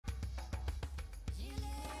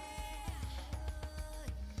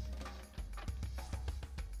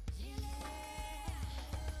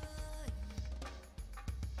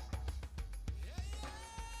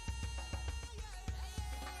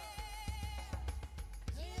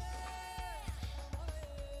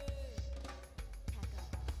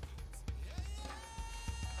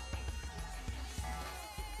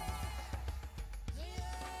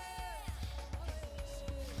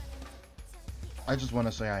I just want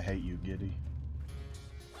to say I hate you, Giddy.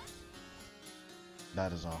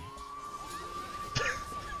 That is all.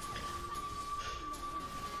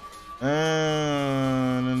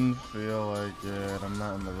 I didn't feel like it. I'm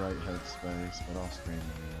not in the right headspace, but I'll stream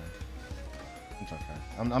anyway. It's okay.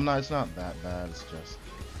 I'm not. It's not that bad. It's just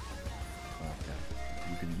okay.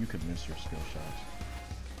 You could miss your skill shots.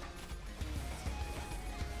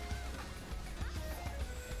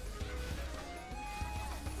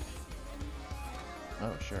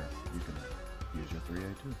 Oh sure, you can use your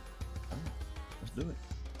 3A too. Alright, let's do it.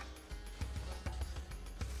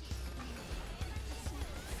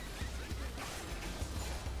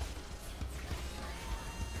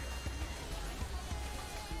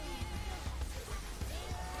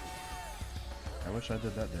 I wish I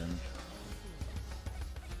did that damage.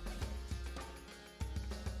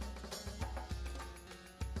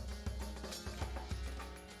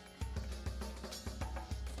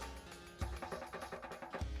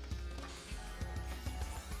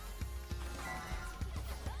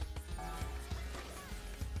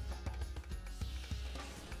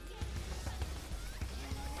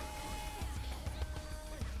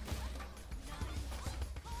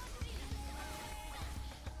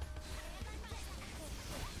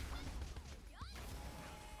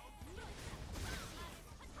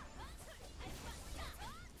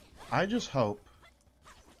 I just hope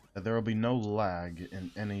that there will be no lag in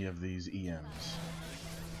any of these EMs.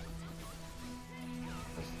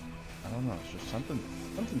 I don't know, it's just something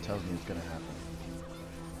tells me it's gonna happen.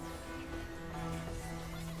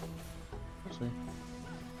 We'll see.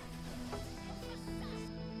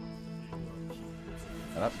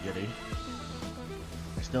 Shut up, Giddy.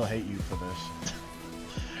 I still hate you for this.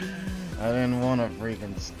 I didn't want to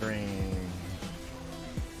freaking stream.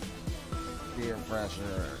 Peer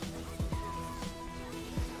pressure.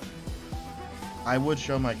 I would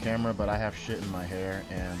show my camera, but I have shit in my hair,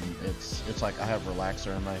 and it's like I have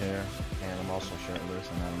relaxer in my hair, and I'm also shirtless,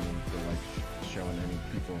 and I don't even feel like showing any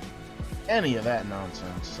people any of that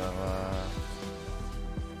nonsense. So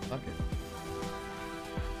fuck it.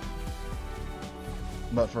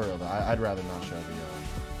 But for real though, I'd rather not show the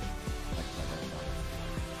like my hair.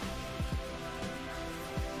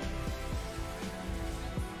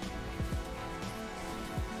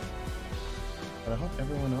 But I hope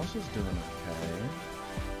everyone else is doing okay.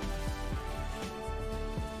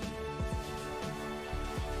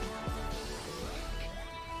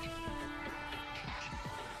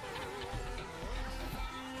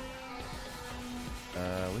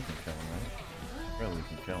 We can kill him, right? Really, we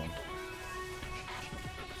can kill him.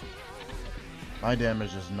 My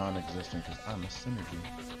damage is non-existent because I'm a synergy.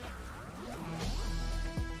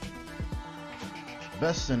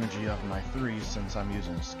 Best synergy of my three since I'm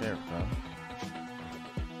using a Scarecrow.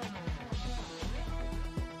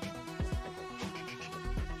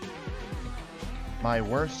 My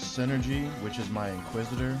worst synergy, which is my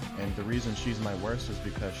Inquisitor, and the reason she's my worst is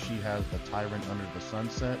because she has the Tyrant under the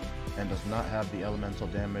Sunset and does not have the elemental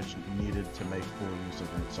damage needed to make full use of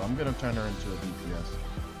it. So I'm gonna turn her into a DPS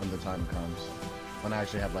when the time comes. When I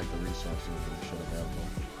actually have like the resources and shit available.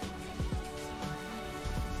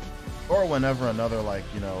 Or whenever another like,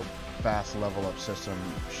 you know, fast level up system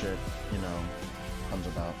shit, you know, comes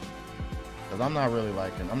about. Because I'm not really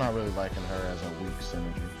liking her as a weak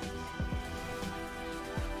synergy.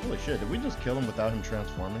 Holy shit, did we just kill him without him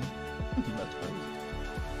transforming? That's crazy.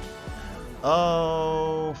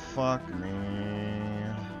 Oh, fuck me.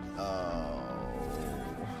 Oh.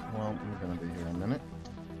 Well, we're gonna be here in a minute.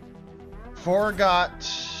 Forgot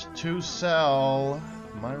to sell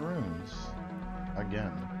my runes.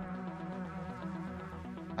 Again.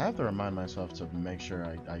 I have to remind myself to make sure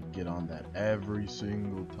I get on that every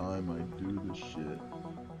single time I do this shit.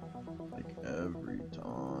 Like, every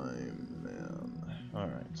time, man.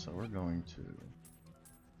 Alright, so we're going to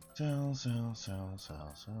sell.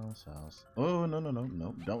 Oh,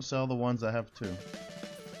 no. Don't sell the ones I have two.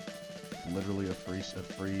 Literally a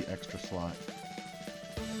free extra slot.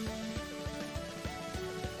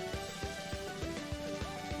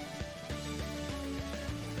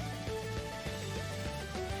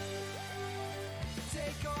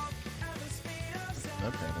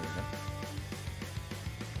 Okay, there we go.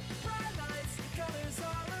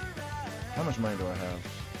 How much money do I have?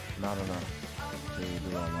 Not enough to do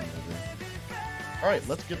what I want to do. Alright,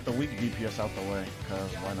 let's get the weak DPS out the way,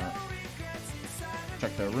 because why not?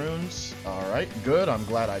 Check their runes. Alright, good. I'm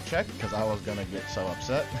glad I checked, because I was going to get so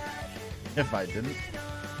upset if I didn't.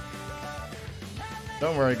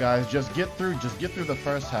 Don't worry, guys. Just get through the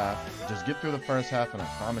first half. Just get through the first half, and I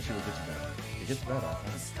promise you it gets better. It gets better, I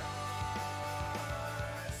promise.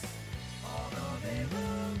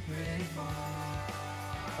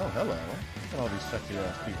 Oh, hello. Look at all these sexy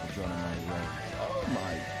ass people joining my room. Oh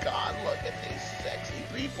my god, look at these sexy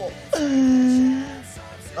people.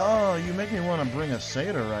 Oh, you make me want to bring a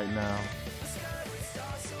satyr right now.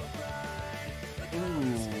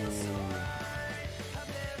 Ooh.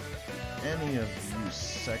 Any of you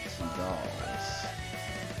sexy dolls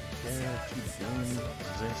care to bring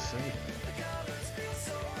this satyr?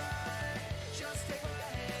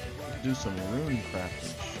 Do some rune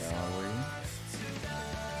crafting, shall we?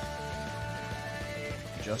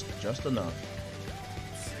 Just enough.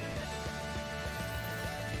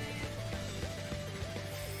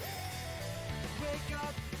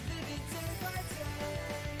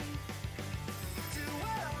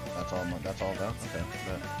 That's all that? Okay.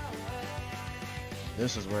 That.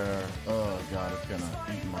 This is where, oh god, it's gonna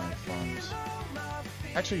eat my funds.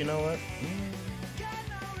 Actually, you know what?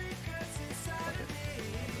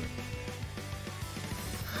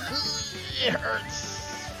 It hurts.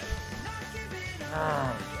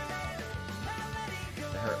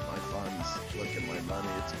 It hurt my funds. Look at my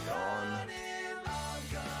money, it's gone.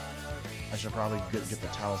 I should probably get the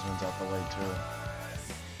talismans out the way too.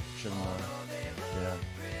 Shouldn't I? Yeah.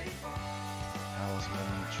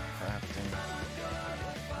 Talisman crafting.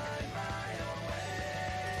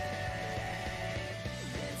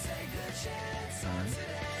 Alright.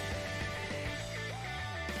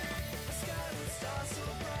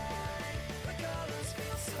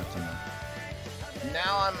 That's enough.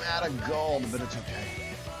 Now I'm out of gold, but it's okay.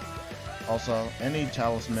 Also, any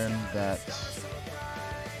talisman I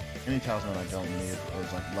don't need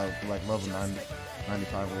is like level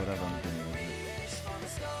 95 or whatever I'm getting with it.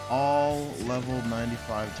 All level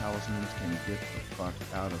 95 talismans can get the fuck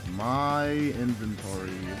out of my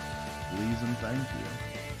inventory. Please and thank you.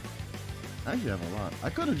 I actually have a lot. I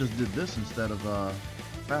could have just did this instead of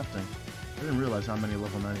crafting. I didn't realize how many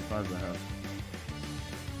level 95s I have.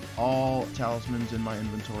 All talismans in my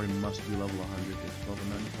inventory must be level 100. If it's level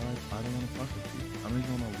 95, I don't want to fuck with you. I'm just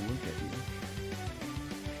going to look at you.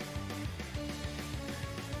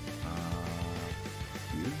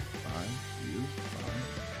 You, fine.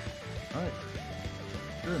 Alright.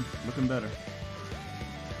 Good. Looking better.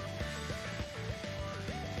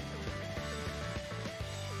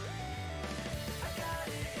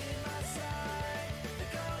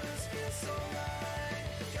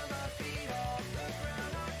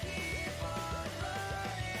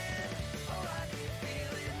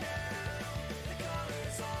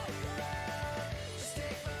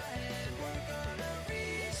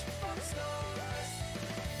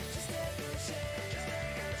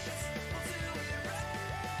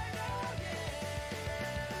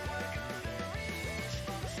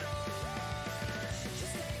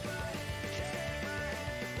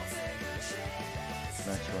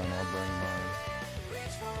 Next run, I'll bring mine.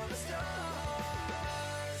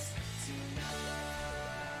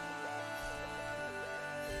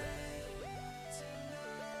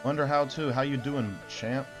 Wonder how to. How you doing,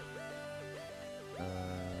 champ?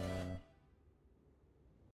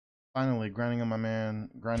 Finally, grinding on man,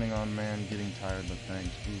 getting tired, but thanks.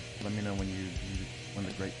 Oof, let me know when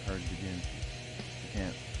the great purge begins. I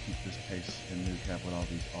can't keep this pace in New Cap with all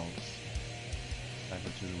these alts.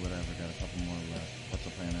 Cypher 2, whatever, got a couple more left. What's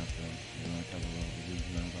the plan after? You want to cover all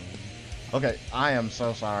the okay, I am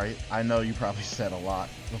so sorry. I know you probably said a lot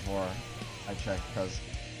before I checked, because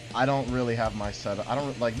I don't really have my setup. I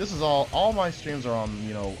don't, like, this is all my streams are on,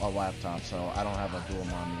 you know, a laptop, so I don't have a dual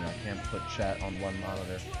monitor. I can't put chat on one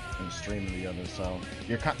monitor and stream in the other, so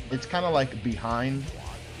it's kind of like behind.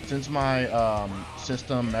 Since my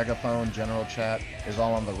system, megaphone, general chat is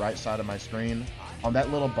all on the right side of my screen, on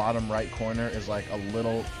that little bottom right corner is like a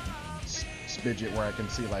little spidget where I can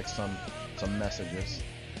see like some messages.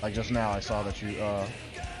 Like just now I saw that you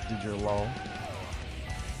did your lull.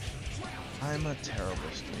 I'm a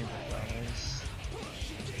terrible streamer, guys.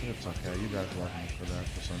 It's okay, you guys love me for that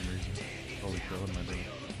for some reason. Holy shit, what am I doing?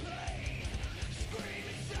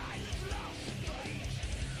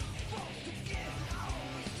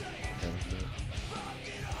 Okay, let's do it.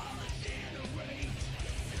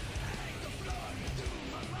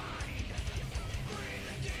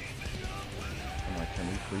 I'm like, can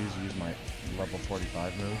we please use my level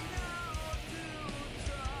 45 move?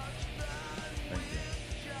 Thank you.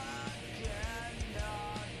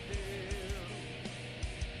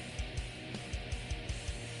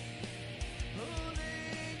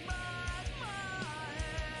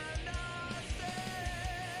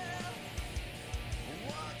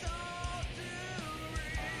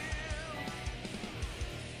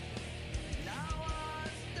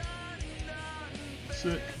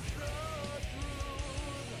 Sick.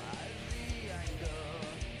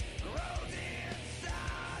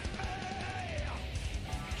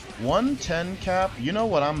 110 cap, you know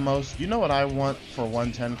what I want for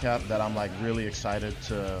 110 cap that I'm like really excited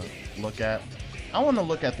to look at? I want to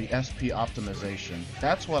look at the SP optimization.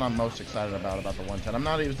 That's what I'm most excited about the 110.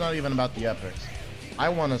 It's not even about the epics. I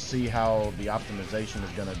want to see how the optimization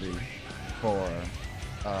is going to be for,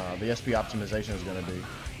 the SP optimization is going to be.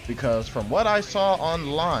 Because from what I saw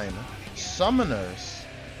online, summoners,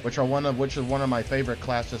 which is one of my favorite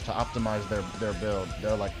classes to optimize their build,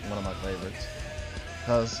 they're like one of my favorites.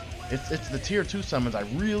 Because it's the tier 2 summons. I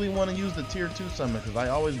really want to use the tier 2 summons because I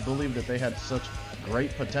always believed that they had such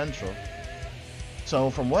great potential. So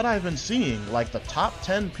from what I've been seeing, like the top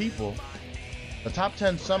 10 people, the top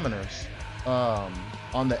 10 summoners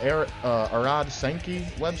on the Arad Senki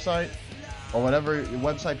website, or whatever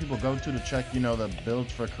website people go to check, you know, the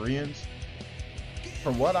builds for Koreans.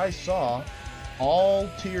 From what I saw, all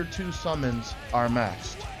tier 2 summons are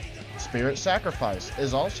maxed. Spirit Sacrifice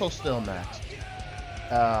is also still maxed.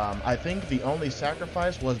 I think the only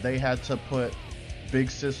sacrifice was they had to put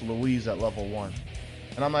Big Sis Louise at level 1.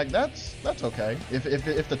 And I'm like, that's okay.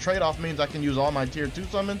 If the trade-off means I can use all my tier 2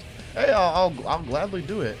 summons, hey, I'll gladly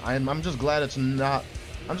do it. I'm just glad it's not.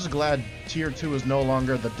 I'm just glad tier 2 is no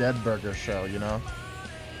longer the Dead Burger show, you know,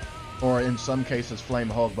 or in some cases Flame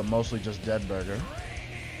Hulk, but mostly just Dead Burger.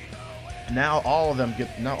 Now all of them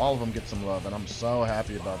get some love, and I'm so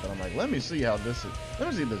happy about that. I'm like, let me see how this is. Let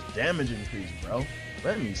me see this damage increase, bro.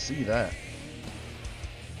 Let me see that.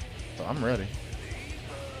 So I'm ready.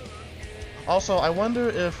 Also, I wonder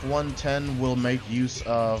if 110 will make use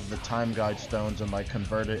of the time guide stones and like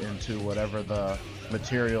convert it into whatever the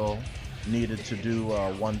material needed to do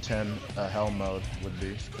 110 hell mode would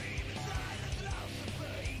be.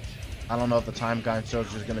 I don't know if the time guide stones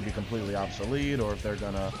are just going to be completely obsolete, or if they're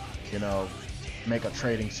going to, you know, make a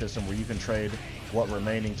trading system where you can trade what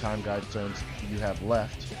remaining time guide stones you have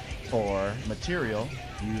left for material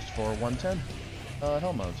used for 110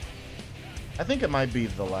 hell modes. I think it might be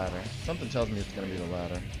the latter. Something tells me it's going to be the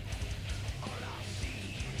latter.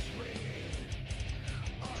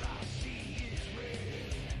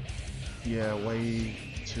 Yeah, way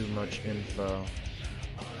too much info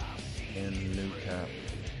in new cap.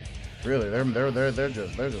 Really, they're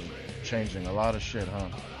just changing a lot of shit, huh?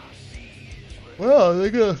 Well, are they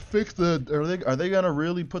gonna fix the? Are they gonna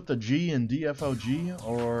really put the G in DFO G,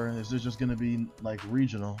 or is it just gonna be like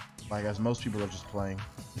regional, like as most people are just playing?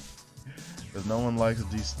 Because no one likes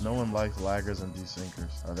laggers and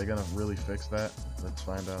desinkers. Are they gonna really fix that? Let's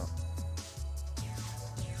find out.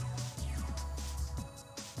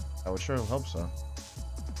 I would sure hope so.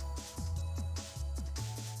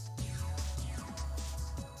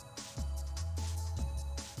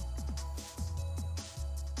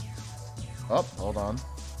 Oh, hold on.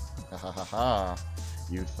 Ha ha ha ha.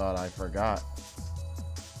 You thought I forgot.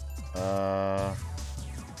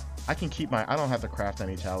 I can keep my... I don't have to craft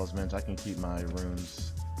any talismans. I can keep my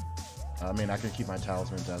runes. I mean, I can keep my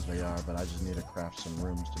talismans as they are, but I just need to craft some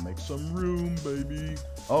rooms to make some room, baby.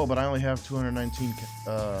 Oh, but I only have 219...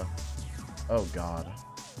 Oh, God.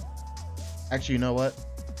 Actually, you know what?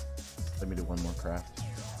 Let me do one more craft.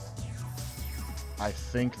 I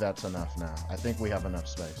think that's enough now. I think we have enough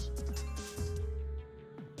space.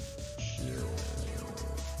 Shit.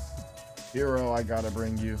 Hero, I gotta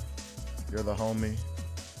bring you. You're the homie.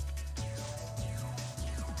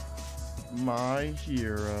 My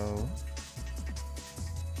hero.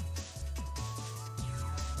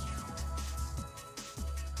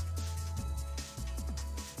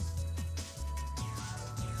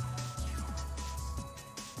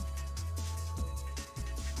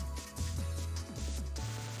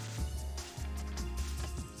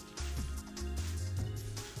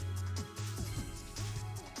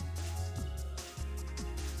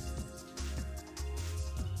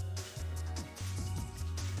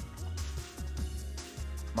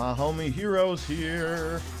 My homie Hero's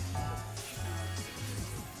here.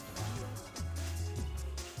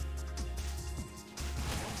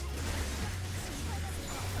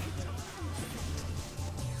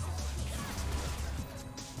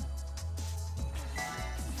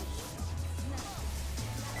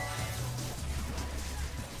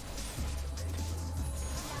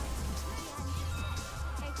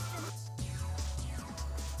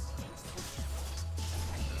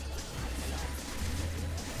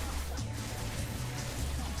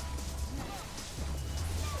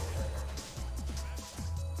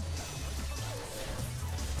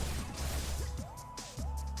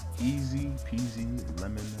 Easy peasy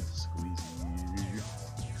lemon squeezy.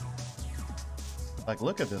 Like,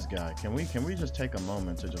 look at this guy. Can we just take a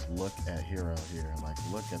moment to just look at Hero here? Like,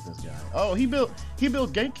 look at this guy. Oh, he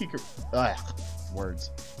built Gatekeeper. Ugh.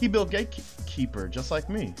 words. He built Gatekeeper just like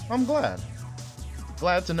me. I'm glad.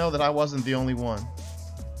 Glad to know that I wasn't the only one.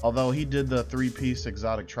 Although he did the 3-piece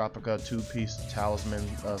exotic Tropica, 2-piece talisman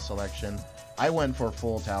selection. I went for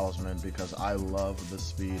full talisman because I love the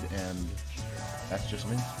speed, and that's just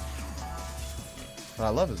me. But I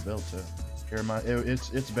love his build too.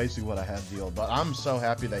 It's basically what I had deal. But I'm so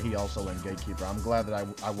happy that he also went Gatekeeper. I'm glad that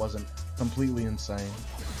I wasn't completely insane.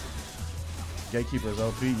 Gatekeeper's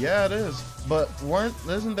OP. Yeah, it is. But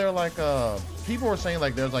isn't there like people were saying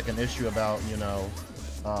like there's like an issue about, you know,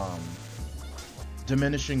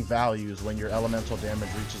 diminishing values when your elemental damage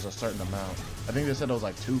reaches a certain amount. I think they said it was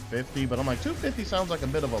like 250, but I'm like 250 sounds like a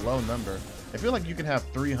bit of a low number. I feel like you can have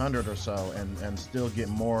 300 or so and still get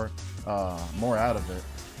more out of it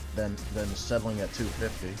than settling at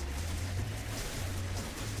 250.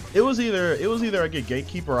 It was either I get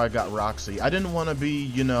Gatekeeper or I got Roxy. I didn't want to be,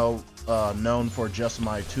 you know, known for just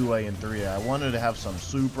my 2A and 3A. I wanted to have some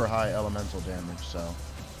super high elemental damage, so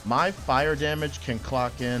my fire damage can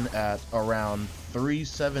clock in at around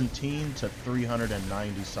 317 to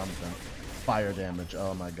 390 something. Fire damage.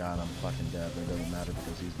 Oh my god, I'm fucking dead. It doesn't matter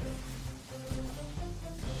because he's dead.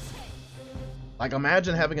 Like,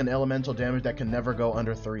 imagine having an elemental damage that can never go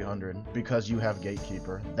under 300 because you have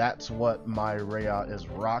Gatekeeper. That's what my Rayot is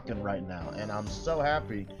rocking right now, and I'm so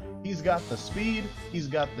happy. He's got the speed, he's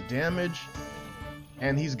got the damage,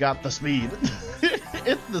 and he's got the speed.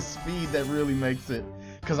 It's the speed that really makes it.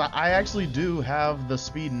 Because I actually do have the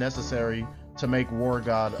speed necessary to make War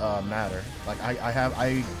God matter. Like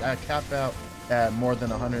I cap out at more than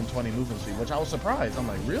 120 movement speed, which I was surprised. I'm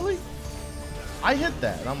like, really? I hit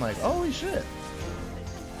that, and I'm like, holy shit.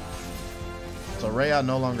 So Rayot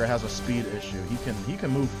no longer has a speed issue. He can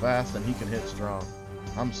move fast and he can hit strong.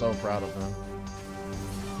 I'm so proud of him.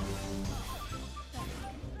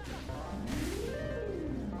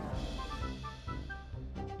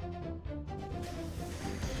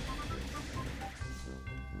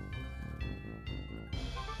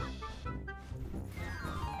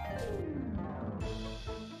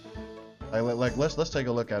 Like let's take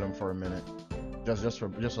a look at him for a minute, just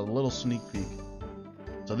a little sneak peek.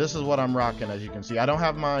 So this is what I'm rocking, as you can see. I don't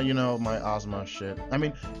have my, you know, my Ozma shit. I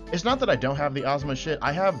mean, it's not that I don't have the Ozma shit.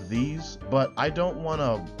 I have these, but I don't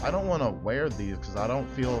wanna wear these because I don't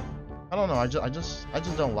know. I just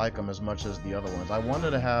don't like them as much as the other ones. I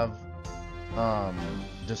wanted to have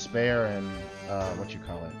Despair and what you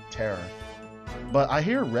call it, Terror. But I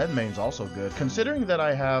hear Redmane's also good, considering that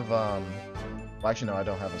I have well, actually no, I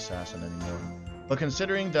don't have Assassin anymore. But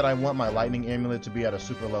considering that I want my Lightning Amulet to be at a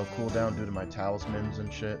super low cooldown due to my talismans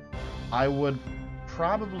and shit, I would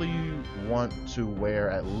probably want to wear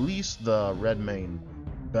at least the Redmane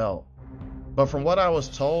belt. But from what I was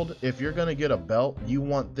told, if you're gonna get a belt, you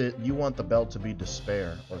want the belt to be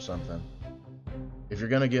Despair or something. If you're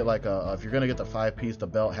gonna get like if you're gonna get the 5-piece, the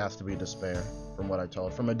belt has to be Despair, from what I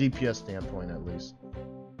told, from a DPS standpoint at least.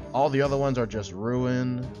 All the other ones are just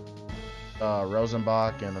Ruin,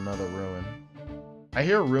 Rosenbach, and another Ruin. I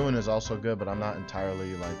hear Ruin is also good, but I'm not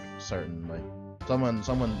entirely like certain. Like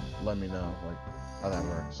someone let me know like how that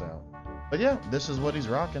works out. But yeah, this is what he's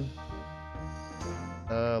rocking.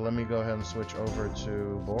 Let me go ahead and switch over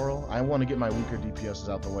to Boral. I want to get my weaker DPSs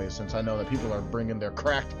out the way since I know that people are bringing their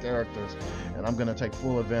cracked characters, and I'm gonna take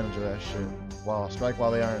full advantage of that shit. Strike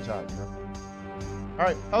while the iron's hot, you know. All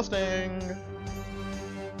right, hosting.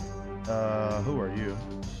 Who are you?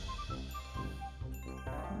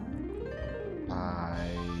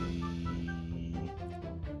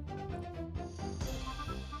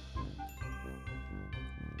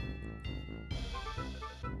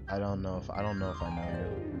 I don't know if I know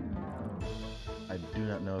you. I do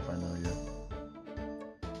not know if I know you.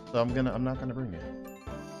 So I'm not gonna bring it.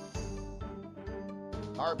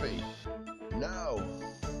 Harpy. No.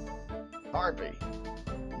 Harpy.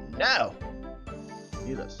 No.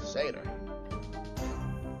 Need a satyr.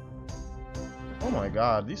 Oh my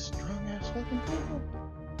god, these strong ass fucking people.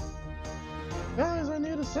 Guys, I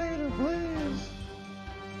need a satyr, please.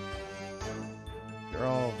 You're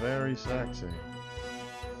all very sexy.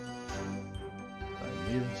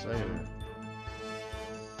 I need a satyr.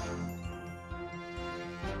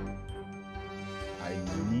 I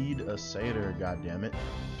need a satyr, goddammit.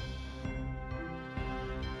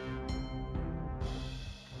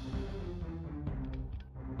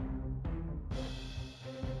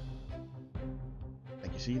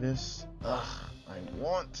 Like, you see this? Ugh, I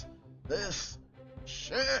want this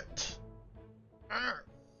shit.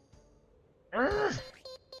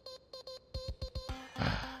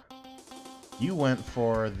 You went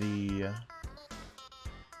for the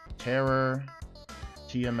Terror,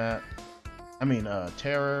 Tiamat.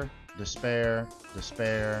 Terror, Despair,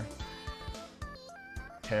 despair,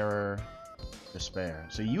 terror, despair.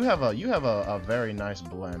 So you have a very nice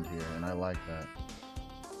blend here, and I like that.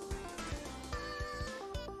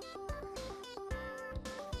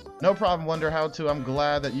 No problem, Wonder How To. I'm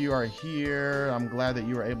glad that you are here. I'm glad that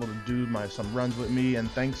you were able to do some runs with me,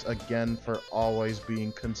 and thanks again for always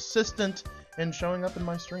being consistent and showing up in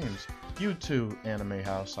my streams. You too, Anime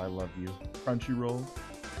House. I love you. Crunchyroll,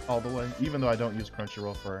 all the way. Even though I don't use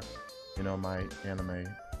Crunchyroll for, you know, my anime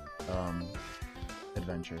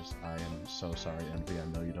adventures. I am so sorry, Envy. I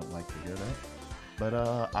know you don't like to hear that, but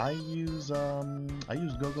I use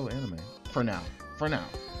GoGo Anime for now. For now.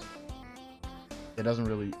 It doesn't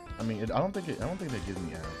really. I mean, I don't think they give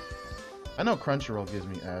me ads. I know Crunchyroll gives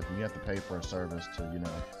me ads, and you have to pay for a service to, you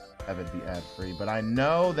know, have it be ad free. But I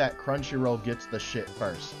know that Crunchyroll gets the shit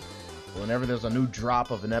first. Whenever there's a new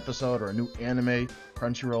drop of an episode or a new anime,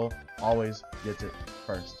 Crunchyroll always gets it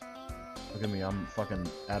first. Look at me, I'm fucking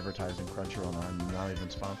advertising Crunchyroll, and I'm not even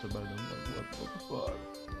sponsored by them. Like, what the fuck?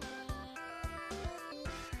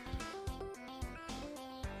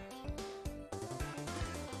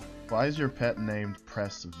 Why is your pet named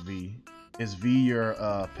Press V? Is V your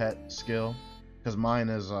pet skill? Because mine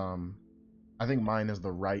is I think mine is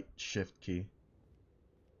the right shift key.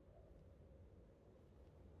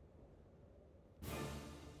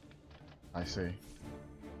 I see.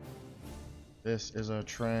 This is a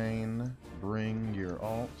train. Bring your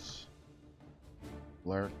alts.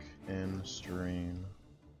 Lurk in stream.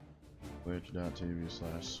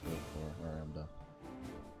 Twitch.tv/Swift4. Alright, I'm done.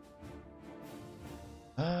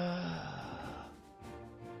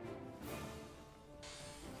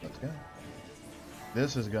 Let's go.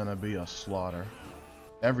 This is gonna be a slaughter.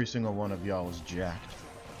 Every single one of y'all is jacked.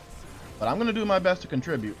 But I'm gonna do my best to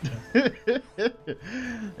contribute.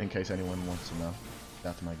 In case anyone wants to know.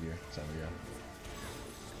 That's my gear. So yeah.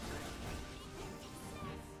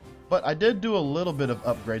 But I did do a little bit of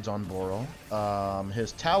upgrades on Boral.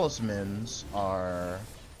 His talismans are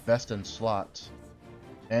best in slot.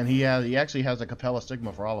 And he actually has a Capella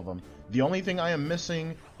Stigma for all of them. The only thing I am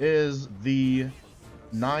missing is the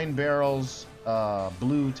 9 barrels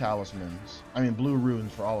blue talismans. I mean blue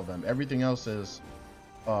runes for all of them. Everything else is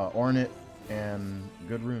ornate and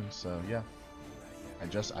good runes. So yeah, I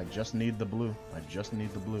just need the blue. I just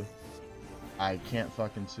need the blue. I can't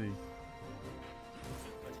fucking see.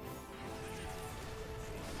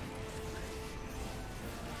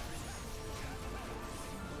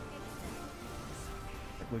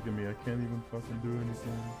 Look at me, I can't even fucking do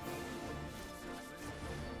anything.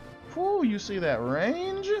 Whew, you see that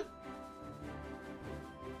range?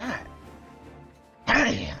 God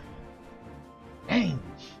damn. Range.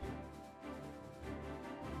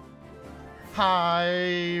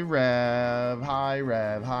 Hi Rev, hi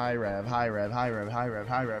Rev, hi Rev, hi Rev, hi Rev, hi Rev,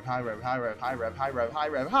 hi Rev, hi Rev, hi Rev, hi Rev, hi Rev, hi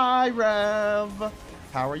Rev, hi Rev.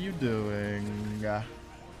 How are you doing?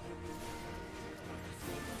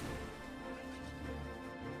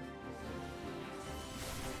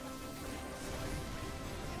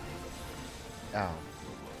 Ow.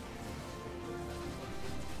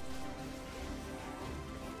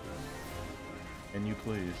 Can you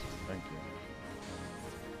please? Thank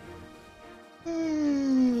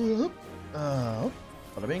you.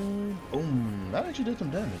 Bada bing, boom. That actually did some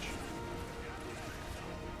damage.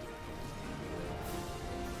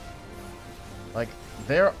 Like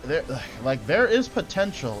there is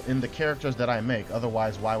potential in the characters that I make.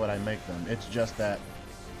 Otherwise, why would I make them? It's just that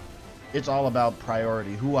it's all about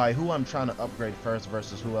priority. Who I'm trying to upgrade first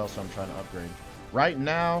versus who else I'm trying to upgrade. Right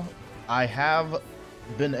now, I have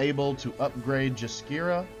been able to upgrade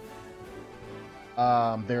Jaskira.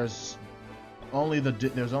 There's only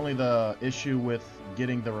the issue with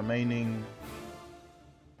getting the remaining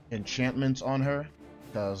enchantments on her,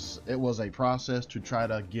 because it was a process to try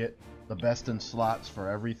to get the best in slots for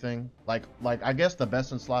everything. Like I guess the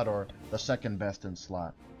best in slot or the second best in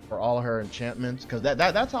slot for all her enchantments, because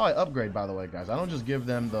that's how I upgrade, by the way, guys. I don't just give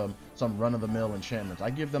them some run-of-the-mill enchantments. I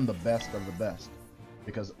give them the best of the best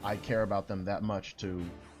because I care about them that much to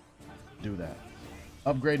do that.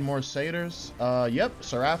 Upgrade more satyrs. Yep,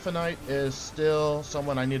 Seraphonite is still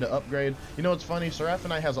someone I need to upgrade. You know what's funny?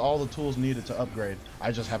 Seraphonite has all the tools needed to upgrade.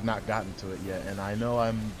 I just have not gotten to it yet, and I know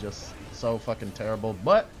I'm just so fucking terrible,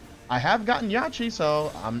 but I have gotten Yatchi,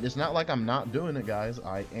 so it's not like I'm not doing it, guys.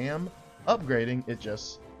 I am upgrading. It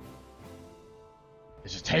just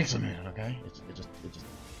takes a minute, okay? It just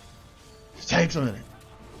takes a minute.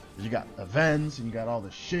 You got events, and you got all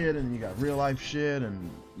the shit, and you got real life shit,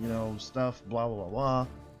 and you know, stuff, blah blah blah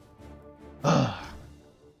blah.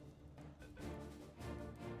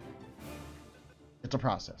 It's a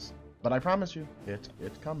process, but I promise you, it's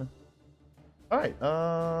coming. All right,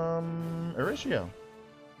 Eritio.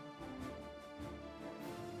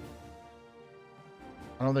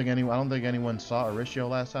 I don't think anyone saw Eritio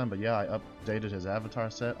last time, but yeah, I updated his avatar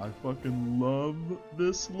set. I fucking love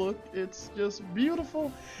this look. It's just beautiful.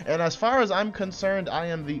 And as far as I'm concerned, I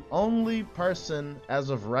am the only person as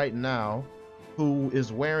of right now who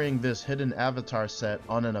is wearing this hidden avatar set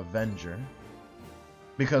on an Avenger.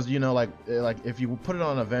 Because, you know, like if you put it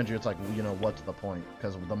on an Avenger, it's like, you know, what's the point?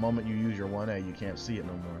 Because the moment you use your 1A, you can't see it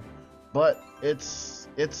no more. But it's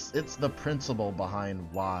the principle behind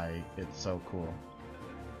why it's so cool.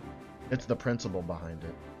 It's the principle behind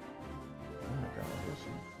it. Oh my god, there's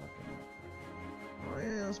some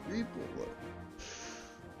fucking ass people.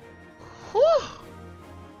 Whew.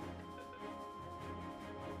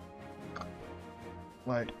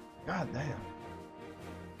 Like, goddamn.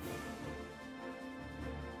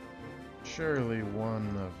 Surely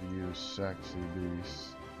one of you sexy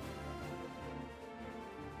beasts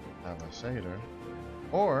have a satyr,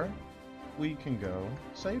 or we can go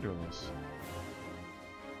satyrless.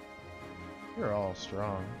 You're all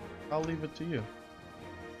strong. I'll leave it to you.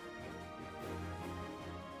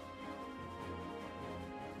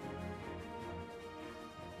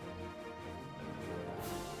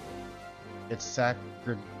 It's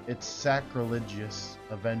sacrilegious.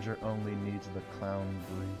 Avenger only needs the clown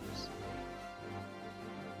briefs.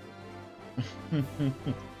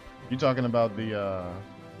 You talking about the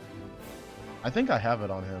I think I have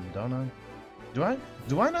it on him, don't I? Do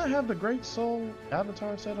I not have the Great Soul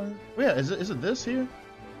avatar set on him? Oh, yeah, is it this here?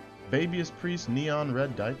 Babyest Priest neon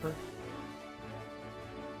red diaper?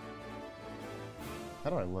 How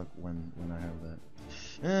do I look when I have that?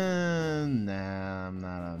 Nah, I'm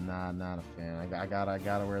not a fan. I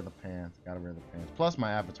gotta wear the pants. Plus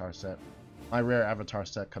my avatar set. My rare avatar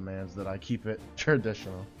set commands that I keep it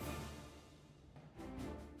traditional.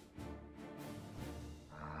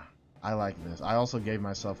 I like this. I also gave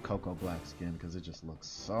myself Cocoa Black skin because it just looks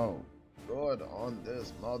so good on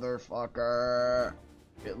this motherfucker.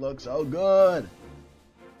 It looks so good.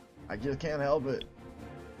 I just can't help it.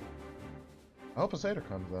 I hope a satyr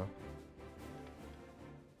comes though.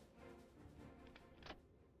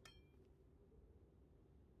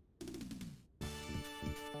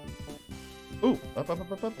 Ooh, up.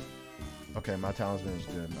 Okay, my talisman is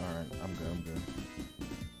good. Alright, I'm good.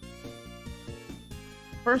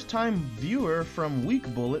 First time viewer from Weak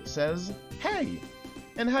Bullet says, "Hey!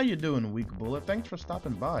 And how you doing, Weak Bullet? Thanks for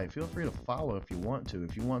stopping by. Feel free to follow if you want to.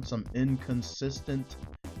 If you want some inconsistent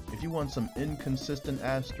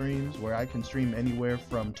ass streams where I can stream anywhere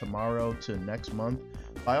from tomorrow to next month,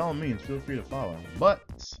 by all means, feel free to follow. But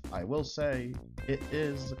I will say it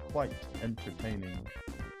is quite entertaining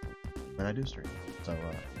when I do stream. So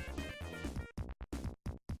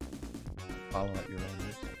follow at your own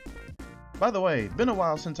risk. By the way, been a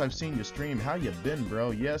while since I've seen you stream. How you been, bro?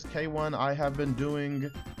 Yes, K1, I've been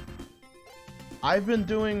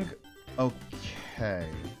doing okay.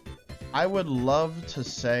 I would love to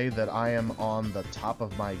say that I am on the top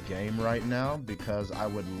of my game right now, because I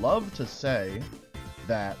would love to say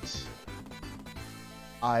that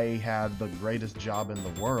I had the greatest job in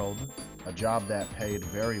the world, a job that paid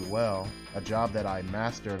very well, a job that I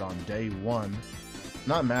mastered on day one.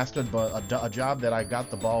 Not mastered, but a job that I got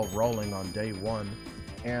the ball rolling on day one,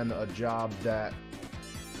 and a job that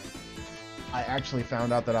I actually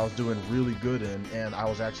found out that I was doing really good in, and I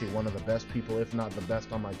was actually one of the best people, if not the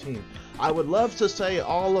best on my team. I would love to say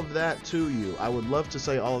all of that to you.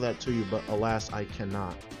 But alas, I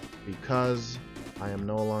cannot, because I am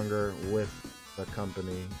no longer with the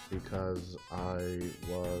company because I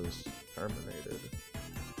was terminated.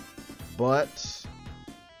 But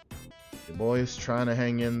your boy's trying to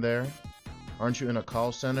hang in there. Aren't you in a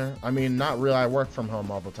call center? I mean, not really. I work from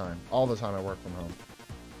home all the time. All the time I work from home.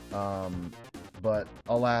 But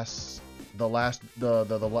alas, the last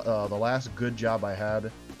good job I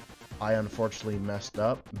had, I unfortunately messed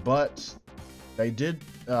up. But they did.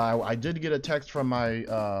 I did get a text from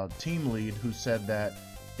my team lead who said that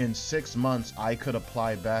in 6 months I could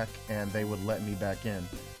apply back and they would let me back in.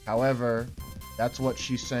 However, that's what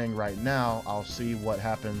she's saying right now. I'll see what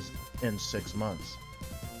happens in 6 months,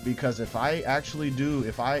 because if I actually do,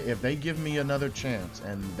 if they give me another chance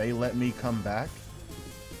and they let me come back,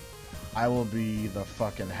 I will be the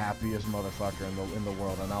fucking happiest motherfucker in the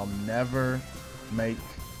world, and I'll never make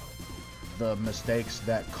the mistakes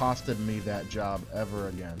that costed me that job ever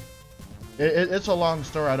again. It's a long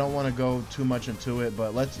story. I don't want to go too much into it,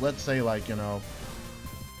 but let's say, like, you know,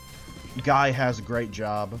 guy has a great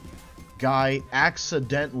job, guy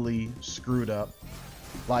accidentally screwed up,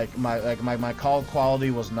 Like my call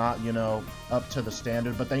quality was not, you know, up to the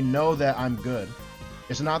standard, but they know that I'm good.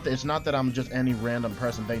 It's not that I'm just any random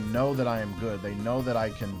person. They know that I am good. They know that I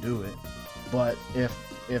can do it. But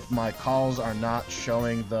if my calls are not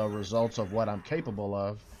showing the results of what I'm capable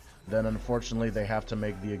of, then unfortunately they have to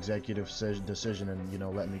make the executive decision and, you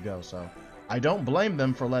know, let me go. So I don't blame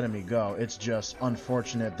them for letting me go. It's just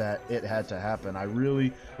unfortunate that it had to happen. I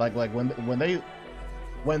really like when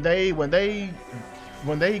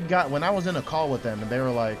I was in a call with them and they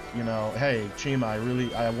were like, you know, hey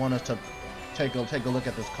Chima, I want us to take a look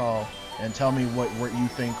at this call and tell me what you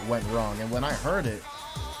think went wrong. And when I heard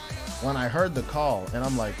the call, and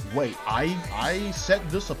I'm like, wait, I set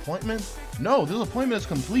this appointment? No, this appointment is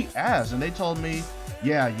complete ass. And they told me,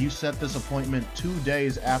 yeah, you set this appointment 2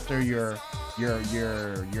 days after your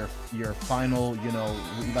final, you know,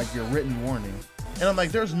 like your written warning. And I'm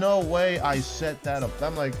like, there's no way I set that up.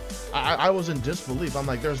 I'm like, I was in disbelief. I'm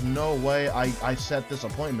like, there's no way I set this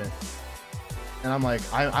appointment. And I'm like,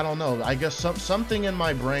 I don't know. I guess something in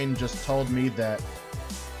my brain just told me that,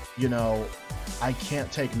 you know, I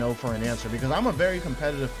can't take no for an answer, because I'm a very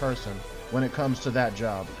competitive person when it comes to that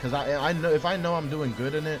job. Because I know if I know I'm doing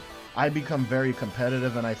good in it, I become very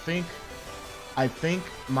competitive, and I think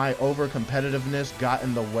my over competitiveness got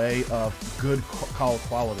in the way of good call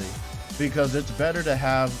quality, because it's better to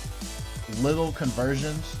have little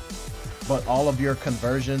conversions, but all of your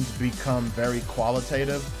conversions become very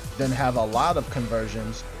qualitative, than have a lot of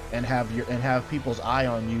conversions and have people's eye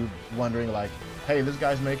on you, wondering like, hey, this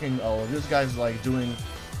guy's like doing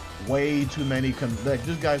way too many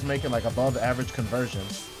this guy's making like above average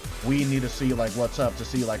conversions. We need to see like what's up, to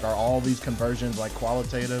see like, are all these conversions like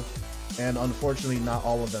qualitative? And unfortunately not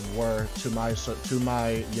all of them were, to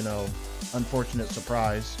my you know, unfortunate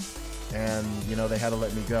surprise. And you know, they had to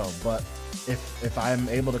let me go. But if I'm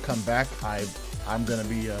able to come back, I'm gonna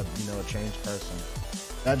be a, you know, a changed person.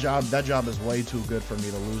 That job is way too good for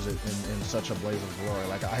me to lose it in such a blaze of glory.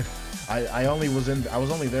 Like I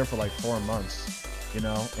was only there for like 4 months, you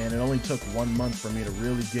know, and it only took 1 month for me to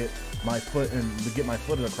really get my foot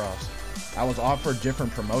across. I was offered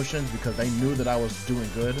different promotions because they knew that I was doing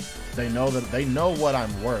good. They know what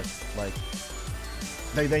I'm worth. Like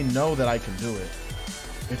they know that I can do it.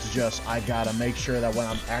 It's just, I gotta make sure that when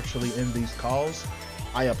I'm actually in these calls,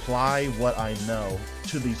 I apply what I know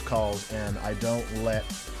to these calls, and I don't let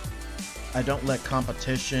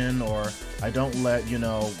competition, or I don't let, you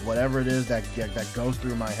know, whatever it is that goes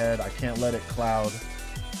through my head, I can't let it cloud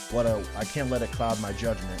my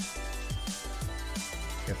judgment.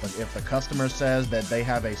 If the customer says that they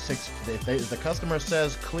have if the customer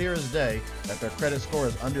says clear as day that their credit score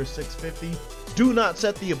is under 650, do not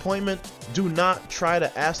set the appointment. Do not try to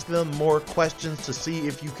ask them more questions to see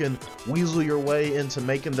if you can weasel your way into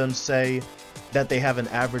making them say that they have an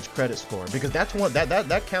average credit score, because that's one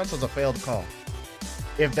that counts as a failed call.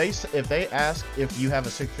 If they ask if you have a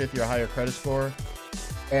 650 or higher credit score,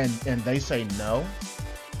 and they say no,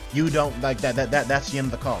 you don't, like, that's the end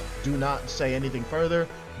of the call. Do not say anything further.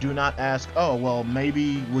 Do not ask, oh, well,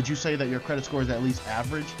 maybe would you say that your credit score is at least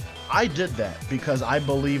average? I did that because I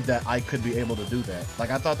believed that I could be able to do that. Like,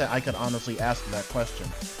 I thought that I could honestly ask that question.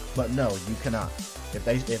 But no, you cannot.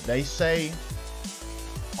 If they say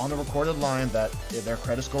on the recorded line that if their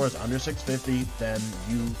credit score is under 650, then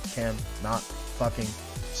you cannot fucking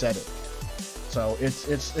set it. So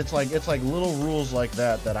it's like little rules like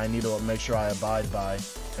that I need to make sure I abide by,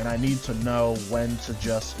 and I need to know when to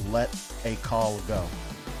just let a call go.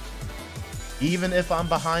 Even if I'm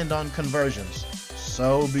behind on conversions,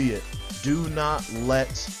 so be it. Do not let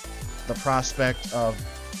the prospect of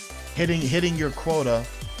hitting your quota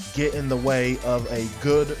get in the way of a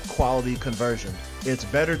good quality conversion. It's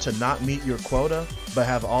better to not meet your quota, but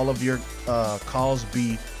have all of your calls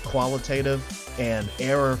be qualitative and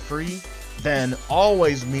error-free, than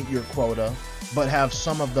always meet your quota, but have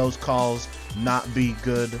some of those calls not be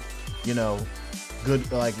good, you know,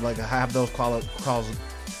 good, like have those calls.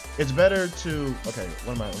 It's better to, okay,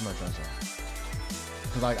 what am I trying to say?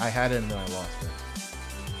 Because I had it and then I lost it.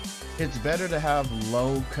 It's better to have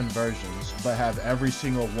low conversions, but have every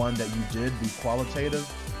single one that you did be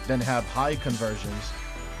qualitative, than have high conversions,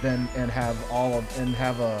 and have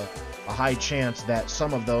a high chance that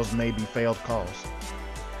some of those may be failed calls.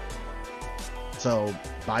 So,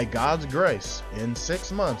 by God's grace, in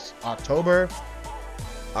 6 months, October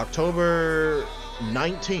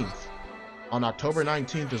 19th, on October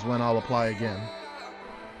 19th is when I'll apply again.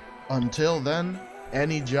 Until then,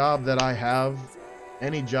 any job that I have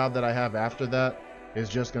after that is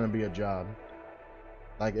just gonna be a job.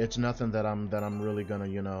 Like, it's nothing that I'm really gonna,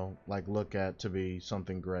 you know, like, look at to be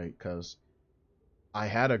something great, because I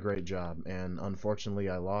had a great job, and unfortunately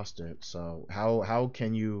I lost it. So how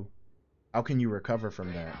can you recover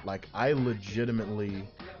from that? Like, I legitimately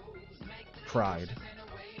cried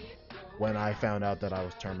when I found out that I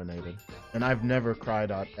was terminated. And I've never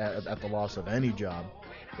cried at the loss of any job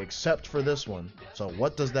except for this one. So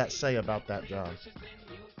what does that say about that job?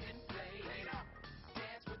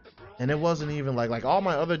 And it wasn't even like all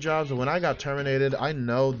my other jobs. When I got terminated, I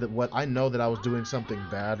know that I was doing something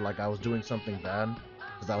bad. Like, I was doing something bad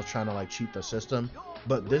because I was trying to like cheat the system.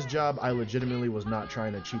 But this job, I legitimately was not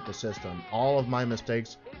trying to cheat the system. All of my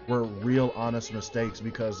mistakes were real, honest mistakes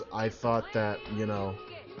because I thought that, you know,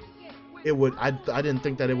 it would. I didn't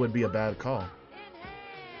think that it would be a bad call.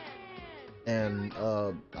 And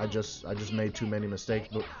I just made too many mistakes.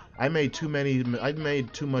 But I made too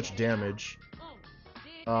much damage.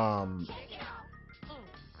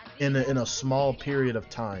 In a small period of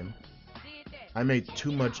time. I did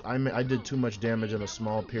too much damage in a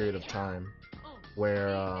small period of time.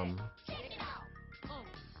 Where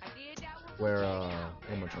what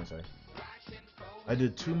am I trying to say? I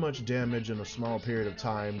did too much damage in a small period of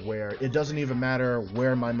time where it doesn't even matter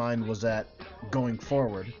where my mind was at going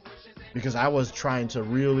forward, because I was trying to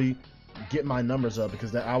really get my numbers up,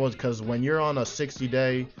 because when you're on a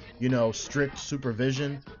 60-day, you know, strict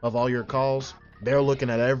supervision of all your calls, they're looking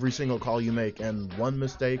at every single call you make, and one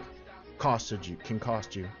mistake can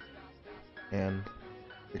cost you, and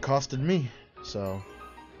it costed me. So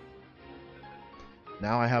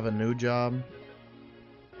now I have a new job.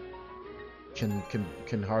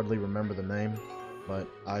 Can hardly remember the name, but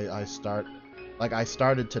I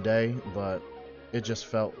started today, but it just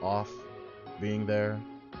felt off being there.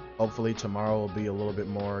 Hopefully tomorrow will be a little bit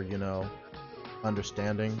more, you know,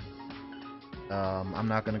 understanding. I'm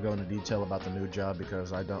not going to go into detail about the new job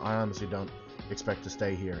because I honestly don't expect to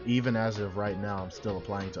stay here. Even as of right now, I'm still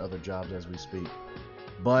applying to other jobs as we speak.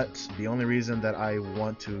 But the only reason that I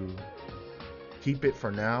want to keep it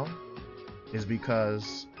for now is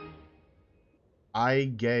because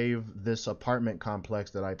I gave this apartment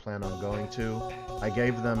complex that I plan on going to, I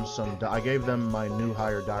gave them my new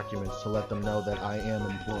hire documents to let them know that I am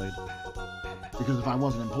employed. Because if I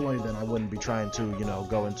wasn't employed, then I wouldn't be trying to, you know,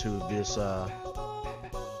 go into this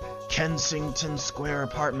Kensington Square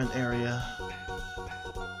apartment area.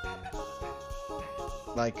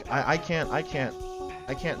 Like, I can't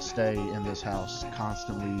stay in this house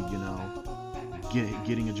constantly, you know,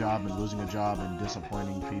 getting a job and losing a job and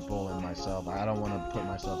disappointing people and myself. I don't want to put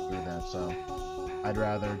myself through that, so I'd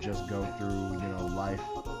rather just go through, you know, life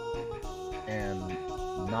and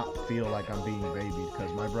not feel like I'm being babied,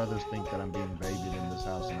 because my brothers think that I'm being babied in this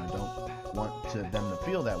house, and I don't want them to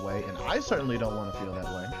feel that way, and I certainly don't want to feel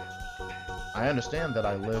that way. I understand that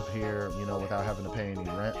I live here, you know, without having to pay any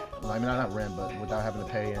rent. I mean, not rent, but without having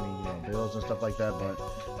to pay any, you know, bills and stuff like that. But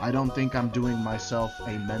I don't think I'm doing myself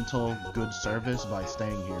a mental good service by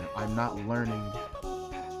staying here. I'm not learning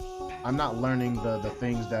the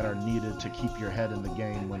things that are needed to keep your head in the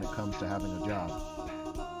game when it comes to having a job.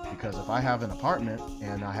 Because if I have an apartment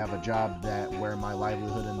and I have a job where my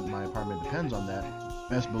livelihood and my apartment depends on that,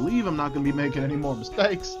 best believe I'm not going to be making any more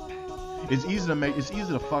mistakes. It's easy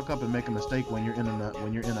to fuck up and make a mistake when you're in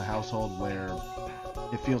a household where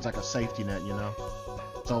it feels like a safety net, you know.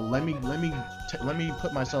 So let me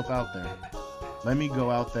put myself out there. Let me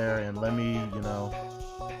go out there and let me live, you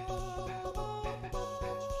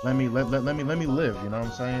know what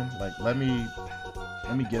I'm saying? Like, let me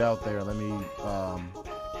get out there, let me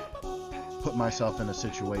put myself in a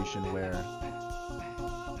situation where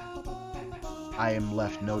I am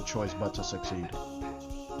left no choice but to succeed.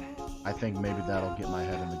 I think maybe that'll get my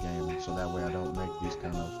head in the game, so that way I don't make these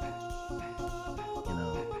kind of, you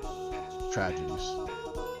know, tragedies.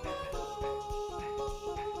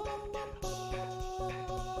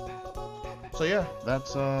 So yeah,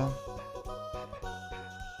 that's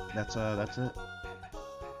it.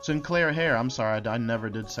 Sinclair Hair, I'm sorry, I never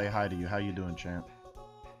did say hi to you. How you doing, champ?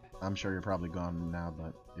 I'm sure you're probably gone now,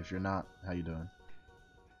 but if you're not, how you doing?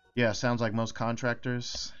 Yeah, sounds like most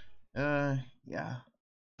contractors. Yeah.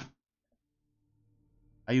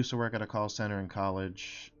 I used to work at a call center in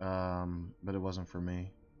college, but it wasn't for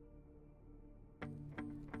me.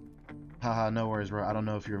 Haha, no worries, bro. I don't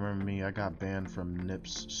know if you remember me. I got banned from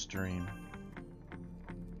Nip's stream.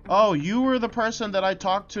 Oh, you were the person that I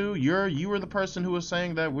talked to? You were the person who was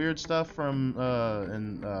saying that weird stuff from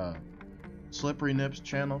Slippery Nip's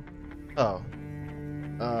channel? Oh.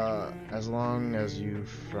 As long as you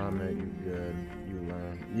from it, you good. You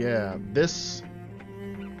learn. Yeah, this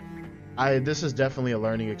is definitely a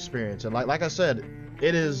learning experience, and like I said,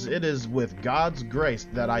 it is with God's grace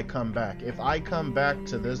that I come back. If I come back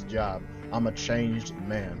to this job I'm a changed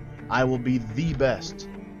man. I will be the best.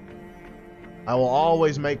 I will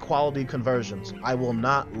always make quality conversions. I will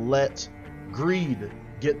not let greed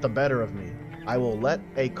get the better of me. I will let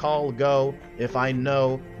a call go if I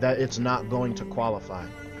know that it's not going to qualify.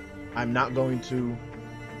 I'm not going to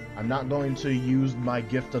use my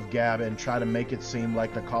gift of gab and try to make it seem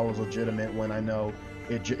like the call is legitimate when I know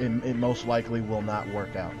it most likely will not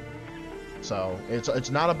work out. So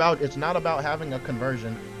it's not about having a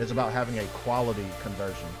conversion. It's about having a quality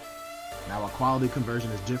conversion. Now, a quality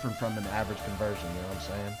conversion is different from an average conversion. You know what I'm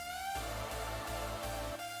saying?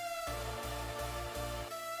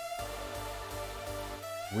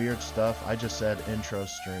 Weird stuff. I just said intro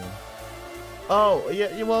stream. Oh,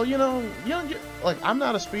 yeah, well, you know, like, I'm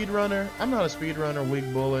not a speedrunner. I'm not a speedrunner,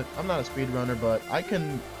 Weak Bullet. I'm not a speedrunner, but I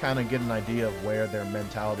can kind of get an idea of where their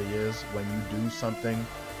mentality is when you do something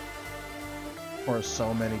for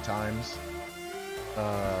so many times.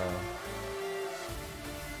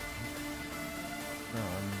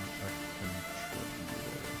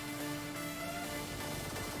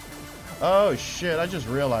 Oh, shit, I just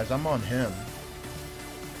realized I'm on him.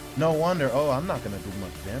 No wonder. Oh, I'm not gonna do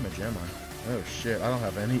much damage, am I? Oh shit, I don't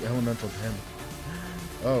have any elemental damage.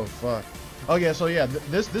 Oh fuck. Oh yeah, so yeah,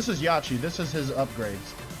 this is Yatchi. This is his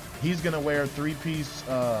upgrades. He's gonna wear 3-piece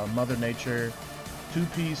Mother Nature,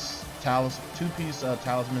 2-piece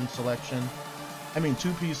talisman selection. I mean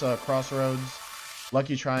 2-piece Crossroads,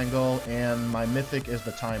 Lucky Triangle, and my mythic is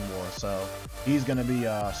the Time War. So he's gonna be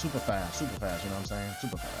super fast. You know what I'm saying?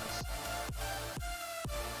 Super fast.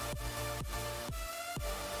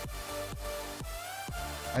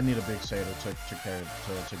 I need a big Seder to continue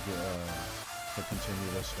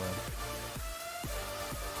this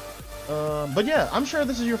one. But yeah, I'm sure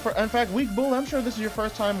this is your first. In fact, Weak Bull, I'm sure this is your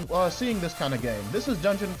first time seeing this kind of game. This is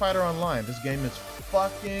Dungeon Fighter Online. This game is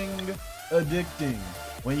fucking addicting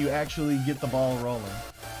when you actually get the ball rolling.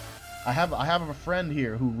 I have a friend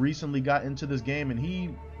here who recently got into this game, and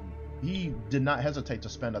he did not hesitate to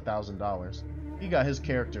spend $1,000. He got his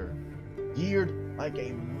character geared like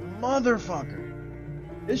a motherfucker.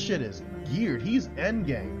 This shit is geared. He's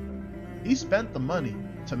endgame. He spent the money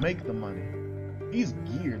to make the money. He's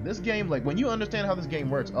geared. This game, like, when you understand how this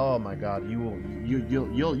game works, oh my god, you'll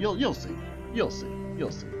see. You'll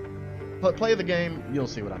see. But play the game, you'll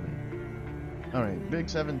see what I mean. Alright, big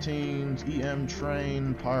 17s, EM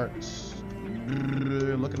train parts.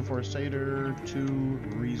 Looking for a Seder to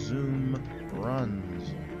resume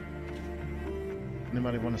runs.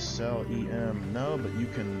 Anybody want to sell EM? No, but you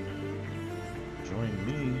can join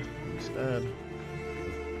me instead.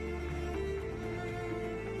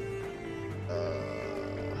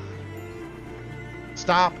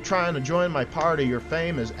 Stop trying to join my party. Your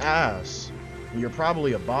fame is ass. You're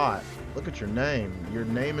probably a bot. Look at your name. Your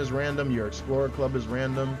name is random. Your Explorer Club is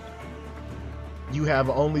random. You have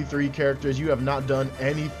only 3 characters. You have not done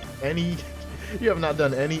any you have not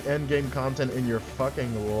done any endgame content in your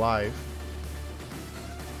fucking life.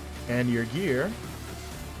 And your gear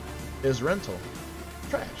is rental.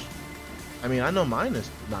 Trash. I mean, I know mine is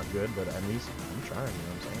not good, but at least I'm trying, you know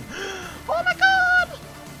what I'm saying? Oh my god!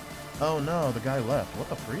 Oh no, the guy left. What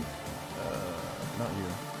the freak? Not you.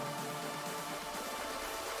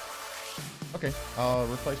 Okay,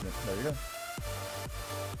 replacement. There you go.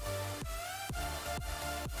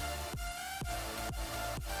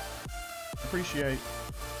 Appreciate.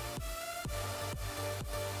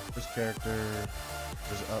 This character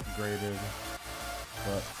is upgraded,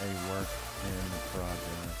 but a work in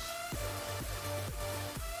progress.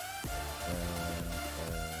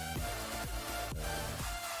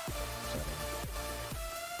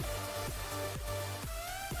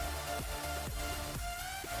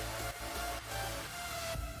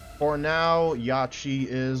 For now, Yatchi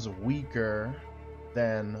is weaker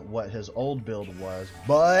than what his old build was,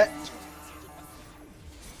 but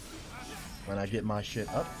when I get my shit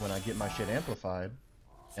up, when I get my shit amplified,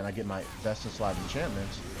 and I get my best in slide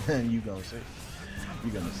enchantments, then you gonna see.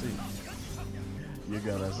 You gonna see. You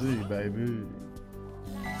gonna see, baby.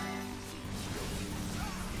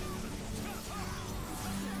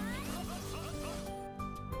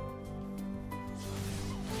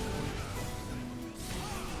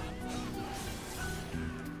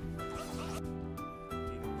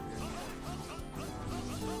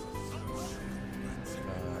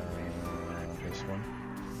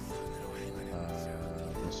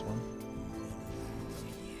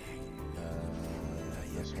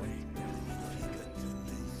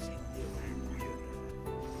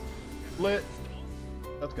 Lit.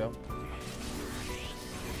 Let's go.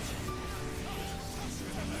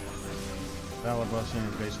 Valor Blessing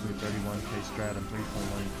is basically 31k strat and 3.1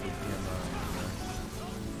 PM.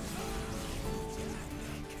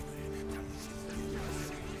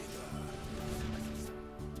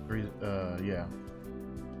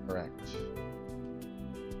 Correct.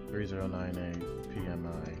 3098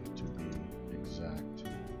 PMI to be exact.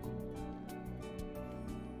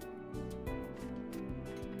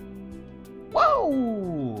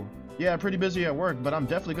 Whoa! Yeah, pretty busy at work, but I'm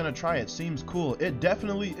definitely gonna try it. Seems cool. It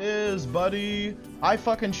definitely is, buddy. I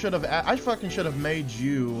fucking should have made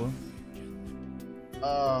you.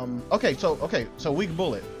 Okay, so Weak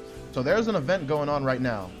Bullet. So there's an event going on right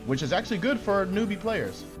now, which is actually good for newbie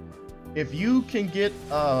players. If you can get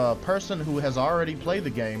a person who has already played the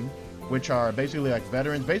game, which are basically like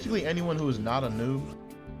veterans, basically anyone who is not a noob.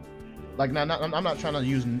 Like, now, I'm not trying to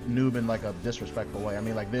use noob in like a disrespectful way. I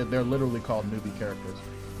mean, like they're literally called newbie characters.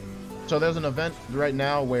 So there's an event right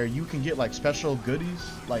now where you can get like special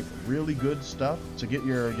goodies, like really good stuff to get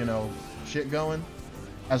your, you know, shit going,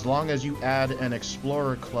 as long as you add an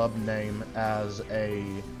Explorer Club name as a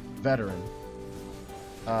veteran.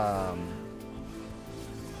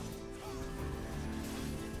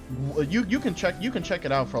 You can check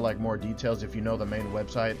it out for like more details if you know the main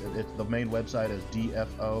website. The main website is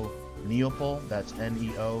DFO Neople. That's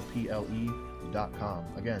NEOPLE.com.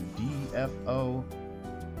 Again, DFO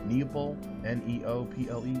Neople,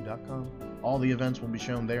 NEOPLE.com. All the events will be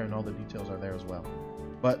shown there, and all the details are there as well.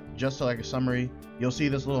 But just so like a summary, you'll see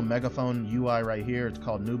this little megaphone UI right here. It's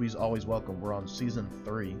called Newbies Always Welcome. We're on season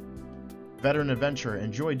 3. Veteran Adventure.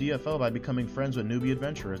 Enjoy DFO by becoming friends with newbie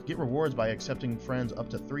adventurers. Get rewards by accepting friends up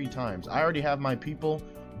to 3 times. I already have my people,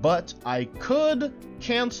 but I could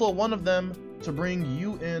cancel one of them to bring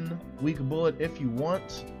you in, Weak Bullet, if you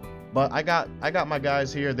want. But I got my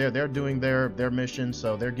guys here. They're doing their mission,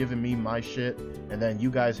 so they're giving me my shit, and then you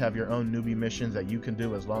guys have your own newbie missions that you can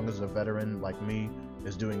do as long as a veteran like me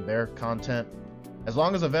is doing their content. As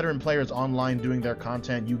long as a veteran player is online doing their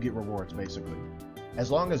content, you get rewards basically. As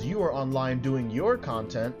long as you are online doing your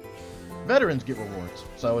content, veterans get rewards.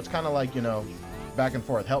 So it's kind of like, you know, back and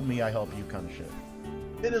forth. Help me, I help you kind of shit.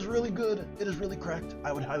 It is really good. It is really cracked.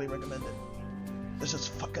 I would highly recommend it. This is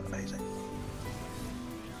fucking amazing.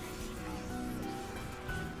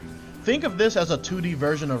 Think of this as a 2D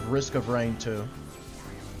version of Risk of Rain 2.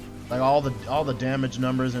 Like all the damage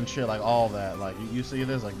numbers and shit, like all that. Like you see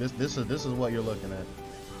this? Like this is what you're looking at.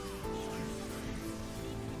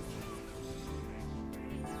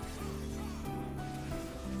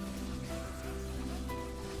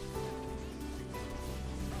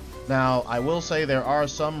 Now, I will say there are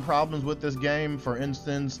some problems with this game. For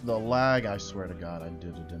instance, the lag. I swear to God, I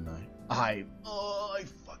did it, didn't I? I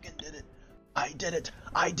fucking did it. I did it.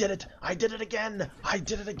 I did it. I did it again. I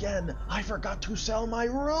did it again. I forgot to sell my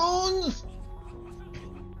runes.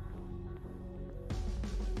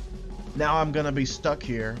 Now I'm gonna be stuck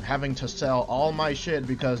here having to sell all my shit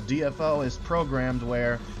because DFO is programmed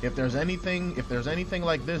where if there's anything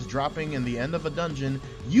like this dropping in the end of a dungeon,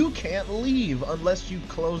 you can't leave unless you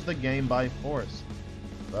close the game by force.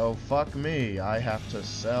 So fuck me, I have to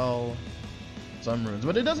sell some runes.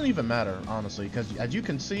 But it doesn't even matter, honestly, because as you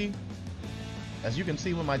can see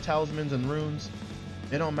with my talismans and runes,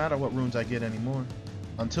 it don't matter what runes I get anymore.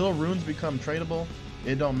 Until runes become tradable,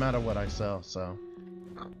 it don't matter what I sell, so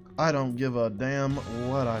I don't give a damn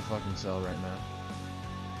what I fucking sell right now.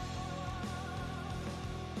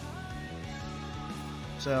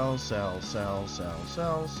 Sell, no. Sell.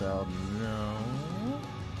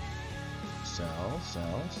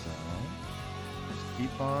 Just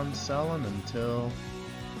keep on selling until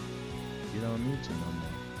you don't need to no more.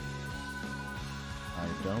 I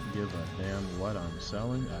don't give a damn what I'm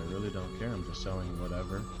selling. I really don't care. I'm just selling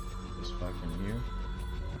whatever is fucking here.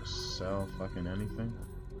 Just sell fucking anything.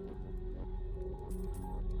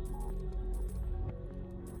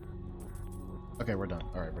 Okay, we're done.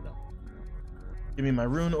 Alright, we're done. Give me my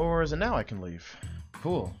rune ores, and now I can leave.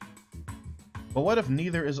 Cool. But what if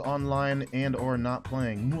neither is online and or not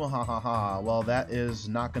playing? Mwahaha. Well, that is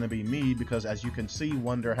not going to be me, because as you can see,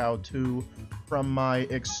 Wonder How To, from my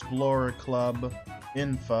Explorer Club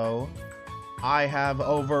info, I have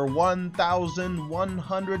over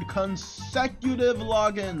 1,100 consecutive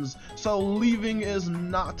logins, so leaving is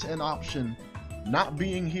not an option. Not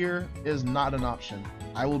being here is not an option.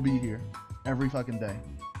 I will be here. Every fucking day.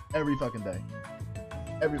 Every fucking day.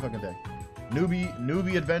 Every fucking day.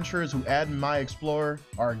 Newbie adventurers who add my Explorer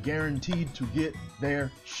are guaranteed to get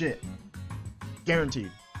their shit. Guaranteed.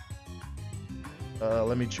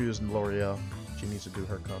 Let me choose L'Oreal. She needs to do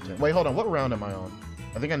her content. Wait, hold on. What round am I on?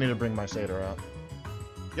 I think I need to bring my satyr out.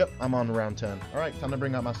 Yep, I'm on round 10. Alright, time to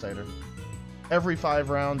bring out my satyr. Every 5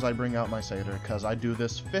 rounds I bring out my satyr, because I do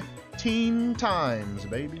this 15 times,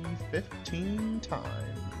 baby. 15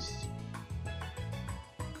 times.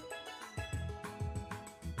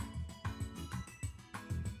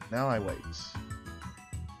 Now I wait.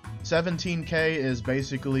 17k is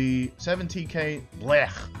basically 17k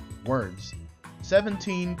blech words.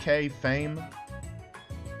 17k fame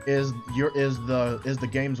is the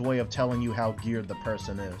game's way of telling you how geared the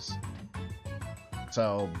person is.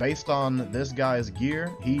 So based on this guy's gear,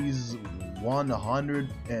 he's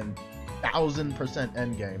 100,000%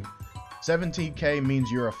 endgame. 17k means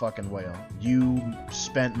you're a fucking whale. You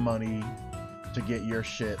spent money to get your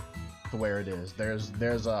shit to where it is.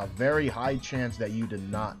 There's a very high chance that you did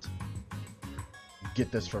not get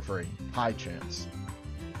this for free. High chance.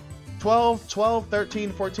 12,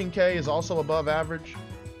 13, 14k is also above average.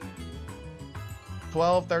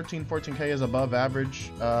 12, 13, 14k is above average.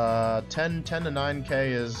 10 to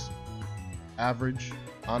 9k is average,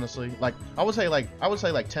 honestly. Like I would say like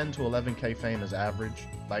 10 to 11k fame is average.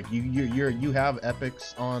 Like you have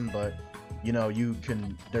epics on, but you know,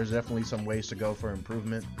 there's definitely some ways to go for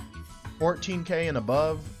improvement. 14k and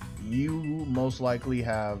above, you most likely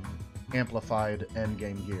have amplified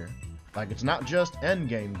endgame gear. Like it's not just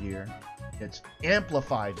endgame gear, it's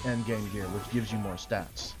amplified endgame gear, which gives you more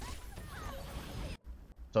stats.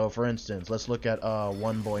 So for instance, let's look at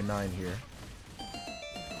One Boy 9 here.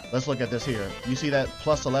 Let's look at this here. You see that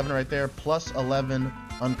plus 11 right there? Plus 11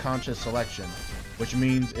 unconscious selection, which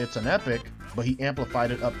means it's an epic, but he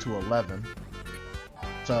amplified it up to 11.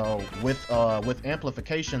 So with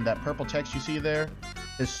amplification, that purple text you see there,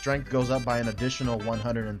 his strength goes up by an additional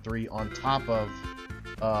 103 on top of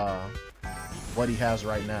what he has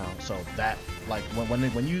right now. So that, like,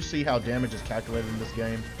 when you see how damage is calculated in this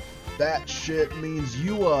game, that shit means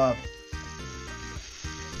you are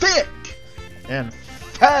thick and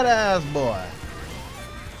fat ass boy.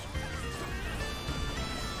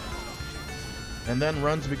 And then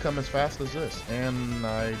runs become as fast as this. And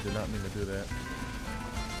I did not mean to do that.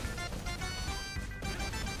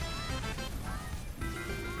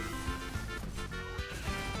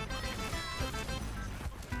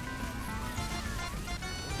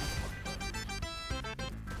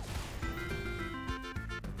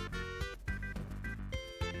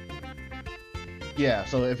 Yeah,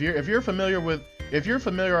 so if you're familiar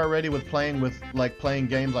already with playing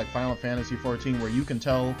games like Final Fantasy XIV, where you can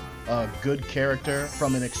tell a good character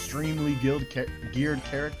from an extremely geared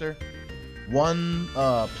character, one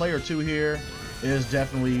player 2 here is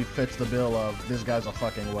definitely fits the bill of this guy's a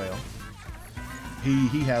fucking whale.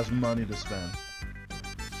 He has money to spend,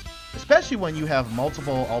 especially when you have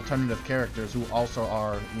multiple alternative characters who also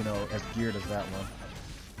are, you know, as geared as that one.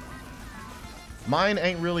 Mine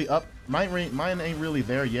ain't really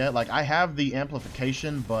there yet. Like, I have the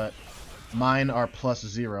amplification, but mine are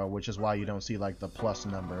 +0, which is why you don't see like the plus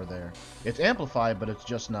number there. It's amplified, but it's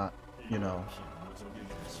just not, you know,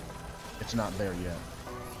 it's not there yet.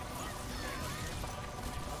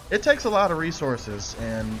 It takes a lot of resources,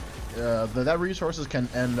 and that resources can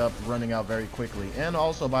end up running out very quickly. And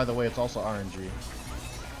also, by the way, it's also RNG.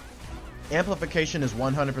 Amplification is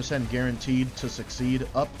 100% guaranteed to succeed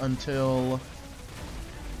up until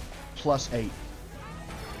 +8.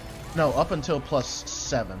 No, up until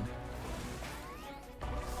 +7.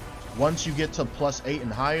 Once you get to +8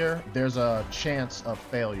 and higher, there's a chance of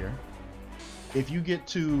failure. If you get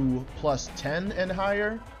to +10 and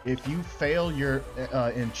higher, if you fail your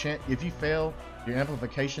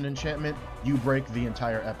amplification enchantment, you break the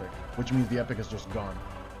entire epic, which means the epic is just gone.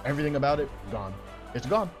 Everything about it, gone. It's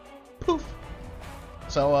gone. Poof.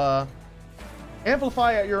 So,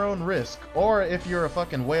 amplify at your own risk, or if you're a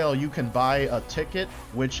fucking whale, you can buy a ticket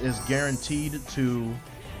which is guaranteed to,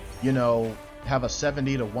 you know, have a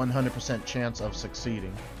 70 to 100% chance of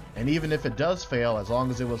succeeding. And even if it does fail, as long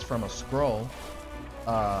as it was from a scroll,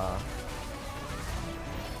 the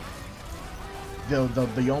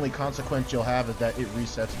only consequence you'll have is that it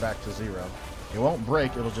resets back to 0. It won't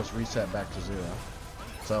break, it'll just reset back to 0.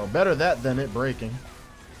 So better that than it breaking.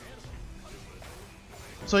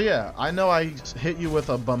 So yeah, I know I hit you with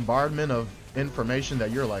a bombardment of information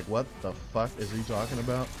that you're like, what the fuck is he talking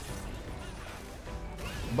about?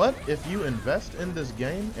 But if you invest in this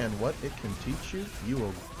game and what it can teach you, you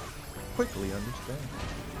will quickly understand.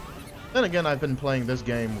 Then again, I've been playing this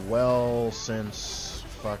game well since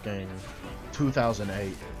fucking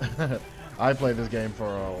 2008. I played this game for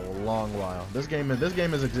a long while. This game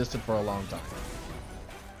has existed for a long time.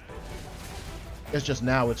 It's just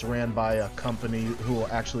now it's ran by a company who will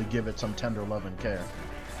actually give it some tender love and care.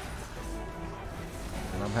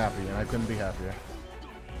 And I'm happy, and I couldn't be happier.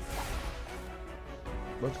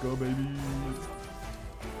 Let's go, baby.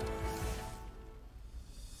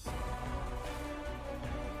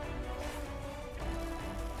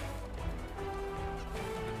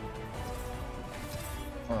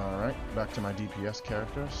 Alright, back to my DPS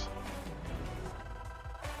characters.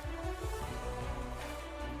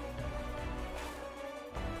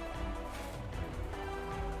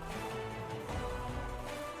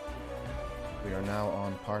 We are now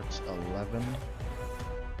on part 11.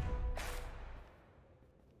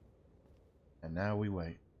 And now we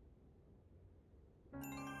wait.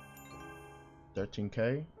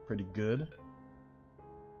 13k, pretty good.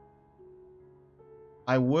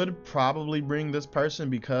 I would probably bring this person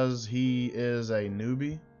because he is a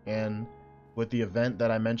newbie, and with the event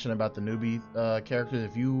that I mentioned about the newbie characters,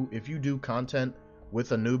 if you do content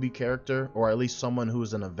with a newbie character, or at least someone who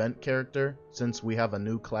is an event character, since we have a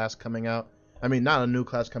new class coming out. I mean, not a new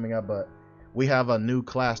class coming out, but we have a new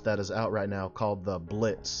class that is out right now called the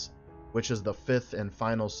Blitz, which is the 5th and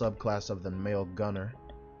final subclass of the male gunner.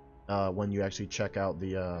 When you actually check out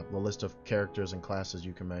the list of characters and classes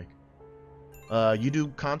you can make. You do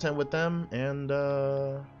content with them, and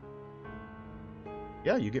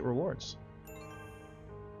yeah, you get rewards.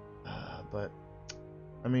 But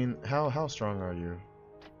I mean, how strong are you?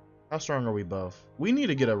 How strong are we both? We need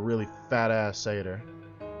to get a really fat ass satyr.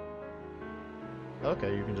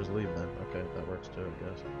 Okay, you can just leave then. Okay, that works too, I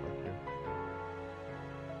guess. Fuck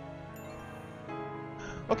you.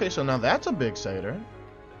 Okay, so now that's a big satyr.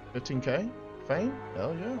 15k fame?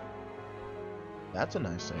 Hell yeah. That's a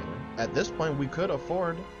nice satyr. At this point, we could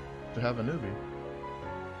afford to have a newbie.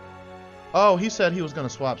 Oh, he said he was gonna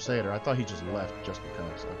swap satyr. I thought he just left just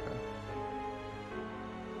because. Okay.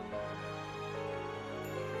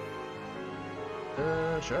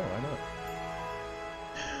 Sure, why not?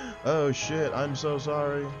 Oh shit, I'm so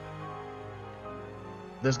sorry.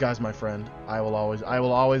 This guy's my friend. I will always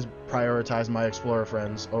prioritize my explorer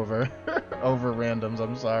friends over over randoms.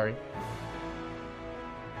 I'm sorry.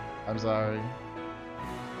 I'm sorry.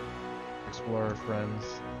 Explorer friends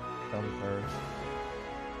come first.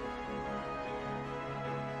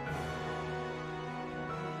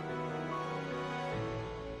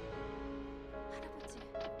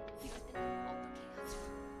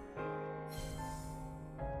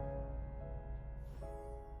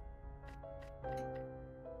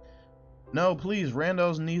 No, please,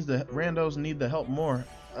 randos need the help more.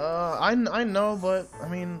 I know, but I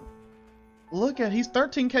mean, look at, he's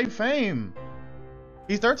 13k fame.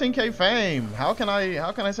 He's 13k fame. How can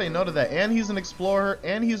I say no to that? And he's an explorer,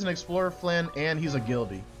 Flynn, and he's a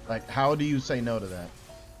guildie. Like, how do you say no to that?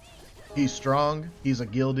 He's strong, he's a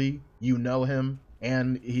guildie, you know him,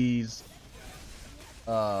 and he's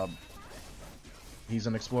an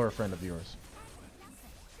explorer friend of yours.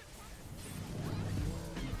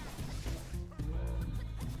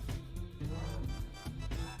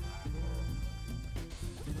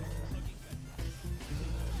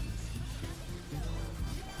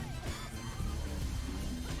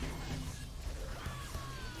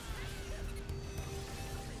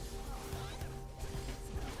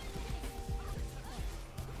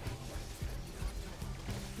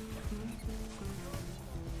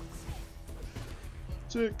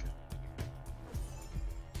 Sick.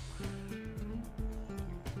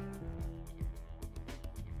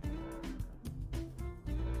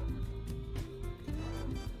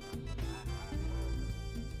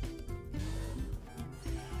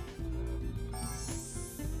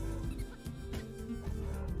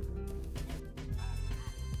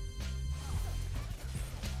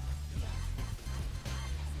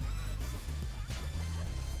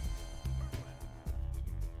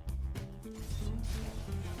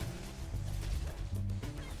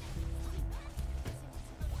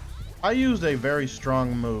 I used a very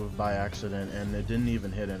strong move by accident and it didn't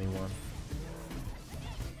even hit anyone.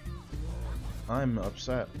 I'm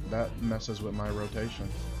upset. That messes with my rotation.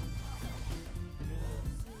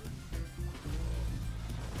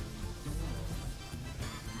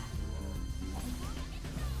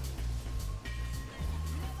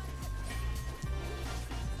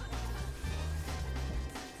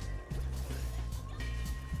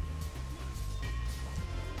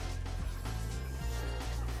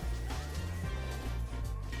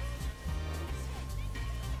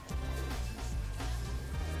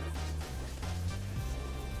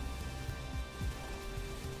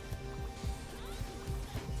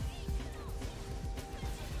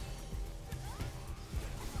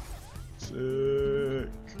 Sick.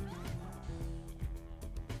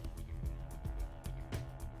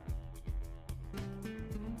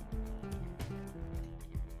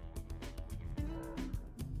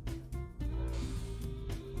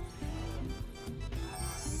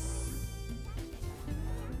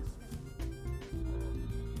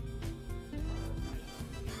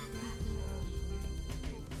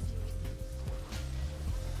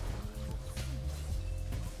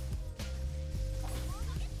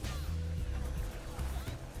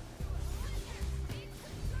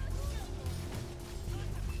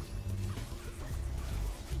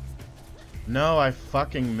 No, I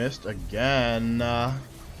fucking missed again. Lag?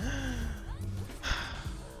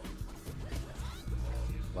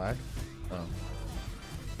 Oh.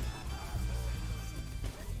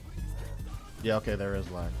 Yeah, okay, there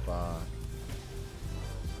is lag. Fuck.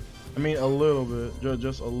 I mean, a little bit.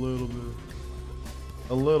 Just a little bit.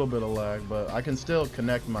 A little bit of lag, but I can still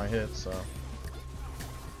connect my hits, so.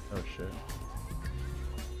 Oh shit.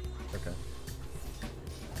 Okay.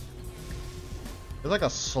 There's like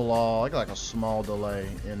a small delay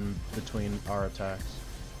in between our attacks.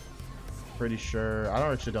 Pretty sure.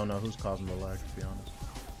 I actually don't know who's causing the lag, to be honest.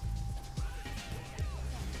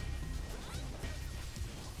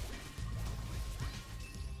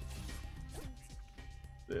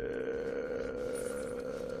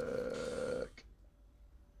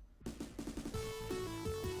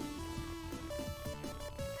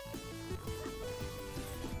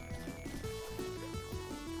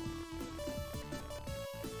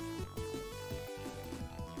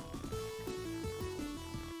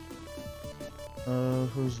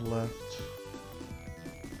 Who's left?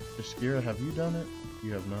 Iskira, have you done it?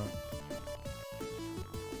 You have not.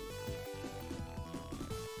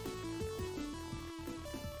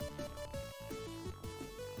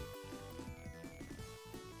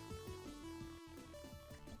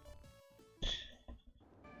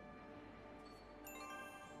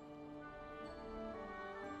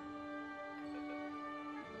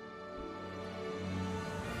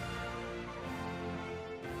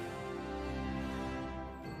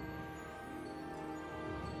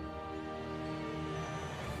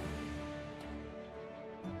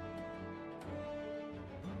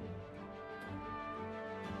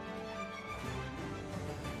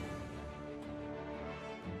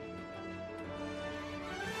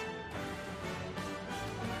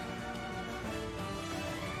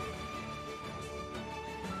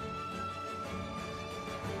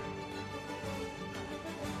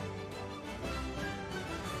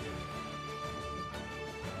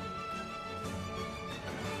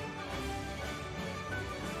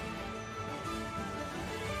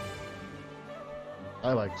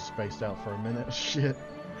 I like spaced out for a minute. Shit.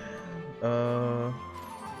 Oh,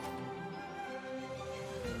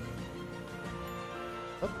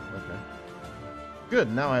 okay.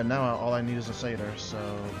 Good. Now all I need is a satyr. So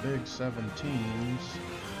big 17s.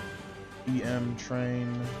 EM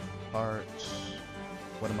train parts.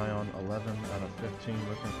 What am I on? 11 out of 15.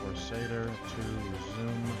 Looking for satyr. 2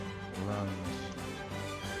 zoom runs.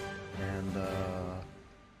 And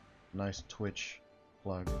nice Twitch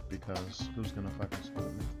plug, because who's gonna fucking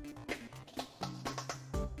split me?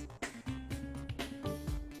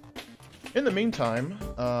 In the meantime,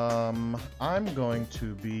 I'm going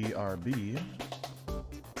to BRB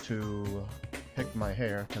to pick my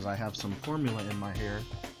hair, because I have some formula in my hair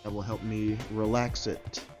that will help me relax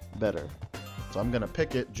it better. So I'm gonna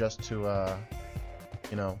pick it just to,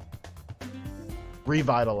 you know,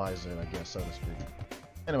 revitalize it, I guess, so to speak.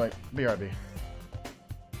 Anyway, BRB.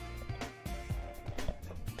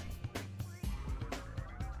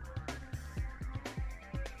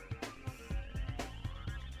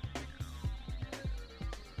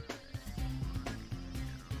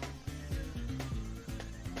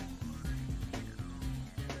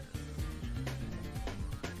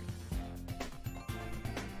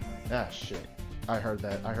 Ah, shit. I heard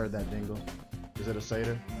that dingle. Is it a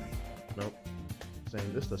satyr? Nope.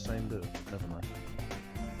 Same, this the same dude. Never mind.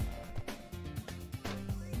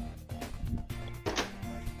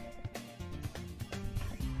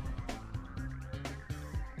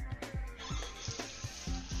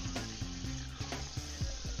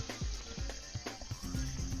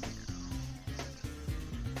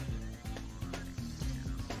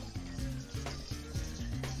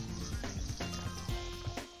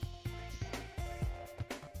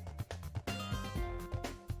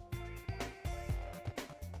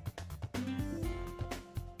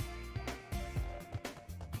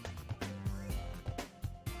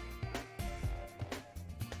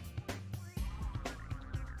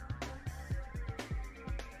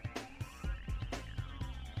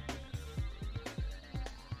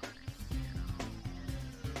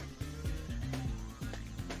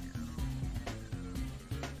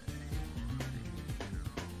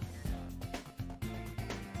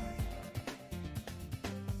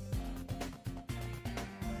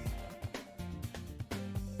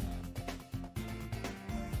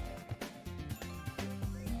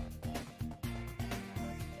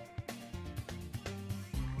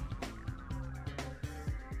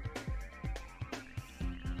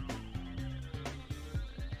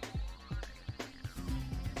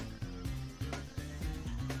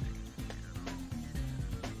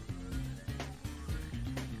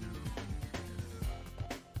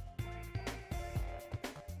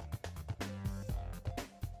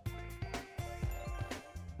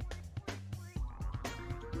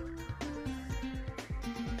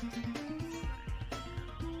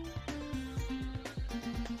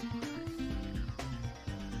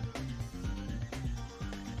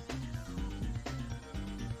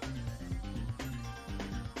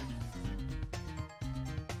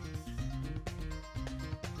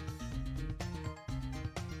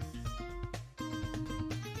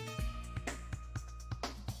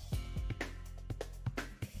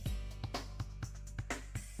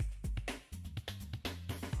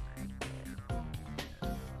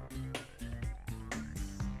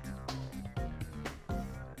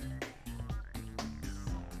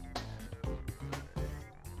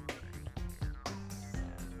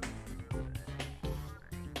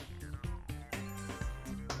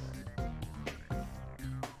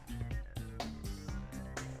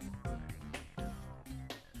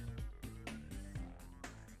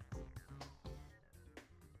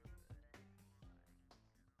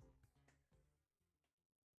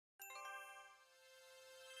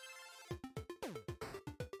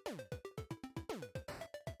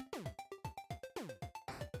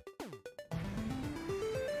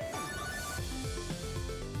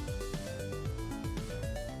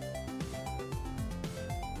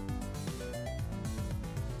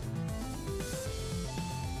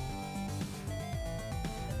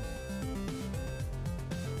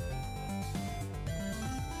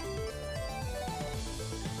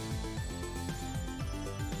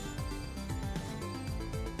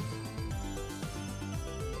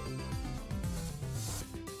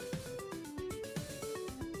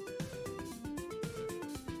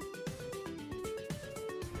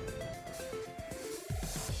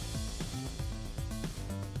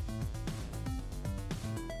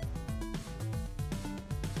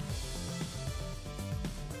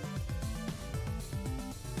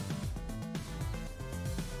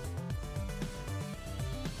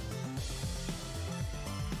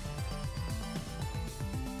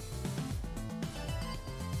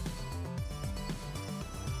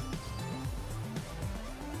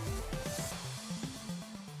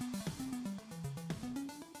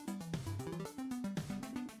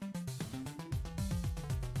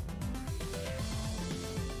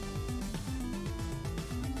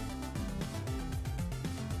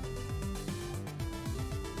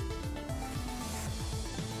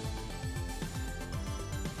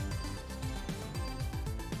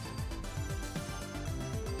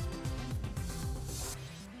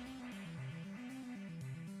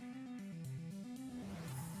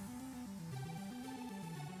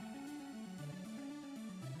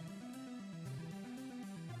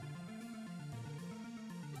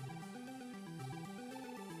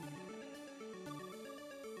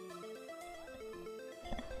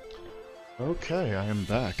 Okay, I am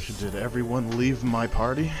back. Did everyone leave my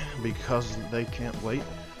party because they can't wait?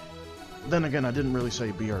 Then again, I didn't really say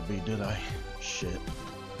BRB, did I? Shit.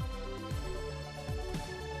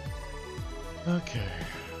 Okay.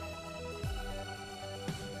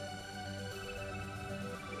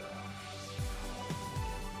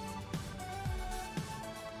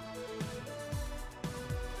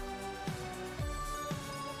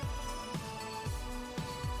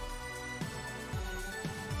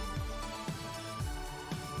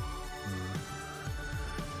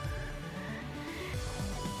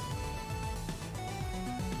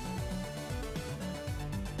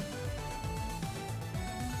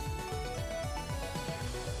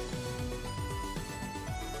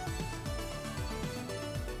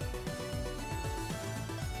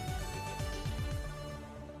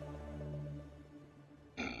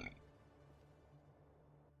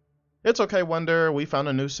 It's okay, Wonder. We found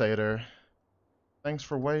a new satyr. Thanks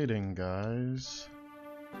for waiting, guys.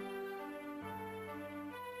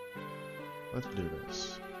 Let's do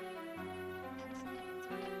this.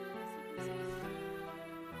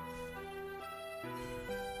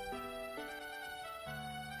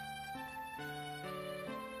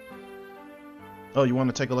 Oh, you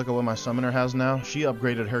want to take a look at what my summoner has now? She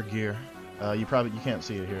upgraded her gear. You can't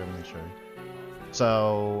see it here. Let me show you.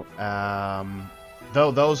 So, though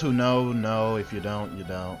those who know. If you don't, you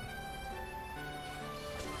don't.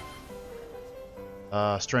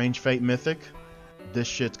 Strange Fate Mythic. This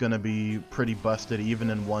shit's gonna be pretty busted even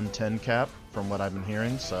in 110 cap, from what I've been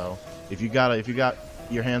hearing. So, if you got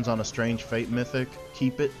your hands on a Strange Fate Mythic,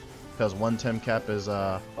 keep it, because 110 cap is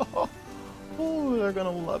oh, they're gonna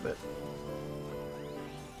love it.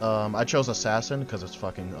 I chose Assassin because it's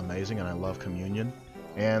fucking amazing and I love Communion.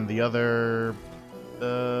 And the other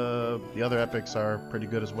epics are pretty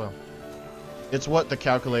good as well. It's what the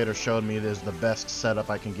calculator showed me is the best setup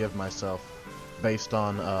I can give myself based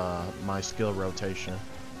on my skill rotation.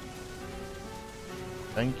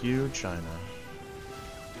 Thank you, China,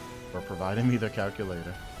 for providing me their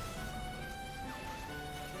calculator.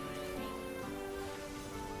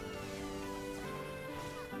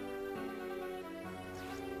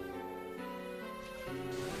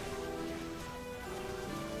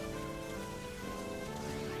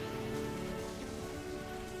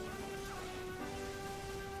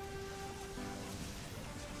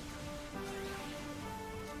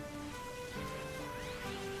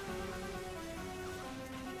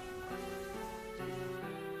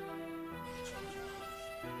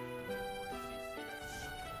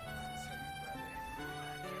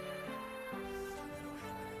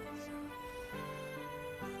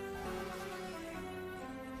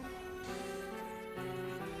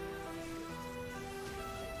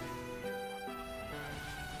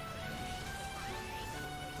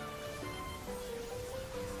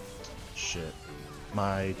 Shit.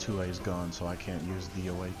 My 2A is gone, so I can't use the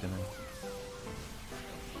Awakening.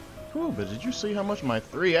 Whew, but did you see how much my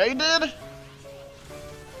 3A did?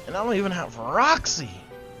 And I don't even have Roxy!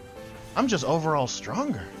 I'm just overall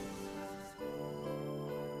stronger.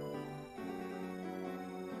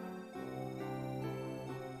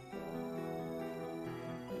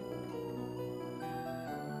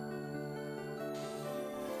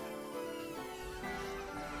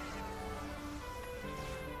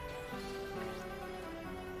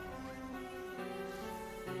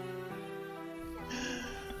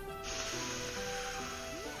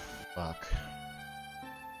 Fuck.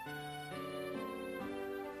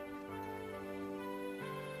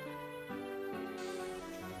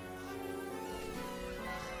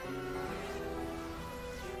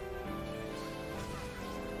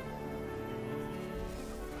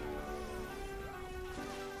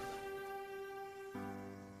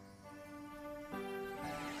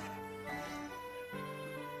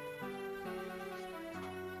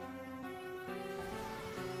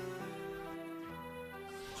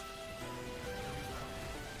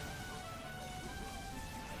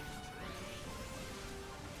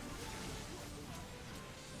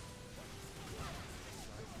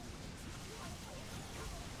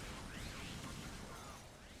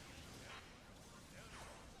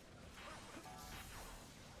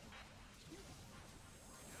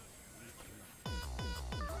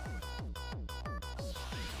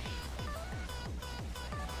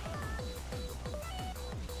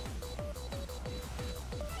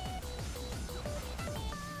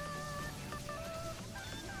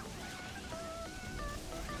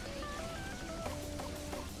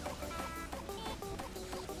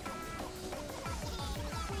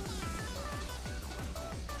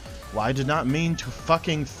 Well, I did not mean to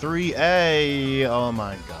fucking 3A. Oh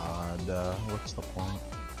my god. What's the point?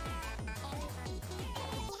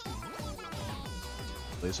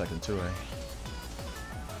 At least I can 2A.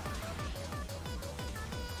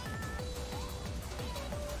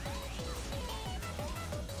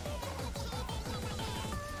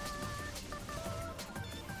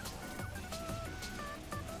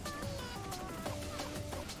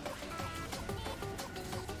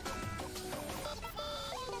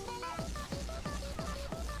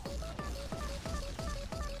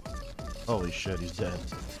 Holy shit, he's dead.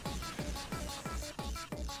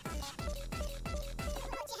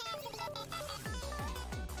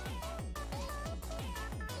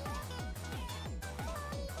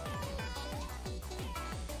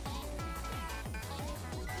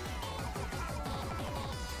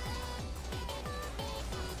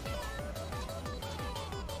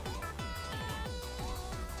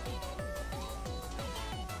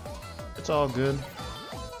 It's all good.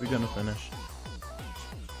 We're gonna finish.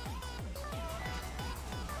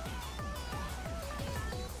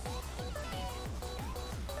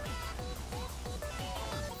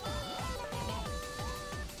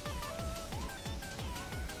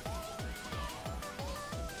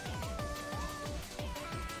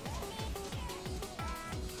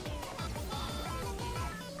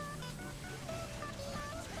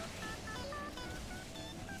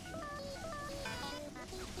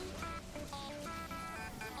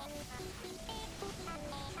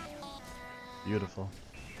 Beautiful.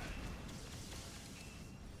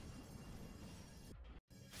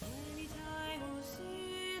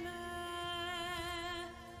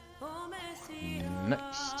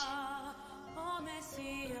 Next.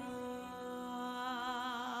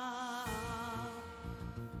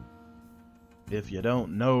 If you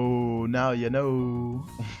don't know, now you know.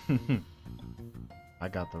 I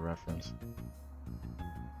got the reference.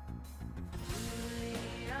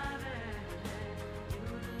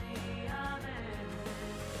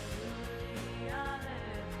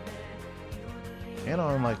 And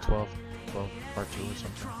I'm like 12 part 2 or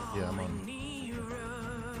something. Yeah,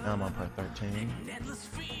 I'm on part 13.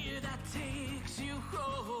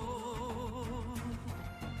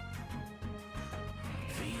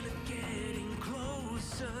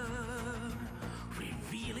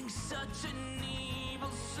 Revealing such an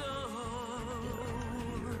evil soul.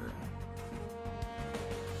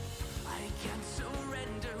 I can't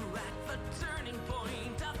surrender at the turning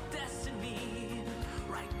point of destiny.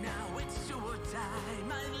 Right now it's do or die.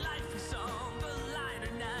 My life is on the line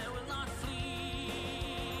and I will not flee.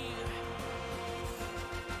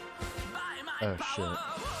 Oh shit.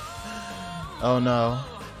 Oh no.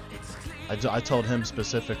 I told him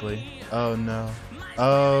specifically. Oh no.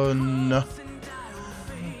 Oh no.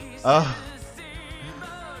 Oh.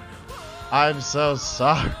 I'm so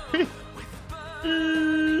sorry.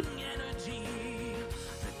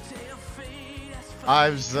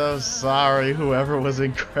 I'm so sorry whoever was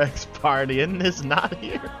in Craig's party and is not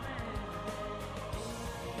here.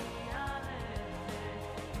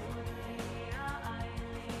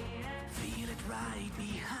 Feel it right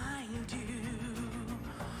behind you.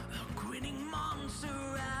 A grinning monster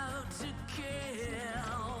out to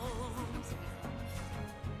kill.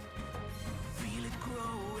 Feel it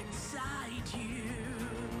grow inside you.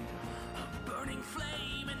 A burning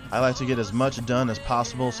flame. I like to get as much done as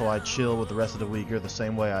possible, so I chill with the rest of the week. You're the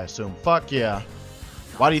same way, I assume. Fuck yeah.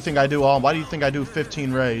 Why do you think I do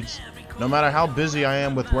 15 raids? No matter how busy I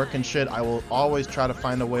am with work and shit, I will always try to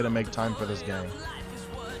find a way to make time for this game.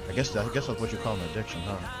 I guess that's what you call an addiction,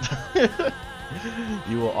 huh?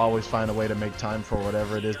 You will always find a way to make time for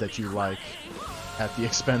whatever it is that you like at the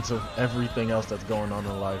expense of everything else that's going on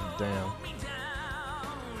in life. Damn.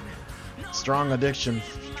 Strong addictions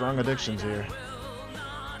here.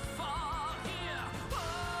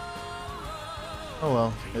 Oh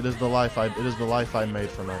well, it is the life I made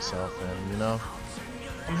for myself, and you know,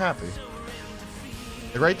 I'm happy.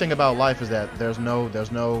 The great thing about life is that there's no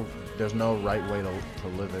right way to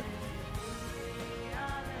live it.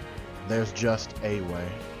 There's just a way.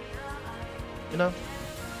 You know?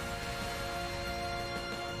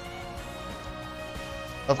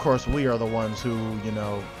 Of course, we are the ones who, you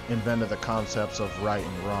know, invented the concepts of right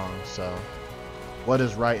and wrong, so what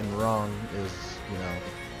is right and wrong is, you know,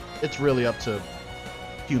 it's really up to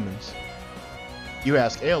humans. You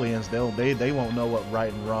ask aliens, they won't know what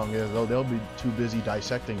right and wrong is. They'll be too busy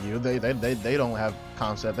dissecting you. They don't have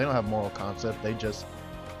concept. They don't have moral concept. They just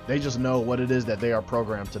know what it is that they are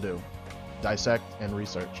programmed to do, dissect and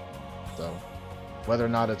research. So whether or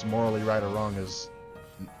not it's morally right or wrong is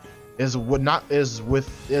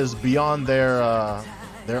beyond their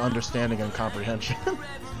understanding and comprehension.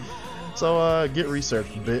 So get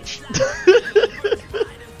researched, bitch.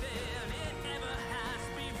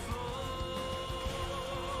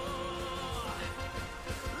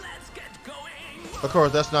 Of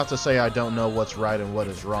course, that's not to say I don't know what's right and what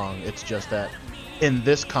is wrong. It's just that in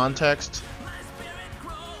this context,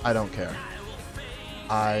 I don't care.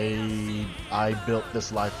 I built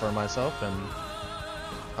this life for myself, and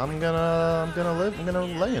I'm gonna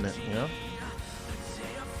lay in it, you know?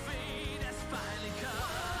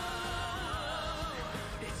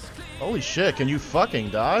 Holy shit, can you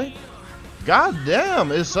fucking die? God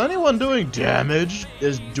damn, is anyone doing damage?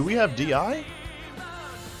 Do we have DI?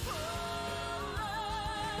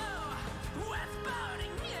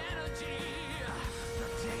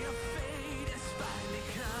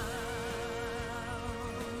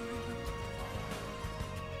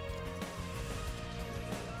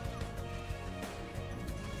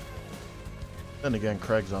 Then again,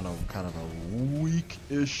 Craig's on a kind of a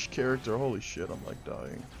weak-ish character. Holy shit, I'm like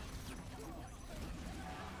dying.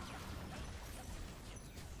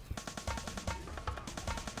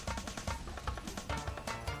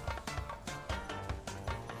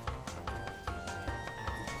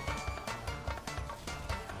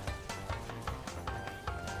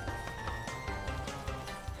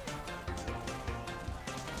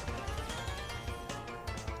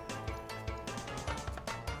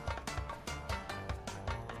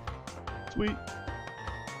 Sweet.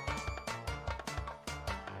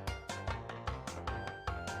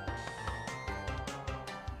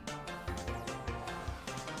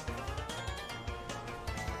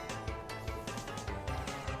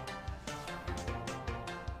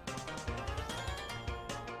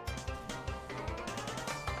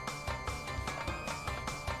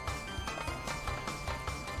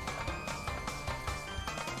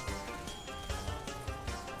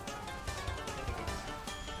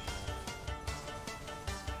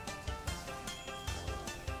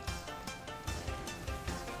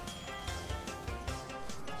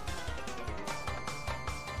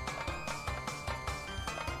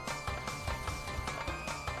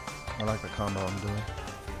 I like the combo I'm doing.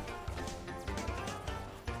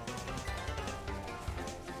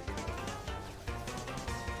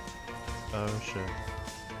 Oh shit.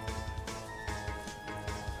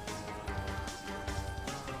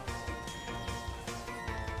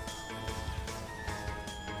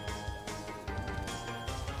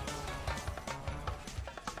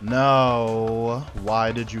 No.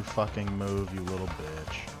 Why did you fucking move, you little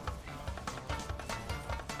bitch?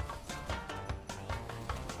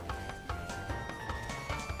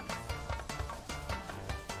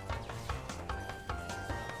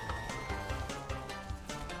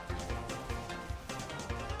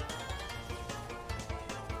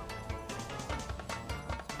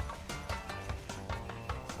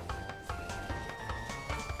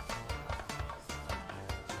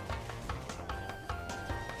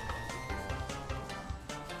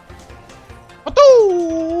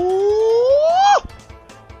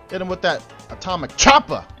 Hit him with that atomic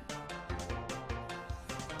chopper.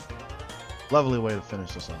 Lovely way to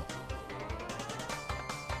finish this off.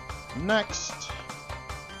 Next.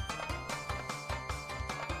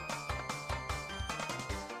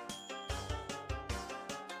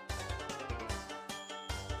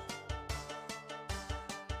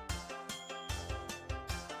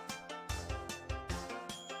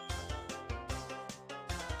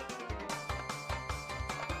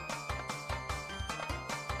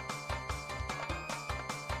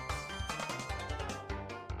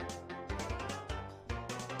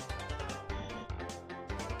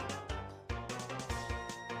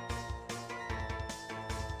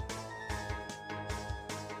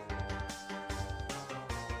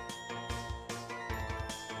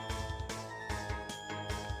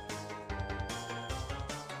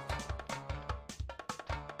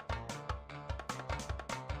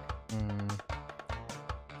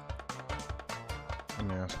 Let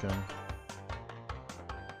me ask him.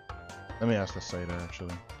 Let me ask the Satyr,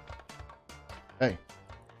 actually. Hey,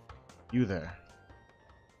 you there.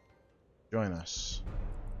 Join us.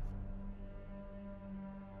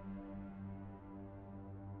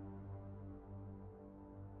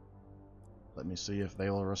 Let me see if they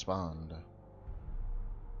will respond.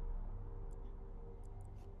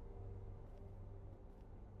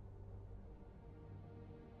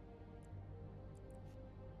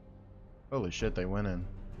 Holy shit, they went in.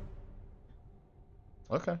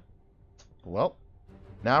 Okay. Well,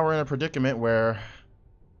 now we're in a predicament where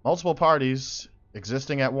multiple parties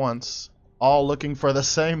existing at once, all looking for the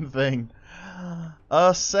same thing.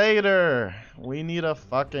 A Satyr! We need a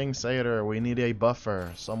fucking Satyr. We need a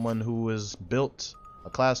buffer. Someone who is built, a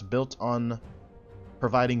class built on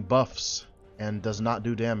providing buffs and does not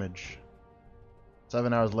do damage.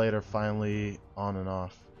 7 hours later, finally on and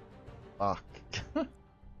off. Fuck.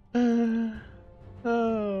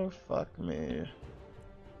 Oh, fuck me.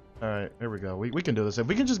 Alright, here we go. We can do this. If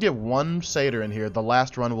we can just get one satyr in here, the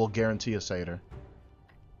last run will guarantee a satyr.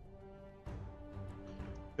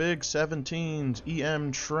 Big 17s,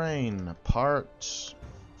 EM train, parts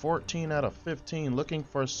 14 out of 15, looking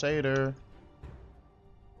for satyr.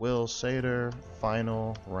 Will satyr,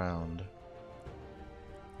 final round.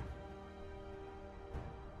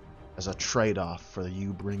 As a trade-off for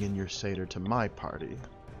you bringing your satyr to my party.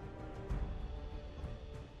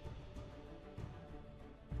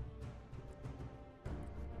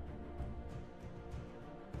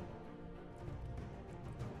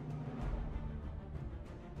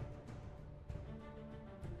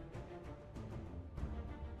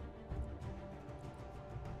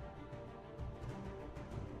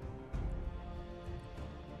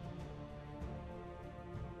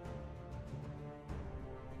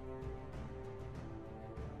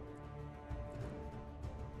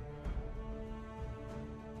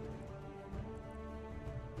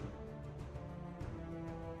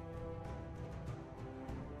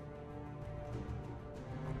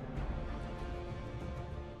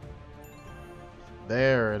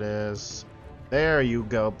 There it is. There you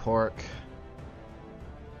go, pork.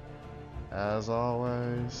 As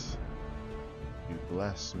always, you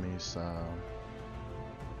bless me so.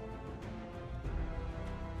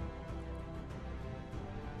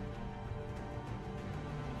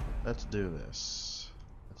 Let's do this.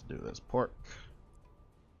 Let's do this, pork.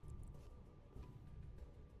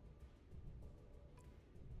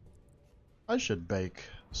 I should bake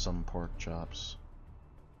some pork chops.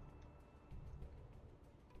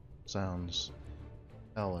 Sounds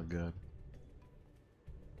hella good.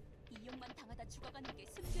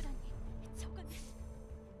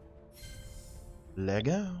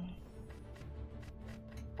 Lego?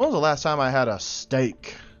 When was the last time I had a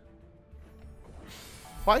steak?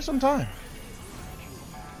 Quite some time.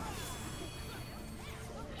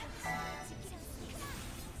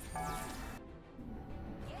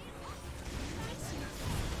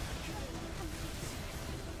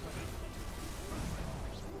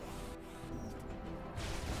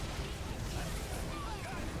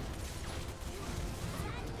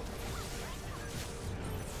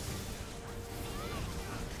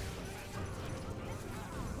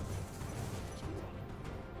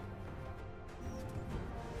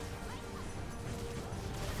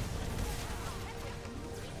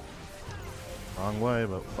 Wrong way,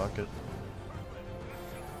 but fuck it.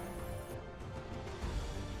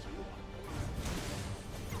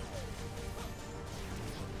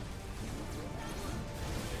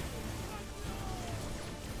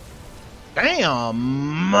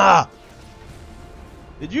 Damn!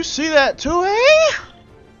 Did you see that 2A?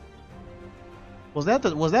 Was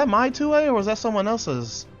that my 2A or was that someone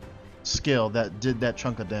else's skill that did that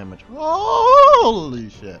chunk of damage? Holy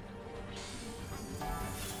shit.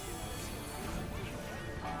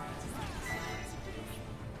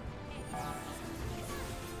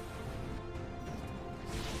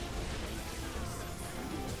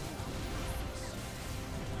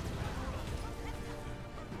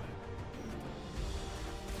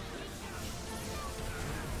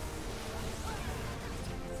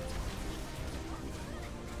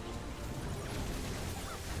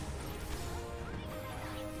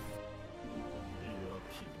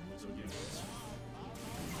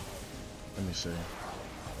 Let me see.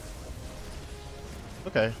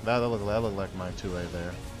 Okay, that looked like my 2A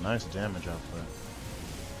there. Nice damage output.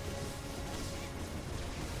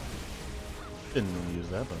 Didn't mean to use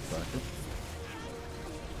that, but fuck it.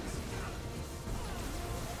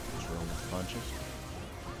 Just roll with punches.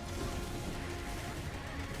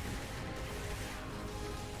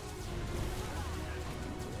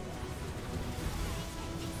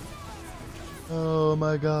 Oh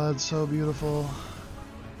my god, so beautiful.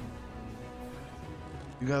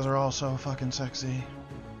 You guys are all so fucking sexy.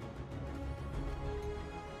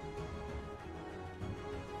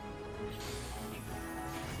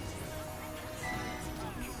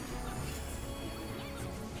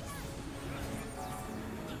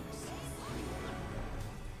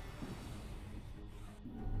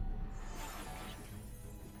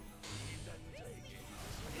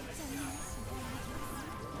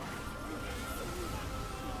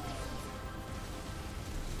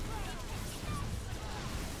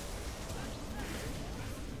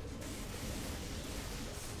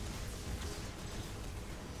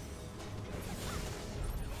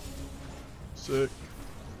 Sick.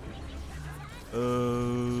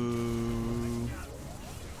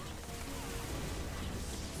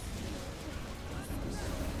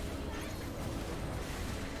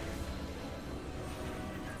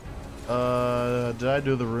 Did I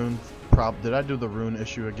do the rune did I do the rune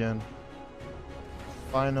issue again?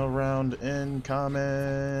 Final round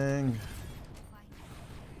incoming.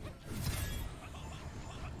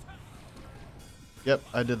 Yep,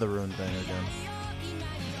 I did the rune thing again.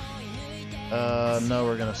 No,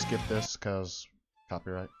 we're gonna skip this cause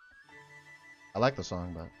copyright. I like the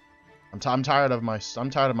song, but I'm tired of my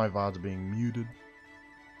VODs being muted.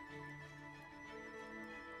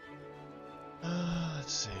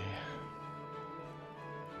 Let's see.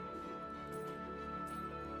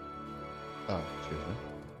 Oh, excuse me.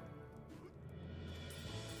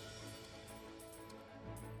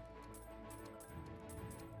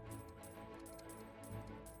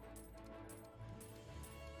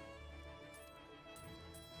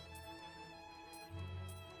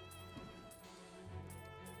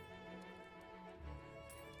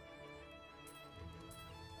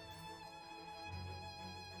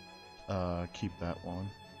 Keep that one.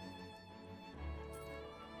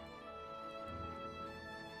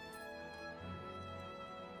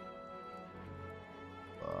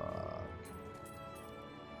 Fuck.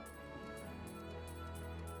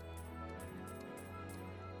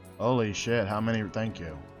 Holy shit, how many? Thank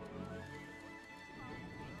you.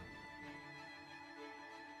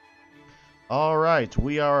 Alright,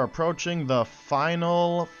 we are approaching the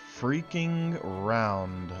final freaking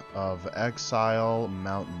round of Exile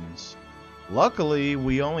Mountains. Luckily,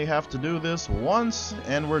 we only have to do this once,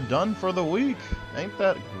 and we're done for the week. Ain't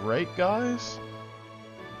that great, guys?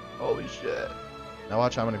 Holy shit. Now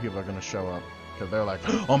watch how many people are going to show up. Because they're like,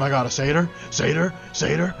 oh my god, a satyr? Satyr?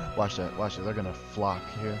 Satyr? Watch that, watch it. They're going to flock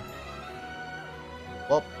here.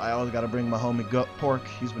 Well, I always got to bring my homie Pork.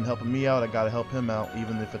 He's been helping me out. I got to help him out,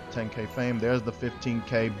 even if it's 10k fame. There's the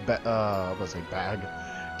 15k, let's say bag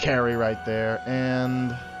carry right there.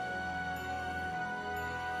 And...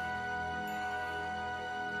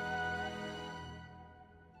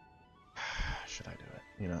 should I do it?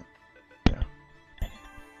 You know, yeah.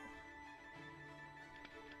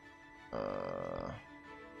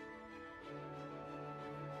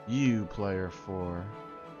 You player 4.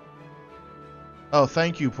 Oh,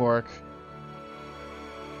 thank you, Pork.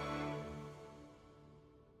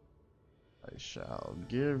 I shall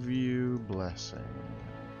give you blessing.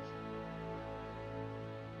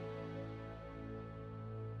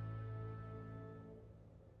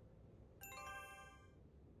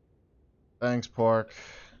 Thanks, Pork.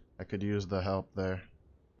 I could use the help there.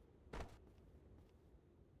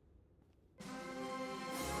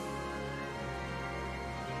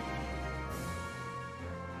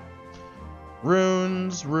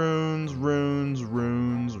 Runes, runes, runes,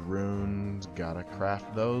 runes, runes. Gotta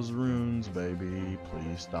craft those runes, baby.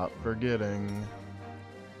 Please stop forgetting.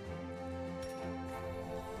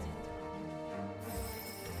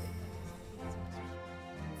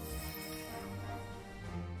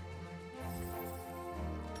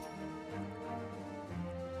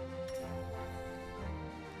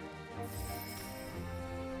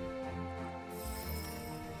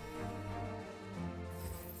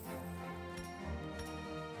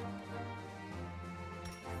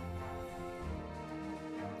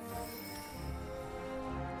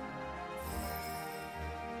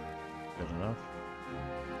 Good enough.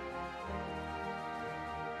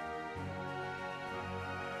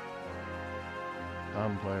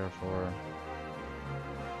 Done, player 4.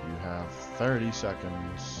 You have 30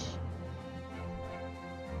 seconds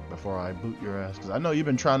before I boot your ass, because I know you've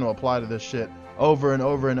been trying to apply to this shit over and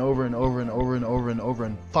over and over and over and over and over and over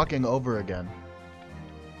and fucking over again.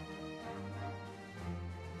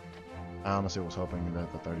 I honestly was hoping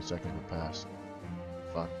that the 30 seconds would pass.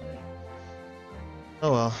 Fuck me.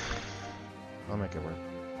 Oh well. I'll make it work.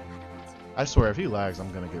 I swear, if he lags, I'm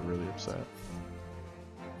gonna get really upset.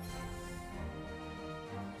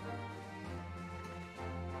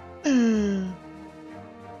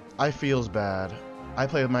 I feels bad. I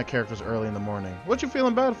play with my characters early in the morning. What you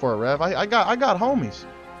feeling bad for, Rev? I got homies.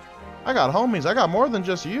 I got homies. I got more than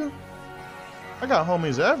just you. I got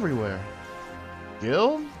homies everywhere.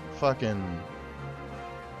 Guild? Fucking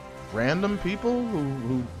random people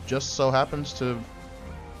who just so happens to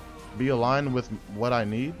be aligned with what I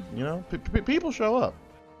need, you know? People show up.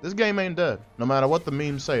 This game ain't dead. No matter what the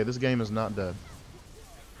memes say, this game is not dead.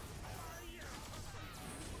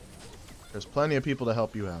 There's plenty of people to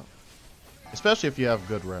help you out. Especially if you have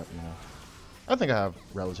good rep, you know. I think I have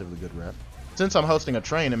relatively good rep. Since I'm hosting a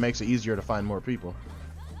train, it makes it easier to find more people.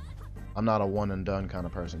 I'm not a one and done kind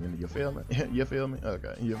of person. You feel me? You feel me?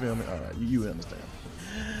 Okay. You feel me? Alright, you understand.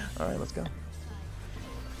 Alright, let's go.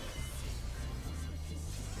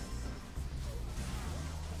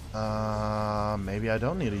 Maybe I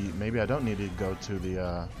don't need to go to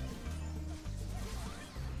the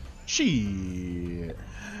shit.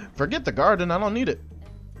 Forget the garden, I don't need it.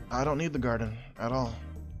 I don't need the garden at all.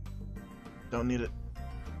 Don't need it.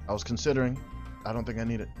 I was considering. I don't think I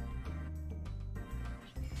need it.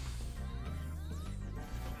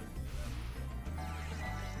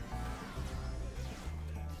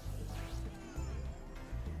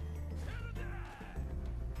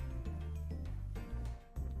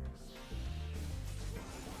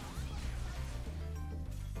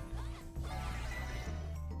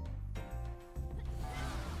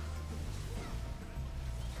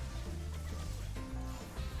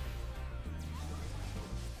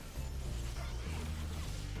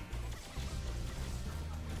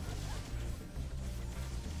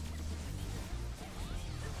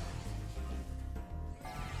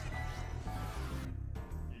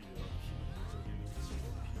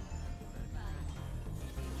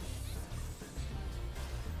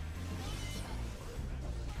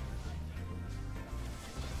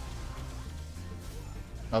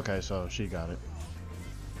 Okay, so she got it.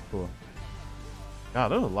 Cool. God,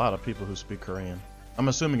 there's a lot of people who speak Korean. I'm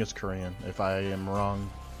assuming it's Korean. If I am wrong,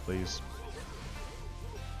 please.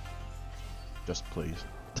 Just please.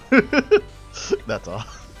 That's all.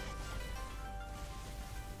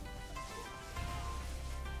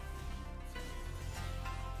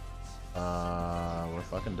 We're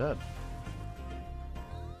fucking dead.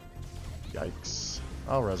 Yikes.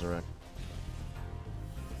 I'll resurrect.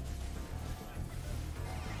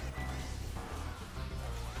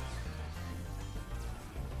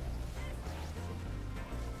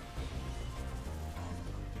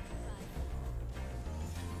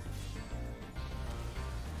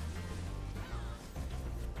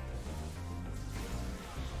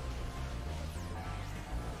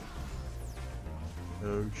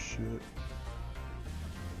 Oh shit.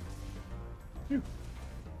 Phew.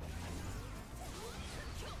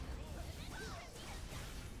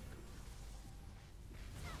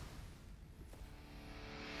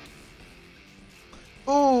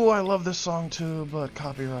 Oh, I love this song too, but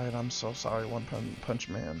copyright. I'm so sorry, One Punch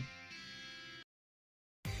Man.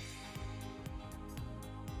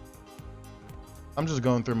 I'm just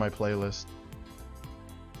going through my playlist.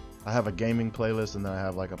 I have a gaming playlist, and then I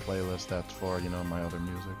have like a playlist that's for, you know, my other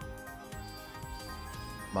music.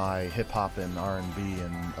 My hip-hop and R&B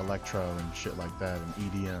and electro and shit like that, and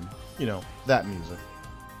EDM. You know, that music.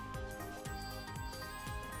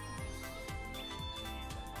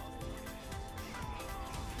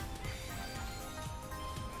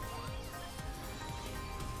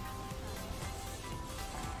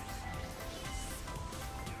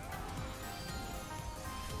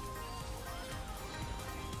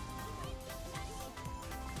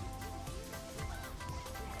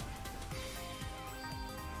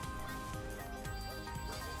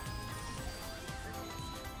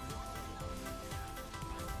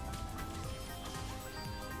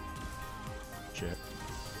 Shit.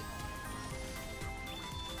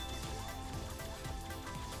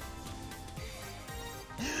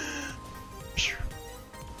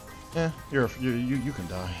 Yeah, you can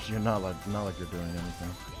die. You're not like you're doing anything.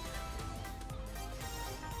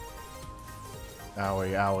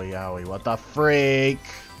 Owie, owie, owie. What the freak?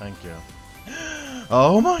 Thank you.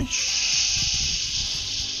 Oh my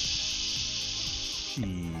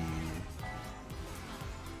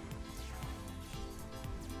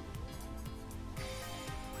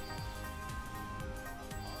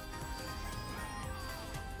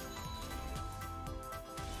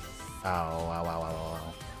Ow, ow, ow, ow,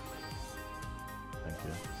 ow. Thank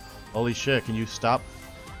you. Holy shit, can you stop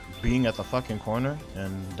being at the fucking corner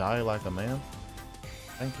and die like a man?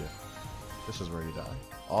 Thank you. This is where you die.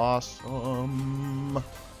 Awesome.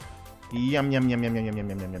 Yum, yum, yum, yum, yum, yum, yum,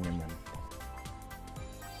 yum, yum, yum, yum.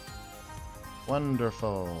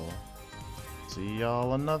 Wonderful. See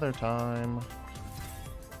y'all another time.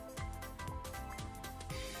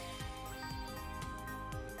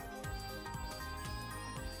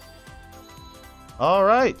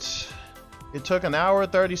 Alright, it took an hour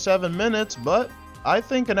 37 minutes, but I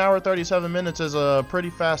think an hour 37 minutes is a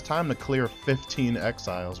pretty fast time to clear 15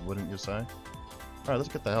 exiles, wouldn't you say? Alright, let's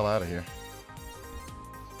get the hell out of here.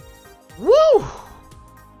 Woo!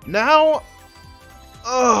 Now,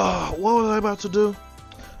 what was I about to do?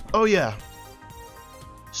 Oh yeah.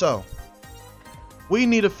 So, we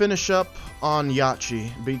need to finish up on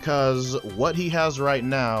Yatchi, because what he has right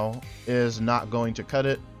now is not going to cut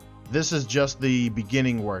it. This is just the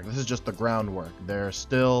beginning work. This is just the groundwork. There's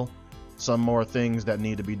still some more things that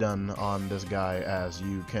need to be done on this guy, as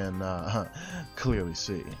you can clearly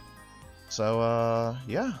see. So,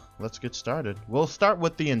 yeah, let's get started. We'll start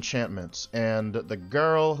with the enchantments, and the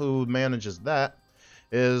girl who manages that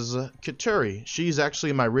is Kituri. She's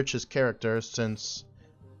actually my richest character, since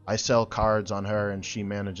I sell cards on her and she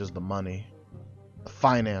manages the money. The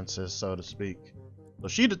finances, so to speak. So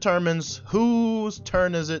she determines whose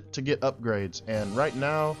turn is it to get upgrades. And right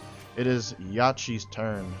now, it is Yatchi's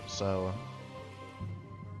turn. So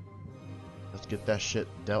let's get that shit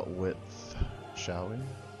dealt with, shall we?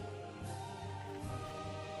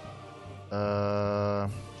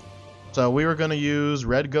 So we were gonna use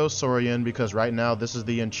Red Ghost Saurian because right now this is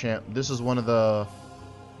the enchant. This is one of the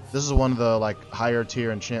like higher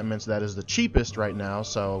tier enchantments that is the cheapest right now.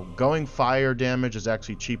 So going fire damage is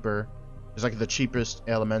actually cheaper. It's like the cheapest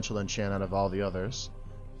elemental enchant out of all the others.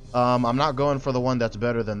 I'm not going for the one that's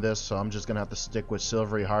better than this, so I'm just gonna have to stick with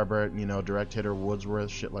Silvery Harbor, you know, direct hitter, Woodsworth,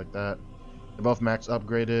 shit like that. They're both max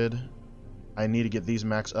upgraded. I need to get these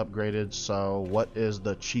max upgraded, so what is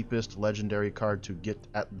the cheapest legendary card to get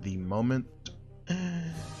at the moment?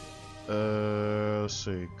 Let's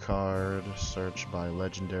see, card, search by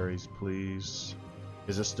legendaries, please.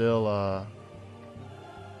 Is it still,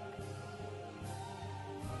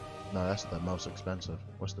 no, that's the most expensive.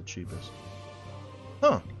 What's the cheapest?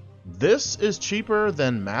 Huh, this is cheaper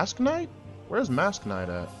than Mask Knight? Where's Mask Knight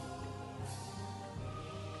at?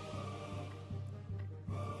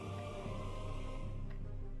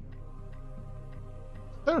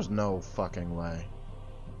 There's no fucking way.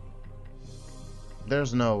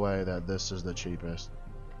 There's no way that this is the cheapest.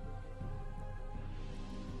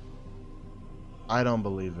 I don't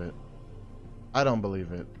believe it. I don't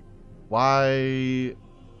believe it. Why?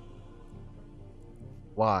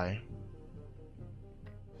 Why?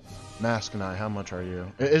 Mask Knight, how much are you?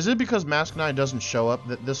 Is it because Mask Knight doesn't show up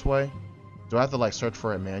this way? Do I have to like search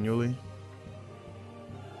for it manually?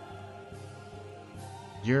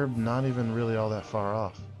 You're not even really all that far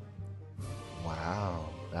off. Wow,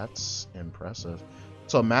 that's impressive.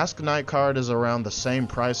 So Mask Knight card is around the same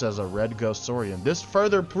price as a Red Ghost Saurian. This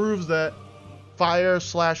further proves that fire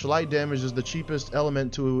 / light damage is the cheapest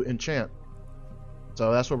element to enchant.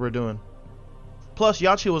 So that's what we're doing. Plus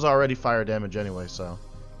Yatchi was already fire damage anyway, so.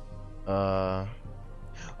 Oh,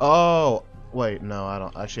 wait, no, I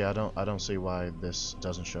don't. Actually, I don't see why this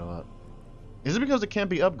doesn't show up. Is it because it can't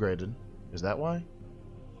be upgraded? Is that why?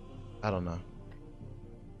 I don't know.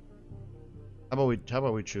 How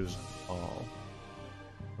about we choose all?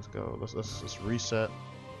 Let's go. Let's reset.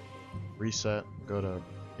 Reset. Go to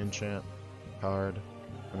enchant card.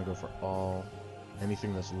 I'm gonna go for all.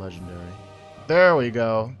 Anything that's legendary. There we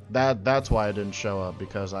go. That's why it didn't show up,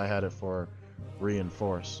 because I had it for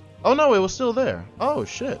reinforce. Oh no, it was still there. Oh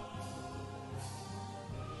shit.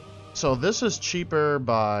 So this is cheaper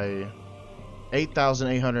by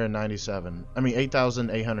 8,897. I mean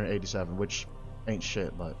 8,887, which ain't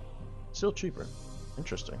shit, but still cheaper.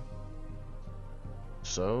 Interesting.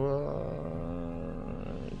 So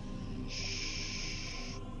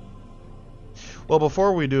well,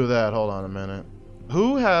 before we do that, hold on a minute.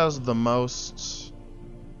 Who has the most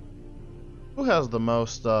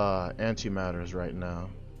antimatters right now?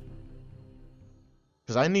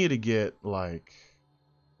 Because I need to get a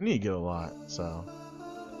lot, so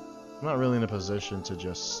I'm not really in a position to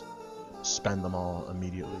just spend them all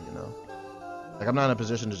immediately, you know? Like, I'm not in a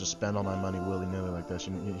position to just spend all my money willy-nilly like this,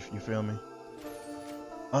 you feel me?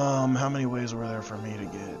 How many ways were there for me to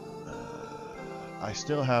get? I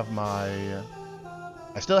still have my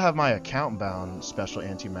account bound special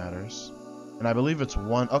antimatters, and I believe it's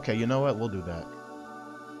one. Okay, you know what? We'll do that.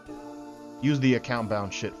 Use the account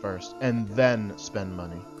bound shit first, and then spend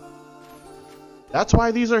money. That's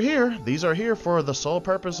why these are here. These are here for the sole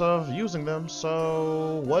purpose of using them.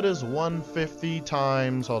 So, what is 150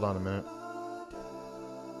 times? Hold on a minute.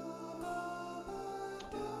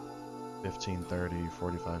 15, 30,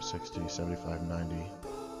 45, 60, 75, 90.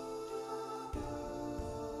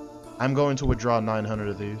 I'm going to withdraw 900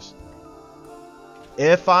 of these.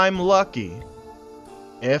 If I'm lucky,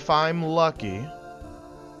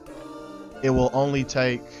 it will only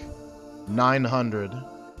take 900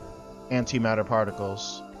 antimatter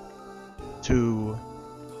particles to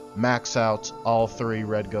max out all 3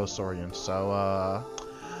 Red Ghost Saurians. So,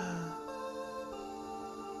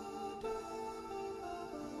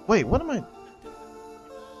 wait, what am I?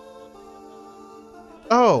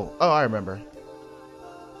 Oh, I remember.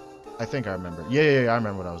 I think I remember. Yeah, I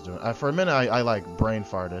remember what I was doing. For a minute, I like brain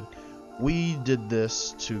farted. We did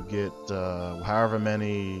this to get however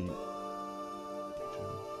many.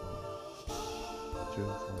 2,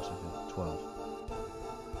 4, 6, 12.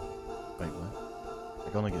 Wait, what? I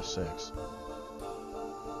can only get 6.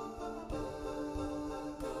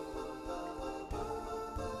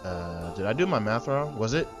 Did I do my math wrong?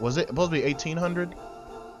 Was it supposed to be 1,800?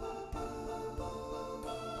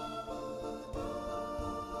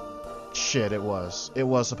 shit, it was. It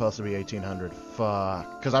was supposed to be 1800.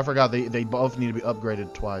 Fuck. Because I forgot they both need to be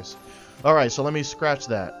upgraded twice. Alright, so let me scratch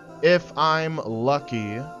that. If I'm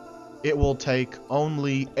lucky, it will take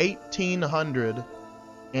only 1800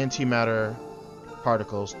 antimatter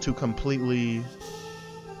particles to completely...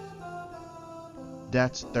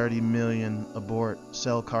 That's 30 million. Abort.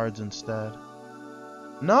 Sell cards instead.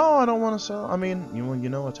 No, I don't want to sell. I mean, you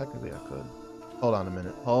know what? Technically, I could. Hold on a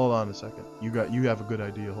minute. Hold on a second. You have a good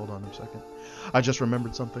idea. Hold on a second. I just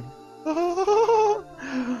remembered something.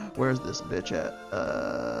 Where's this bitch at?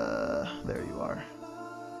 There you are.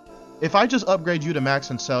 If I just upgrade you to max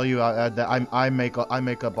and sell you, I make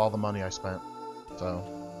up all the money I spent. So,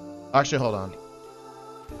 actually, hold on.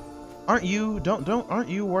 Aren't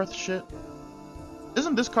you worth shit?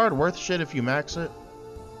 Isn't this card worth shit if you max it?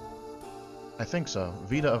 I think so.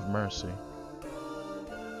 Vita of Mercy.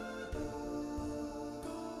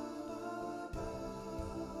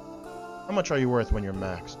 How much are you worth when you're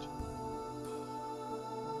maxed?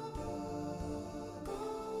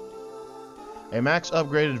 A max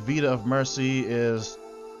upgraded Vita of Mercy is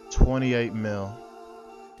 28 mil.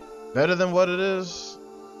 Better than what it is.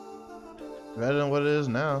 Better than what it is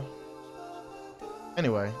now.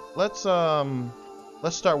 Anyway, let's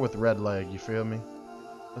start with Red Leg, you feel me?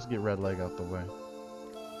 Let's get Red Leg out the way.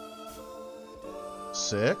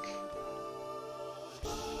 Sick.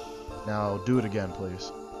 Now do it again, please.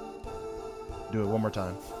 Do it one more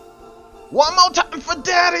time. One more time for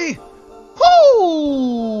daddy!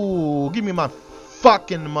 Whoo! Give me my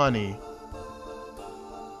fucking money.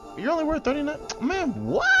 You're only worth 39? Man,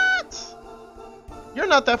 what? You're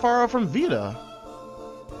not that far off from Vita.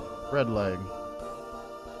 Red Leg.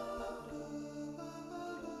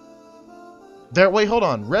 Wait, hold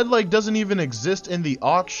on. Red Leg doesn't even exist in the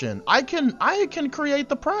auction. I can create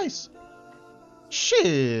the price.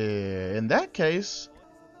 Shit. In that case,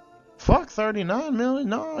 fuck 39 million.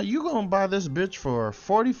 Nah, you gonna buy this bitch for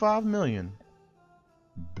 45 million.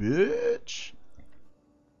 Bitch.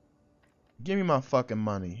 Give me my fucking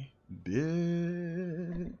money.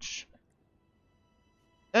 Bitch.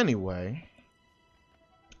 Anyway.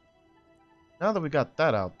 Now that we got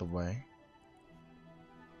that out the way.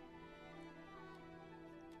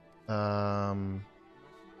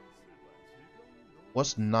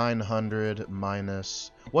 What's 900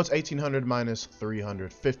 minus... What's 1800 minus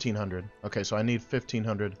 300? 1500. Okay, so I need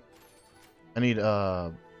 1500. I need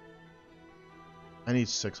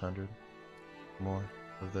 600 more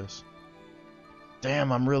of this.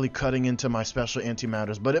 Damn, I'm really cutting into my special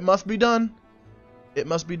antimatters, but it must be done. It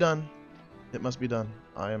must be done. It must be done.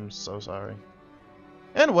 I am so sorry.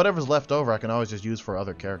 And whatever's left over, I can always just use for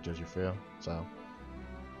other characters, you feel? So...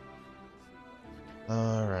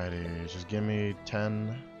 Alrighty, just give me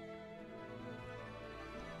 10.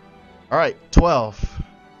 Alright, 12.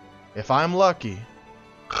 If I'm lucky,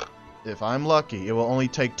 it will only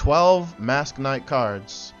take 12 Mask Knight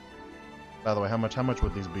cards. By the way, how much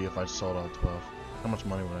would these be if I sold all 12? How much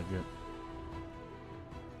money would I get?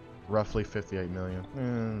 Roughly 58 million.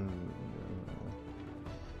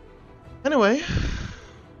 Anyway,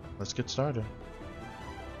 let's get started.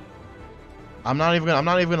 I'm not even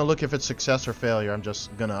gonna look if it's success or failure. I'm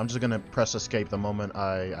just gonna press escape the moment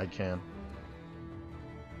I can.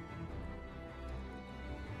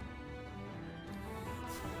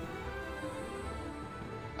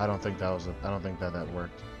 I don't think that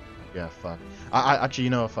worked. Yeah, fuck. I actually,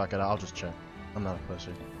 you know what, fuck it. I'll just check. I'm not a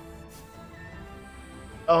pussy.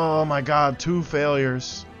 Oh my god, 2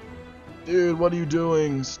 failures. Dude, what are you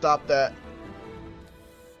doing? Stop that.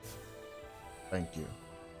 Thank you.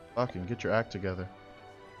 Fucking get your act together.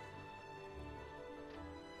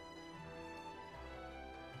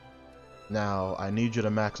 Now, I need you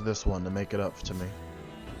to max this one to make it up to me.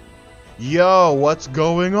 Yo, what's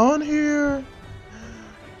going on here?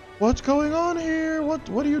 What's going on here? What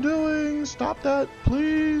are you doing? Stop that,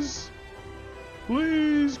 please.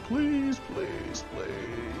 Please, please, please,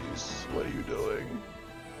 please. What are you doing?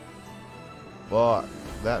 Fuck.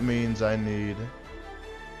 That means I need...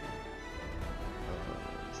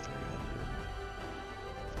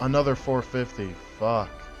 Another 450. Fuck.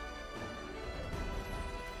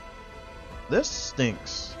 This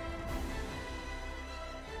stinks.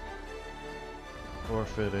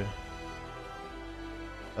 450.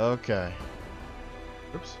 Okay.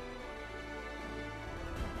 Oops.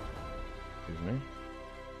 Excuse me.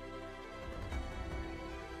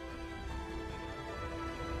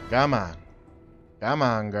 Come on. Come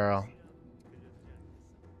on, girl.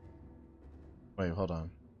 Wait, hold on.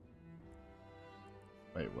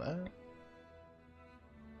 Wait, what?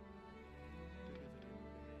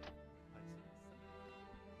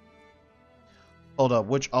 Hold up,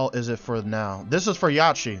 which alt is it for now? This is for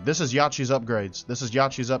Yatchi. This is Yatchi's upgrades. This is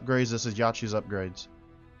Yatchi's upgrades. This is Yatchi's upgrades.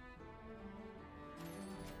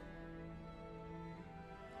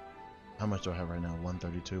 How much do I have right now?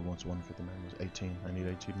 132. Once 159 was 18. I need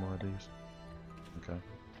 18 more of these. Okay.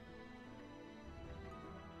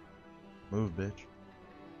 Move, bitch.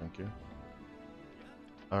 Thank you.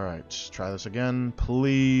 Alright, try this again.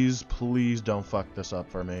 Please, please don't fuck this up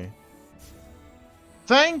for me.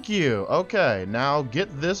 Thank you! Okay, now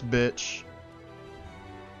get this bitch.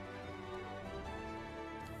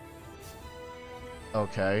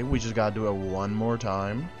 Okay, we just gotta do it one more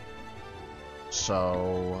time.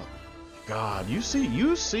 So, God, you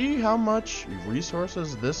see how much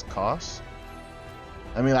resources this costs?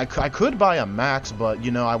 I mean, I could buy a max, but,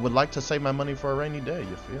 you know, I would like to save my money for a rainy day,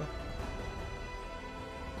 you feel?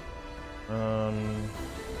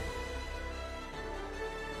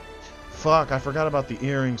 Fuck, I forgot about the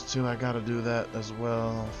earrings, too. I gotta do that as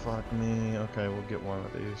well. Fuck me. Okay, we'll get one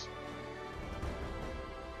of these.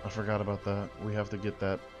 I forgot about that. We have to get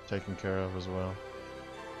that taken care of as well.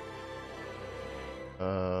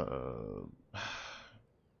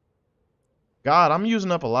 God, I'm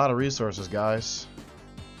using up a lot of resources, guys.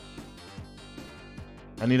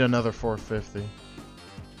 I need another 450.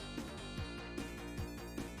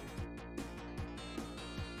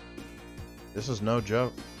 This is no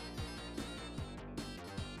joke.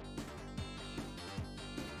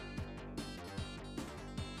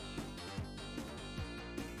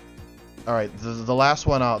 All right, the last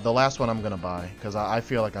one I'm gonna buy because I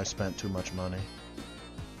feel like I spent too much money.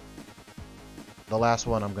 The last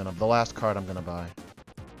card I'm gonna buy.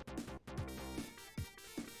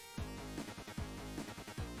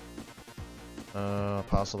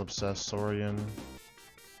 Apostle Obsessed Saurian.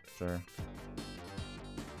 Sure.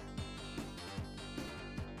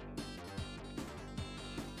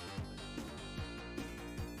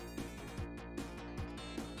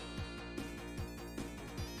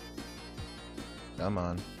 Come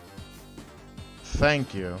on.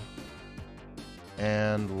 Thank you.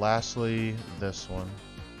 And lastly, this one.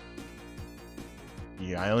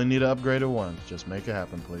 Yeah, I only need to upgrade it once. Just make it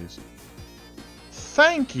happen, please.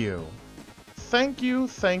 Thank you. Thank you,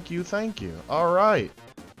 thank you, thank you. Alright.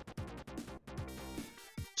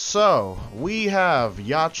 So, we have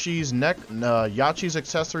Yatchi's Yatchi's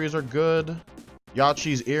accessories are good.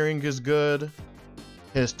 Yatchi's earring is good.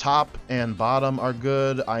 His top and bottom are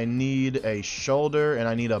good. I need a shoulder and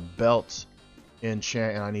I need a belt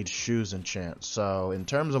enchant and I need shoes enchant. So in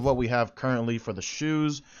terms of what we have currently for the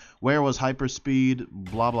shoes, where was hyperspeed?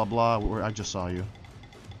 Blah blah blah. I just saw you.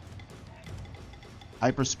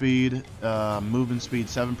 Hyperspeed, movement speed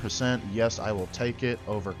 7%. Yes, I will take it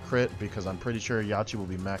over crit because I'm pretty sure Yatchi will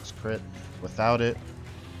be max crit without it.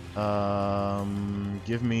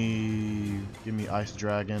 Give me Ice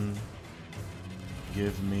Dragon.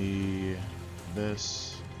 Give me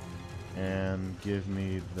this, and give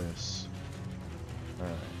me this. All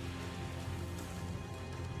right.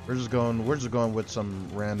 We're just going with some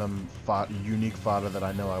random unique fodder that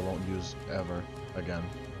I know I won't use ever again.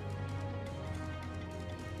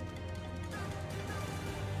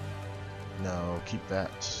 No, keep that.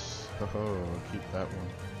 Oh, keep that one.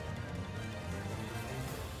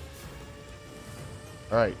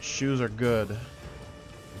 All right, shoes are good.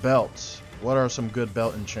 Belts. What are some good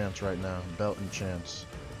belt enchants right now? Belt enchants.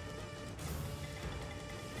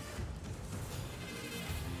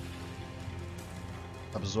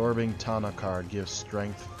 Absorbing Tana card gives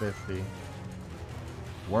strength 50.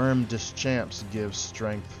 Worm Dischamps gives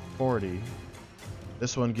strength 40.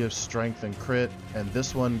 This one gives strength and crit, and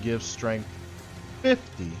this one gives strength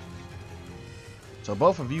 50. So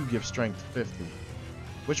both of you give strength 50.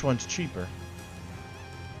 Which one's cheaper?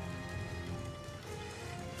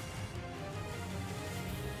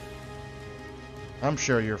 I'm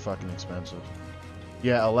sure you're fucking expensive.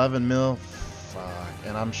 Yeah, 11 mil. Fuck.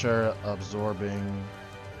 And I'm sure absorbing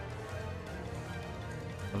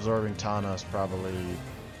Tana is probably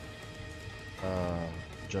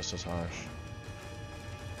just as harsh.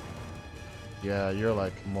 Yeah, you're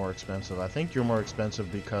like more expensive. I think you're more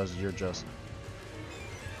expensive because you're just,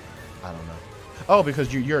 I don't know. Oh,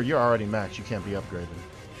 because you're already maxed. You can't be upgraded.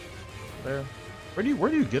 There.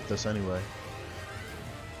 Where do you get this anyway?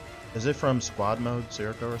 Is it from Squad Mode,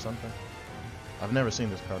 Circo or something? I've never seen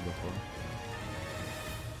this card before.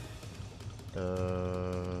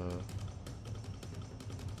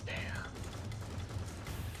 Damn.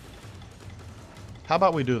 How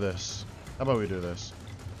about we do this? Oops.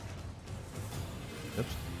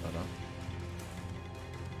 Hold on.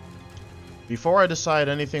 Before I decide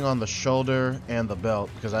anything on the shoulder and the belt,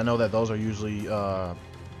 because I know that those are usually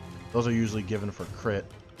Those are usually given for crit.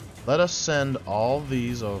 Let us send all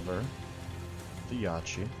these over to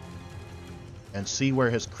Yatchi and see where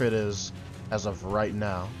his crit is as of right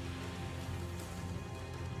now.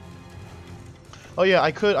 Oh yeah,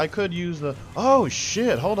 I could use the... Oh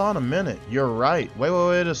shit, hold on a minute. You're right.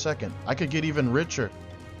 Wait a second. I could get even richer.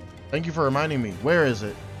 Thank you for reminding me. Where is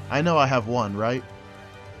it? I know I have one, right?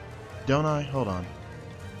 Don't I? Hold on.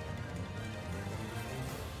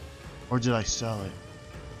 Or did I sell it?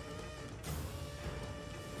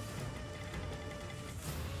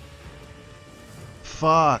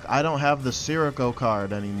 Fuck, I don't have the Sirico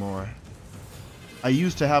card anymore. I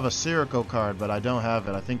used to have a Sirico card, but I don't have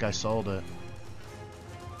it. I think I sold it.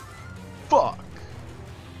 Fuck!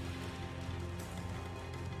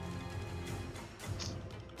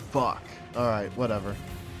 Fuck. Alright, whatever.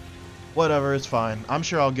 Whatever, it's fine. I'm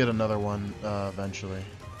sure I'll get another one eventually.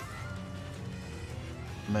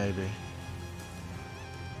 Maybe.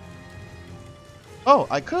 Oh,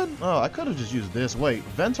 I could have just used this. Wait,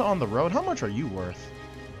 Venta on the road? How much are you worth?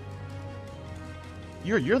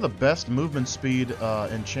 You're the best movement speed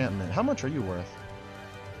enchantment. How much are you worth?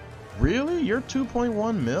 Really? You're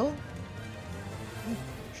 2.1 mil?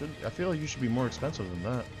 I feel like you should be more expensive than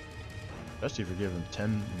that. Especially if you're giving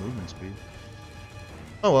 10 movement speed.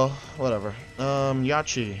 Oh well, whatever.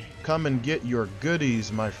 Yatchi, come and get your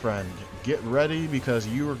goodies, my friend. Get ready because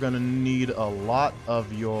you are gonna need a lot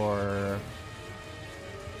of your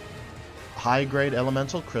high-grade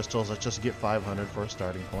elemental crystals. Let's just get 500 for a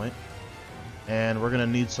starting point. And we're gonna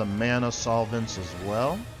need some mana solvents as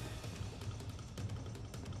well.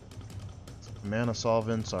 Mana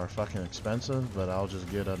solvents are fucking expensive, but I'll just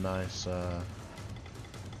get a nice, I'll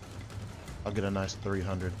get a nice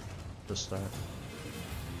 300 to start.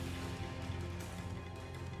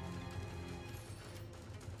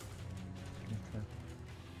 Okay.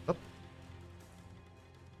 Oh.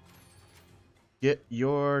 Get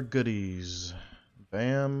your goodies.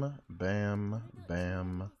 Bam, bam,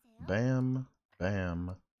 bam, bam,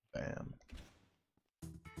 bam, bam.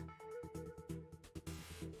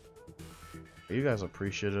 Are you guys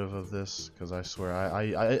appreciative of this? Because I swear,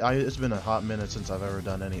 it's been a hot minute since I've ever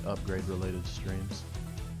done any upgrade-related streams.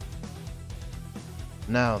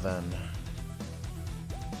 Now then,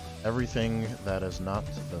 everything that is not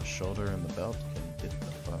the shoulder and the belt can get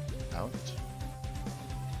the fuck out.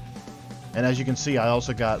 And as you can see, I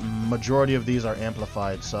also got majority of these are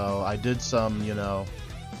amplified. So I did some, you know,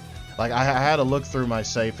 like I had to look through my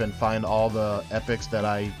safe and find all the epics that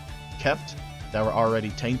I kept that were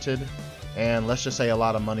already tainted. And let's just say a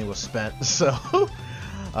lot of money was spent, so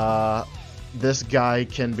this guy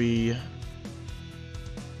can be...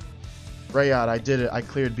 Rayot, I did it. I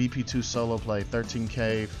cleared BP2 solo play,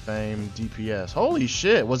 13k fame, DPS. Holy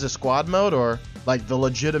shit, was it squad mode or like the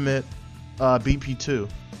legitimate BP2?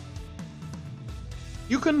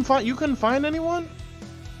 You couldn't find anyone?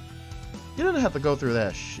 You didn't have to go through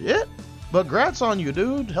that shit. But grats on you,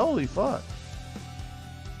 dude. Holy fuck.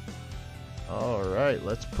 Alright,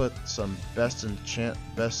 let's put some best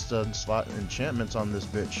slot enchantments on this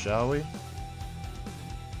bitch, shall we?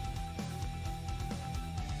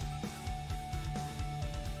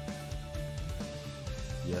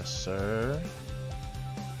 Yes, sir.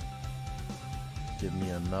 Give me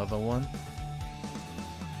another one.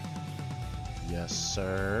 Yes,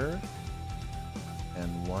 sir.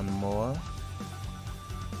 And one more.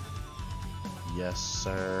 Yes,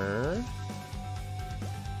 sir.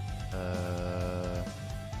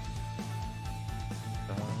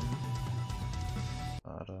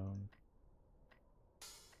 Bottom.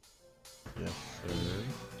 Yes, sir.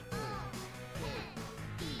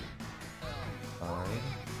 5.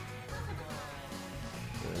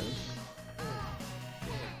 This.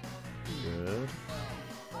 Good.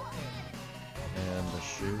 And the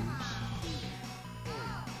shoes.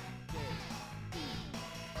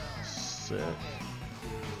 Sick.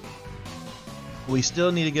 We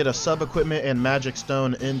still need to get a sub-equipment and magic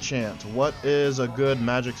stone enchant. What is a good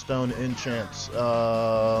magic stone enchant?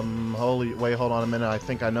 Wait, hold on a minute. I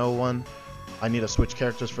think I know one. I need to switch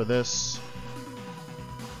characters for this.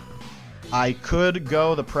 I could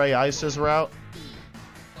go the Prey Isis route.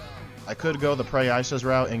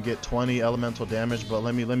 And get 20 elemental damage, but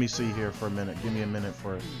let me see here for a minute. Give me a minute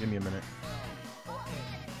for it. Give me a minute.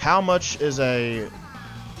 How much is a...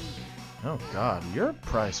 Oh god, your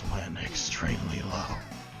price went extremely low.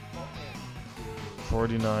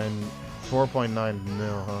 4.9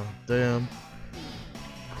 mil, huh? Damn.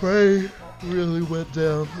 Prey really went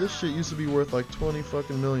down. This shit used to be worth like 20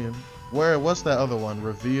 fucking million. What's that other one?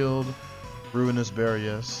 Revealed, Ruinous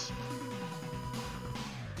Barriers.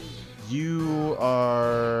 You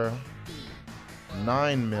are...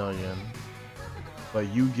 9 million, but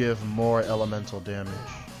you give more elemental damage.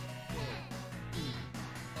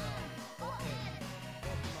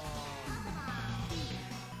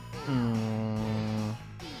 Hmm.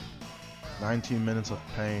 19 minutes of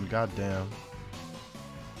pain. Goddamn.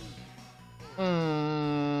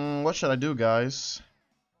 What should I do, guys?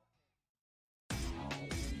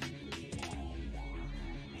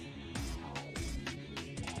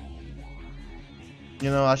 You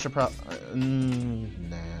know, I should probably.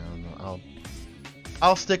 No.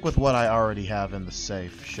 I'll stick with what I already have in the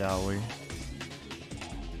safe, shall we?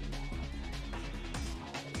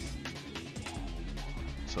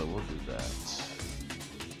 So we'll do that.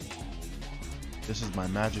 This is my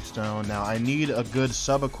magic stone. Now I need a good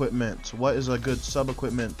sub-equipment. What is a good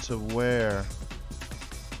sub-equipment to wear?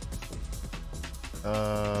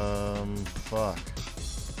 Fuck.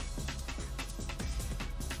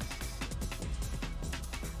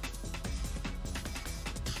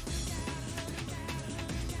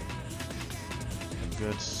 A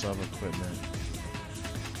good sub-equipment.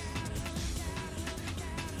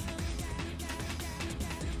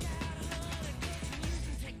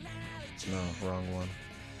 No, wrong one.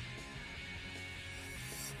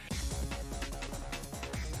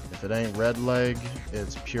 If it ain't red leg,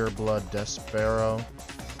 it's pure blood Despero.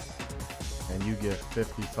 And you get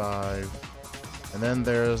 55. And then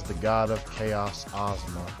there's the God of Chaos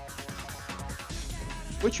Ozma,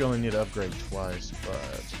 which you only need to upgrade twice,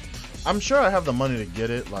 but I'm sure I have the money to get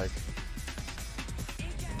it. Like,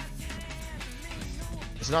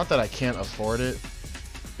 it's not that I can't afford it,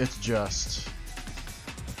 it's just,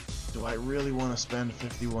 do I really want to spend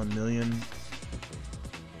 51 million?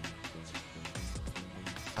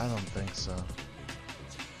 I don't think so.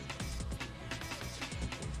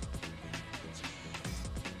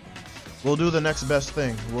 We'll do the next best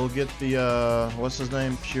thing. We'll get the, what's his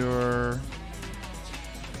name? Pure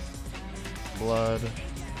blood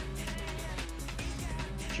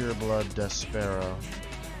Despero.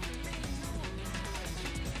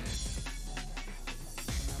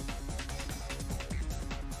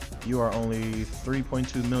 You are only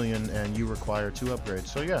 3.2 million and you require 2 upgrades.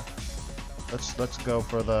 So yeah. Let's go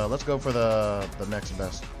for the next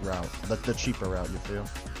best route. The cheaper route, you feel?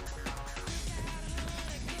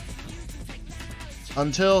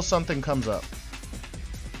 Until something comes up.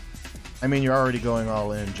 I mean, you're already going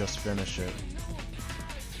all in, just finish it.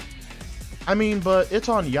 I mean, but it's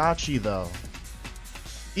on Yatchi though.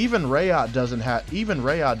 Even Rayot doesn't have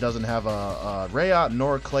a Rayot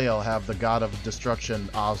nor Clayle have the God of Destruction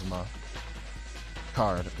Ozma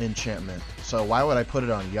card enchantment. So why would I put it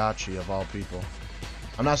on Yatchi of all people?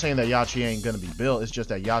 I'm not saying that Yatchi ain't gonna be built, it's just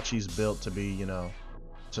that Yachi's built to be, you know,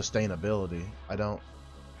 sustainability. I don't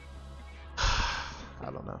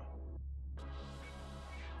know.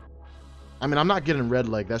 I mean, I'm not getting red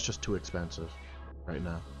leg, that's just too expensive right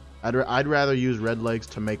now. I'd rather use red legs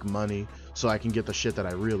to make money so I can get the shit that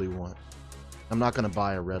I really want. I'm not gonna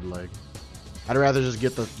buy a red leg. I'd rather just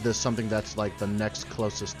get this something that's like the next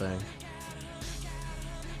closest thing,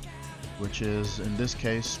 which is in this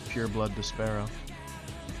case pure blood Despero.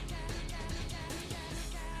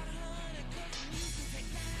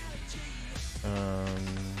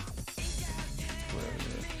 Where is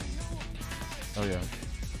it? Oh yeah.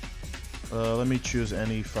 Let me choose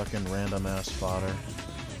any fucking random ass fodder.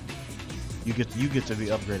 You get to be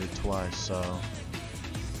upgraded twice, so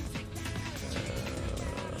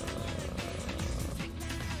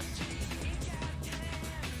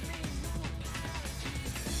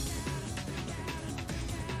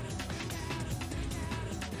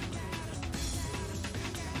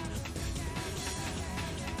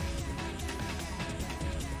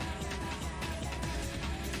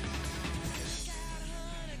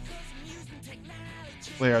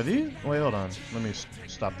wait, are these? Wait, hold on. Let me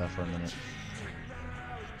stop that for a minute.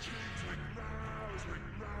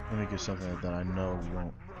 Let me get something that I know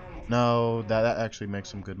won't. No, that actually makes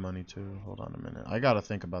some good money too. Hold on a minute. I gotta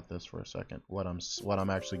think about this for a second. What I'm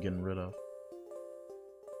actually getting rid of.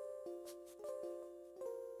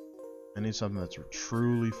 I need something that's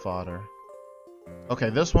truly fodder. Okay,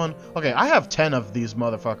 this one. Okay, I have 10 of these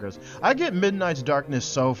motherfuckers. I get Midnight's Darkness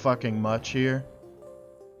so fucking much here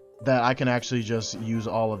that I can actually just use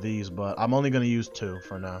all of these, but I'm only gonna use 2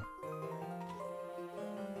 for now.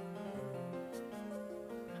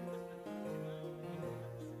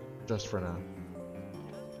 Just for now.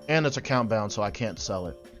 And it's account bound, so I can't sell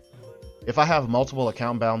it. If I have multiple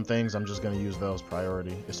account bound things, I'm just going to use those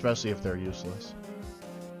priority, especially if they're useless.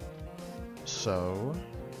 So,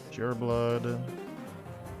 pure blood.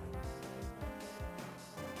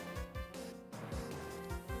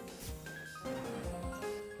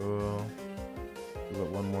 Cool. it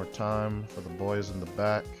one more time for the boys in the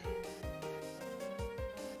back.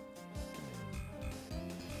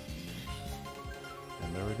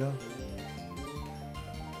 And there we go.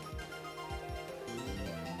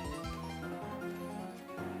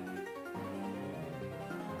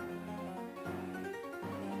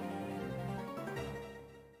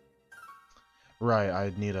 Right,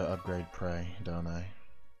 I need to upgrade Prey, don't I?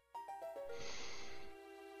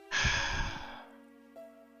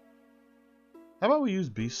 How about we use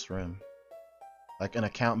Beast's Rim? Like an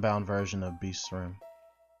account-bound version of Beast's Rim.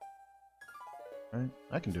 Right?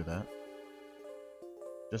 I can do that.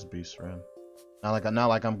 Just Beast's Rim. Not like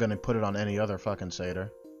I'm gonna put it on any other fucking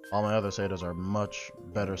satyr. All my other satyrs are much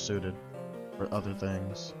better suited for other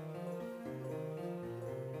things.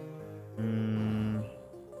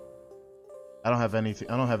 I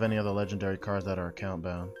don't have any other legendary cards that are account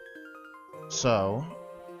bound. So,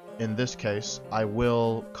 in this case, I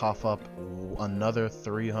will cough up another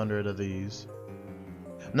 300 of these.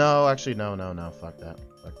 No, actually, no. Fuck that.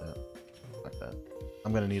 Fuck that. Fuck that.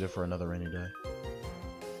 I'm gonna need it for another rainy day.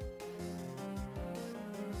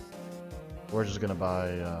 We're just gonna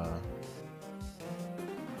buy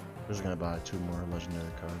 2 more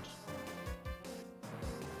legendary cards.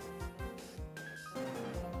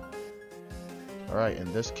 Alright,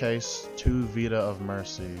 in this case, 2 Vita of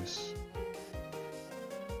Mercies.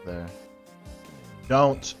 There.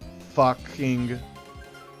 Don't fucking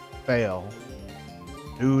fail.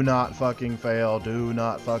 Do not fucking fail. Do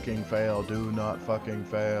not fucking fail. Do not fucking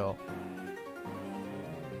fail.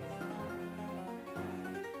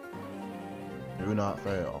 Do not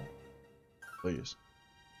fail. Please.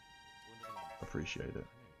 Appreciate it.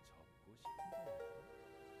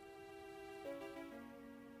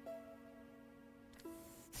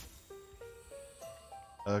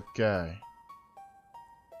 Okay.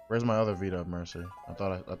 Where's my other Vita of Mercy? I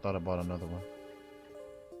thought I bought another one.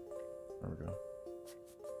 There we go.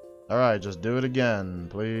 Alright, just do it again.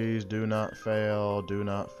 Please do not fail. Do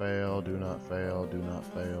not fail. Do not fail. Do not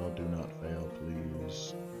fail. Do not fail,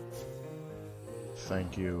 please.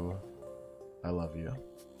 Thank you. I love you.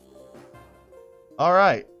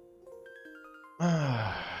 Alright.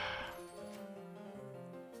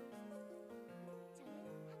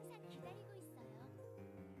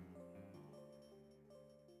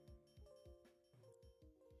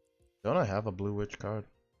 Don't I have a Blue Witch card?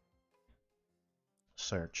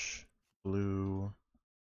 Search. Blue.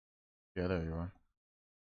 Yeah, there you are.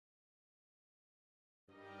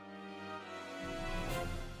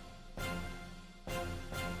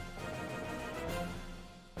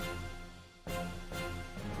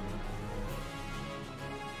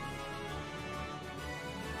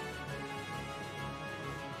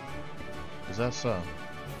 Is that so?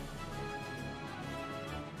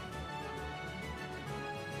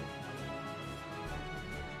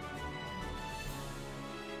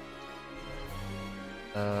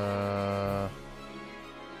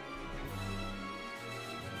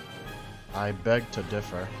 I beg to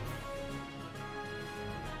differ.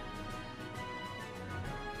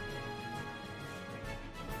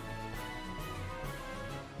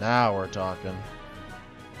 Now we're talking.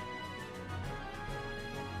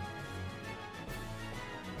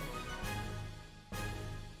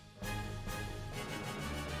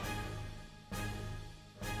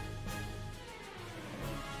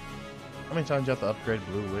 How many times do you have to upgrade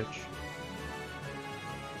Blue Witch?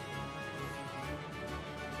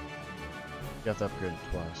 You have to upgrade it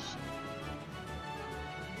twice.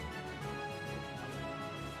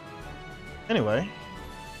 Anyway.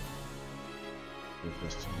 Give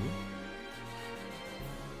this to you.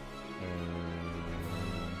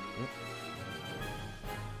 Yep.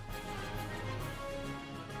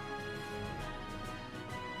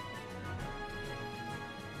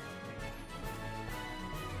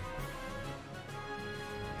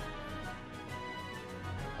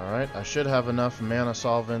 Alright, I should have enough mana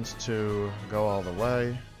solvents to go all the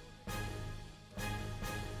way.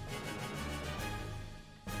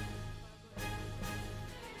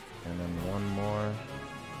 And then one more.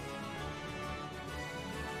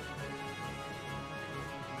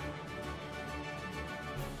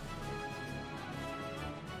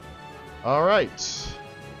 Alright.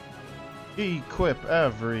 Equip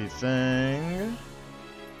everything.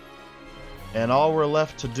 And all we're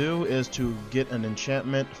left to do is to get an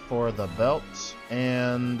enchantment for the belt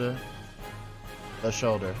and the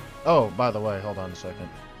shoulder. Oh, by the way, hold on a second.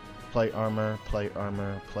 Plate armor, plate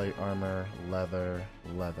armor, plate armor, leather,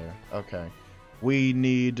 leather. Okay. We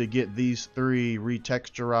need to get these 3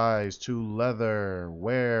 retexturized to leather.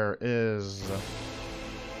 Where is...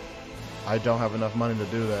 I don't have enough money to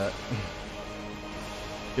do that.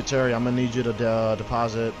 Kateri, I'm gonna need you to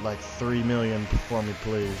deposit like 3 million for me,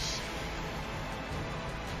 please.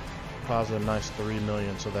 Deposit a nice 3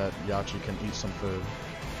 million so that Yatchi can eat some food.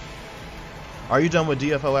 Are you done with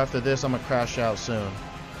DFO after this? I'm gonna crash out soon.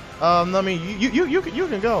 I mean, you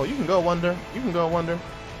can go. You can go, Wonder. You can go, Wonder.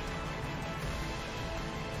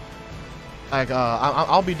 Like,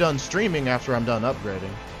 I'll be done streaming after I'm done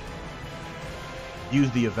upgrading. Use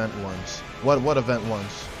the event ones. What event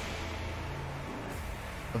ones?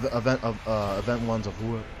 Event ones of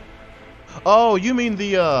what? Oh, you mean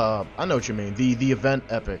the I know what you mean. The event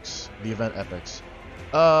epics. The event epics.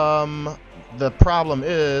 The problem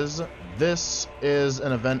is this is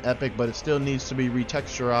an event epic, but it still needs to be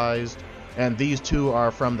retexturized, and these two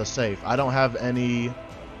are from the safe. I do not have any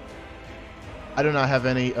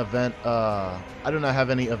event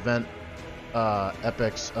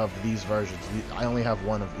epics of these versions. I only have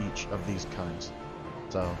one of each of these kinds.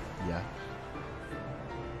 So, yeah.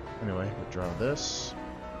 Anyway, withdraw this.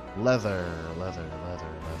 Leather.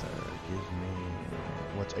 Give me,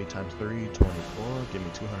 what's 8 times 3? 24. Give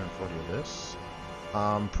me 240 of this.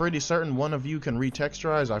 I'm pretty certain one of you can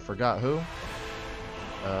retexturize. I forgot who.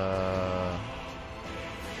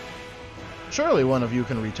 Surely one of you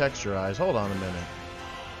can retexturize. Hold on a minute.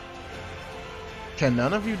 Can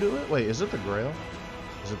none of you do it? Wait, is it the Grail?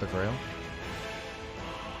 Is it the Grail?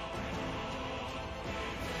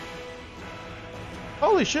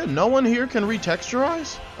 Holy shit, no one here can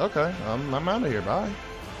retexturize? Okay, I'm out of here, bye.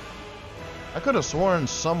 I could have sworn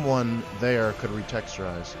someone there could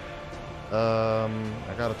retexturize. I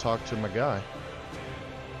gotta talk to my guy.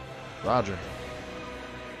 Roger.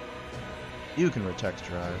 You can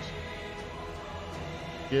retexturize.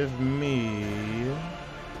 Give me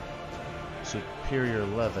superior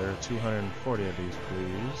leather, 240 of these,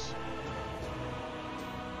 please.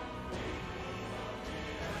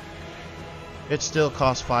 It still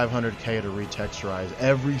costs 500k to retexturize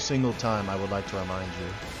every single time, I would like to remind you.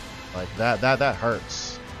 Like, that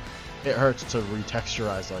hurts. It hurts to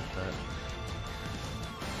retexturize like that.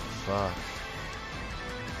 Fuck.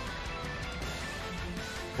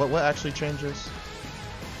 What actually changes?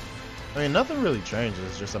 I mean, nothing really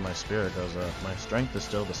changes, just that my spirit goes up. My strength is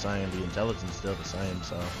still the same, the intelligence is still the same,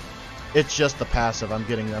 so it's just the passive. I'm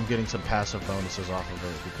getting some passive bonuses off of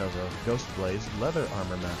it because of Ghost Blade's leather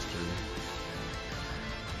armor mastery.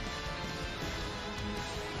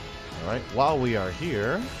 Alright, while we are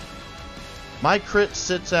here, my crit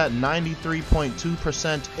sits at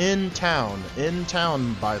 93.2% in town. In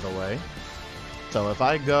town, by the way. So if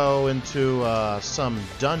I go into some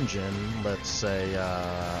dungeon, let's say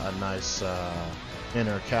a nice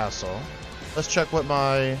inner castle, let's check what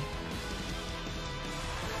my...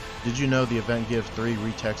 Did you know the event gives 3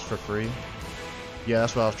 retext for free? Yeah,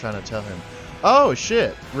 that's what I was trying to tell him. Oh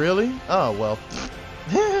shit, really? Oh well.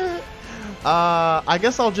 I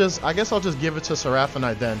guess I'll just give it to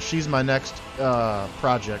Seraphinite then. She's my next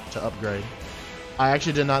project to upgrade. I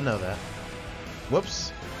actually did not know that.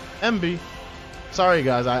 Whoops. MB. Sorry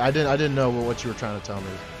guys, I didn't know what you were trying to tell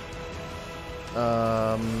me.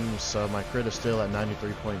 So my crit is still at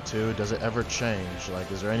 93.2. Does it ever change?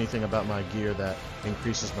 Like, is there anything about my gear that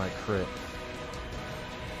increases my crit?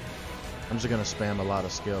 I'm just gonna spam a lot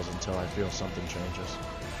of skills until I feel something changes.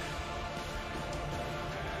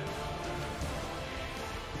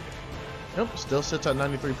 Nope, still sits at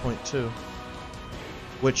 93.2.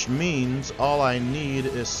 Which means all I need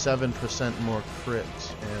is 7% more crit,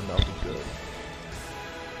 and I'll be good.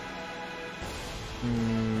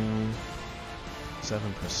 7%,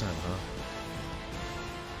 huh?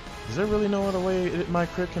 Is there really no other way my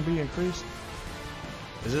crit can be increased?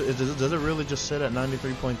 Does it really just sit at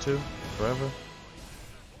 93.2 forever?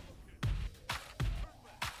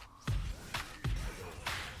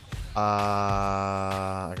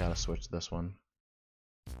 I gotta switch this one.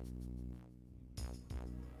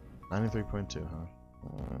 93.2, huh?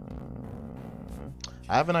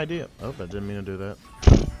 I have an idea. Oh, I didn't mean to do that.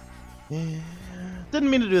 Yeah, didn't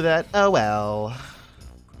mean to do that. Oh well.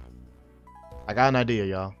 I got an idea,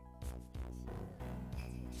 y'all.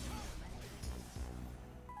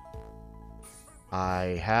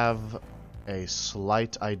 I have a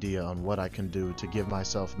slight idea on what I can do to give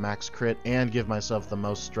myself max crit and give myself the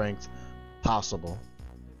most strength possible.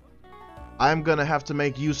 I'm gonna have to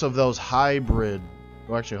make use of those hybrid...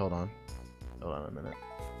 Oh, actually, hold on. Hold on a minute.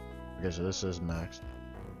 Okay, so this is maxed.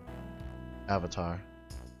 Avatar.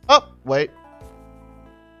 Oh, wait.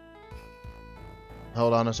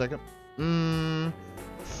 Hold on a second.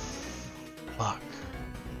 Fuck.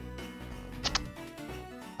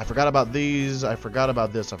 I forgot about these. I forgot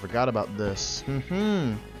about this. I forgot about this.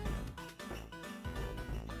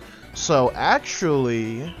 So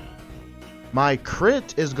actually, my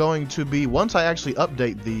crit is going to be, once I actually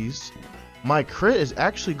update these, my crit is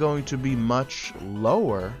actually going to be much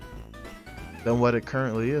lower than what it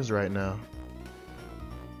currently is right now.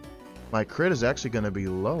 My crit is actually going to be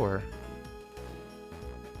lower.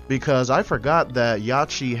 Because I forgot that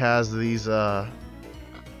Yatchi has these,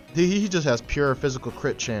 he just has pure physical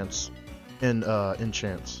crit chance in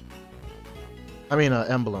enchants. I mean,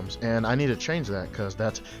 emblems. And I need to change that because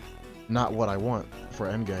that's not what I want for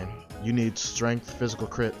endgame. You need strength, physical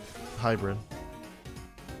crit, hybrid.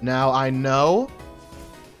 Now I do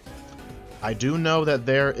know that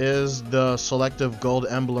there is the selective gold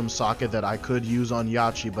emblem socket that I could use on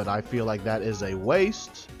Yatchi, but I feel like that is a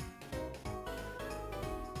waste.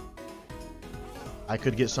 I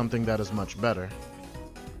could get something that is much better.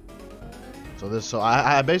 So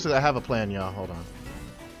I basically have a plan, y'all. Hold on.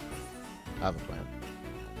 I have a plan.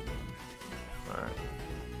 Alright.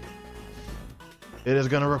 It is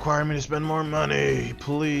gonna require me to spend more money.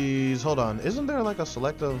 Please. Hold on. Isn't there like a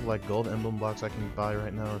selective like gold emblem box I can buy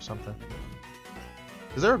right now or something?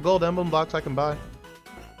 Is there a gold emblem box I can buy?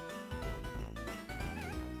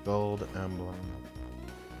 Gold emblem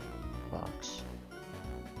box.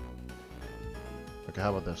 Okay,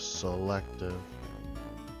 how about this? Selective.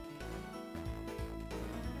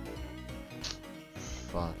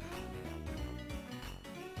 Fuck.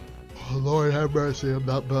 Oh, Lord have mercy, I'm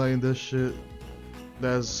not buying this shit.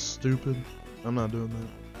 That's stupid. I'm not doing that.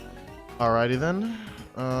 Alrighty then.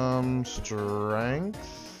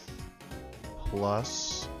 Strength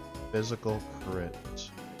plus physical crit.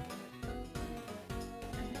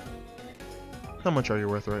 How much are you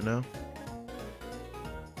worth right now?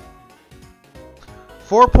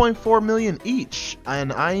 4.4 million each,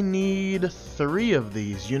 and I need 3 of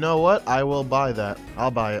these. You know what? I will buy that. I'll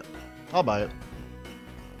buy it. I'll buy it.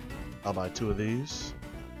 I'll buy 2 of these.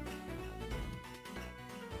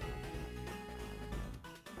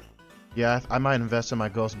 Yeah, I might invest in my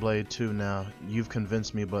Ghost Blade too now. You've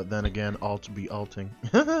convinced me, but then again, alt be alting.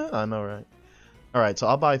 I know, right? Alright, so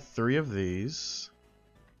I'll buy 3 of these.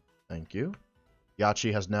 Thank you.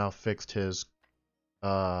 Yatchi has now fixed his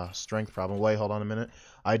strength problem. Wait, hold on a minute.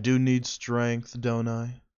 I do need strength, don't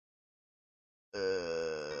I?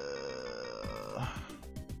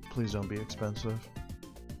 Please don't be expensive.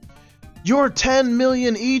 You're 10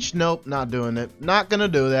 million each? Nope, not doing it. Not gonna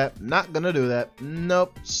do that. Not gonna do that.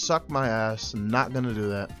 Nope, suck my ass. Not gonna do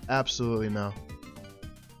that. Absolutely no.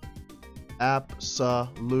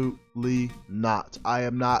 Absolutely not. I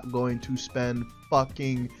am not going to spend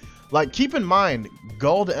fucking... Like, keep in mind,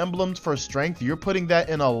 gold emblems for strength, you're putting that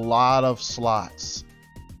in a lot of slots.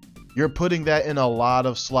 You're putting that in a lot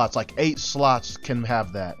of slots. Like, 8 slots can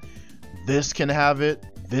have that. This can have it.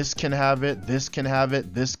 This can have it. This can have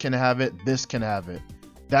it. This can have it. This can have it.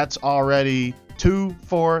 That's already 2,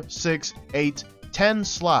 4, 6, 8, 10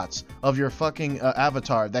 slots of your fucking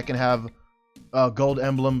avatar that can have a gold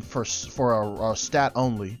emblem for a stat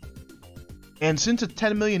only. And since it's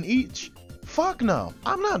 10 million each, fuck no.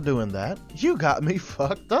 I'm not doing that. You got me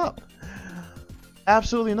fucked up.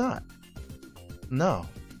 Absolutely not. No.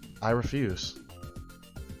 I refuse.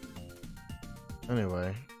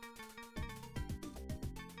 Anyway.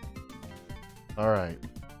 Alright.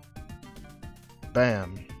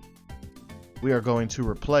 Bam. We are going to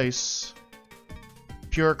replace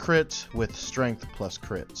pure crit with strength plus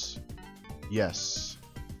crits. Yes.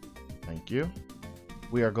 Thank you.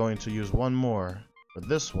 We are going to use one more for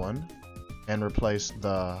this one and replace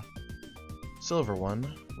the silver one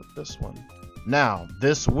with this one. Now,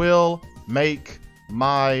 this will make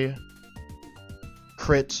my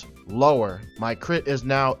crit lower. My crit is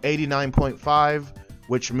now 89.5,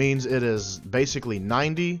 which means it is basically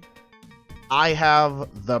 90. I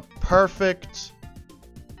have the perfect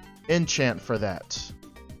enchant for that.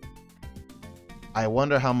 I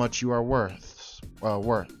wonder how much you are worth.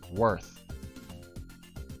 Worth.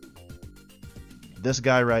 This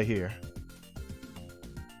guy right here.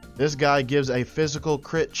 This guy gives a physical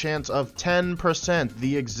crit chance of 10%,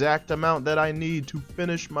 the exact amount that I need to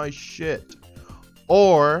finish my shit.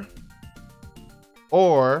 Or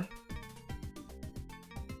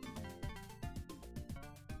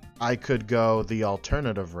I could go the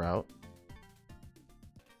alternative route.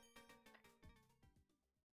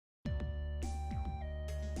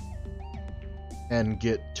 And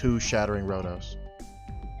get 2 Shattering Rotos.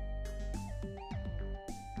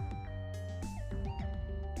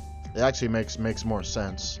 It actually makes more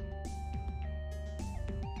sense.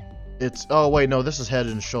 It's... Oh, wait, no, this is head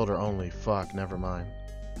and shoulder only. Fuck, never mind.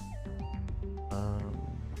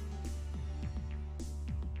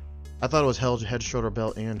 I thought it was head, shoulder,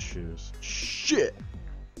 belt, and shoes. Shit!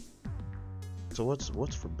 So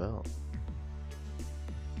what's for belt?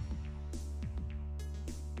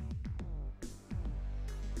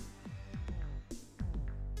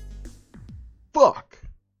 Fuck.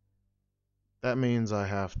 That means I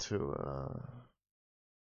have to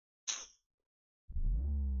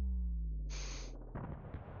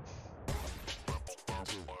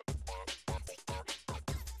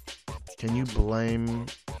Can you blame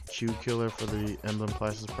Q Killer for the emblem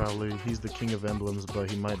classes? Probably. He's the king of emblems, but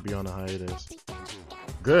he might be on a hiatus.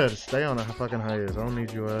 Good, stay on a fucking hiatus. I don't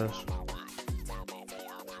need your ass.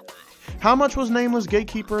 How much was Nameless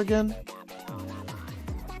Gatekeeper again?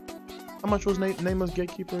 How much was Nameless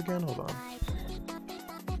Gatekeeper again? Hold on.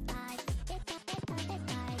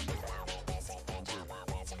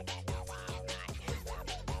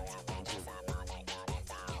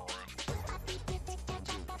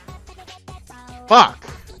 Fuck!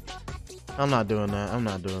 I'm not doing that. I'm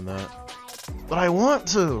not doing that. But I want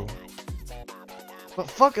to. But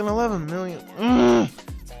fucking 11 million.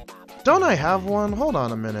 Don't I have one? Hold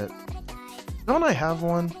on a minute. Don't I have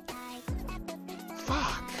one?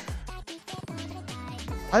 Fuck.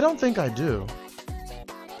 I don't think I do.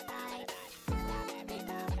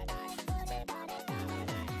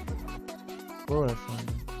 Where would I find them?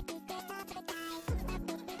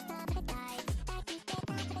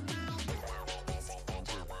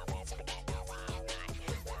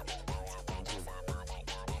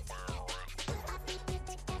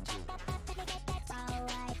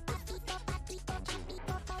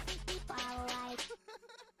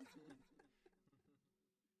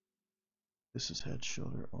 This is head,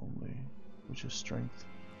 shoulder only, which is strength.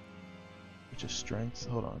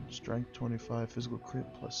 Hold on. Strength 25, physical crit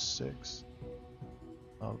plus 6.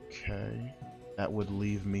 Okay. That would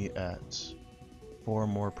leave me at 4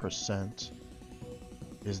 more %.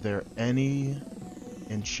 Is there any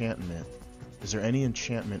enchantment? Is there any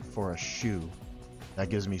enchantment for a shoe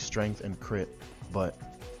that gives me strength and crit, but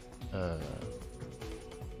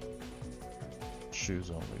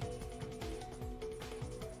shoes only?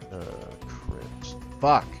 Crit.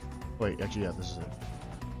 Fuck! Wait, actually, yeah, this is it.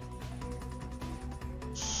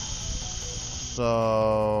 So...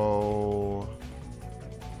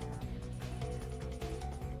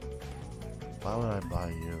 why would I buy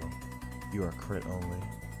you? You are crit only.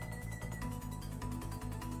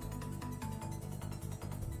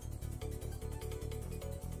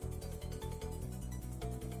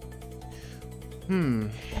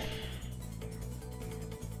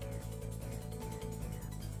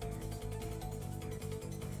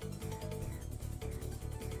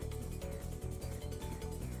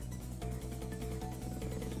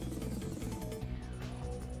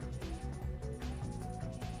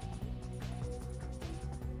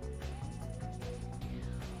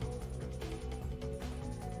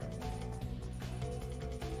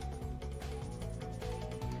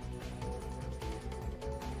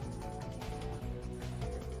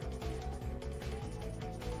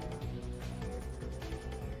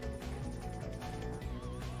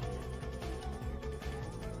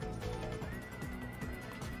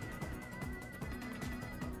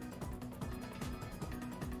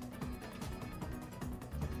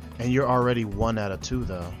 And you're already 1 out of 2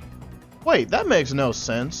 though. Wait, that makes no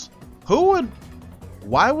sense.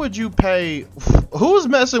 Why would you pay? Who's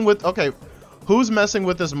messing with? Okay, who's messing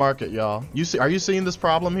with this market, y'all? Are you seeing this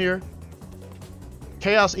problem here?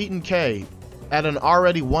 Chaos Eaten K at an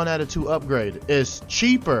already 1 out of 2 upgrade is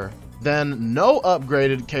cheaper than no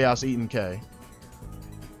upgraded Chaos Eaten K.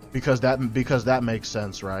 Because that makes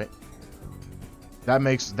sense, right? That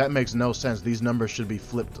makes no sense. These numbers should be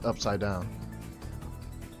flipped upside down.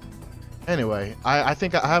 Anyway, I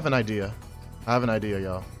think I have an idea. I have an idea,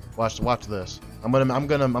 y'all. Watch this. I'm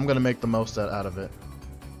gonna make the most out of it.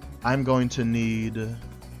 I'm gonna need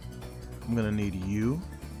you.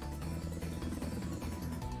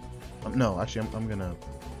 No, actually, I'm gonna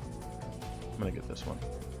get this one.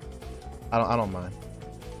 I don't mind.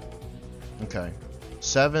 Okay,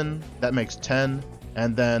 7. That makes 10,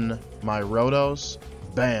 and then my Rotos.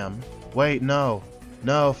 Bam. Wait, no,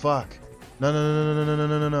 fuck.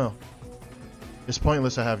 No. It's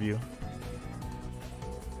pointless to have you.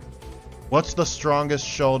 What's the strongest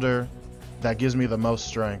shoulder that gives me the most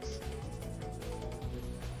strength?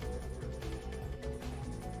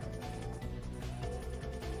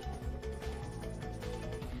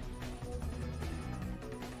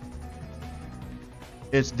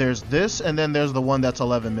 There's this, and then there's the one that's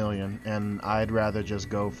 11 million, and I'd rather just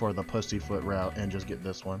go for the pussyfoot route and just get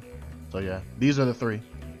this one. So yeah, these are the 3.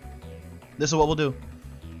 This is what we'll do.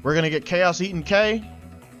 We're gonna get Chaos Eaten K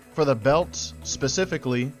for the belts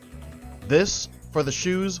specifically. This for the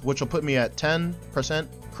shoes, which will put me at 10%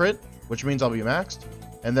 crit which means I'll be maxed.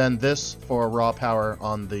 And then this for raw power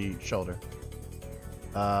on the shoulder.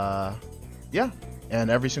 Yeah.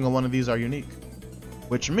 And every single one of these are unique.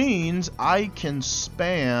 Which means I can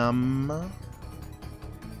spam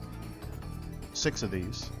 6 of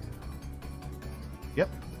these. Yep.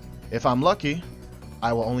 If I'm lucky,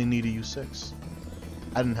 I will only need to use 6.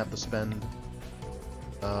 I didn't have to spend...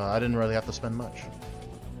 I didn't really have to spend much.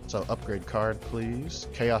 So upgrade card, please.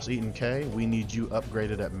 Chaos Eaten K, we need you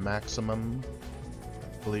upgraded at maximum,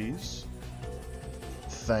 please.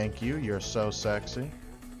 Thank you, you're so sexy.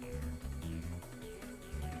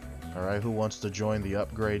 Alright, who wants to join the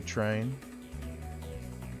upgrade train?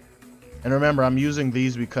 And remember, I'm using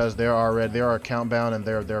these because they are account bound and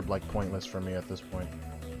they're like pointless for me at this point.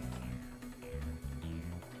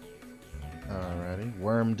 Alrighty,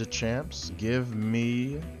 Worm to Champs, give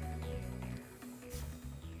me...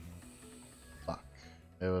 Fuck.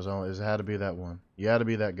 It had to be that one. You had to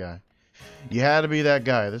be that guy. You had to be that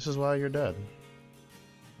guy. This is why you're dead.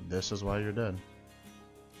 This is why you're dead.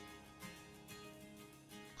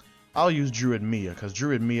 I'll use Druid Mia, because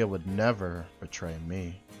Druid Mia would never betray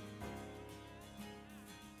me.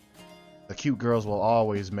 The cute girls will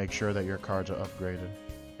always make sure that your cards are upgraded.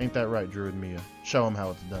 Ain't that right, Druid Mia? Show them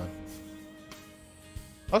how it's done.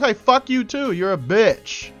 Okay, fuck you too. You're a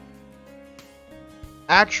bitch.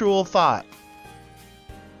 Actual thought.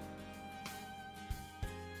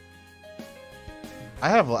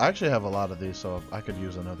 I actually have a lot of these, so I could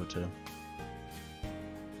use another two.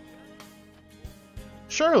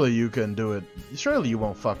 Surely you can do it. Surely you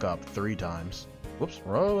won't fuck up 3 times. Whoops.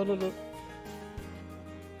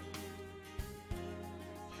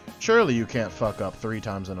 Surely you can't fuck up 3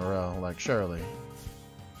 times in a row. Like, surely.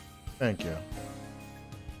 Thank you.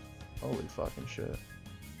 Holy fucking shit.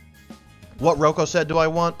 What Roko said do I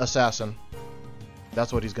want? Assassin.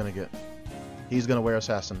 That's what he's gonna get. He's gonna wear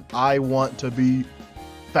Assassin. I want to be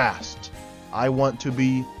fast. I want to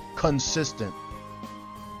be consistent.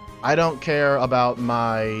 I don't care about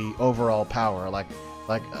my overall power. Like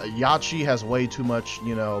Yatchi has way too much,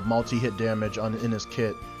 you know, multi-hit damage in his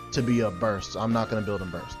kit to be a burst. So I'm not gonna build him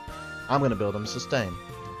burst. I'm gonna build him sustain.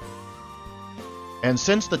 And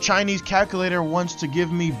since the Chinese calculator wants to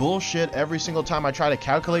give me bullshit every single time I try to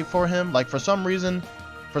calculate for him, like for some reason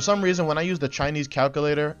when I use the Chinese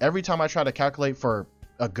calculator, every time I try to calculate for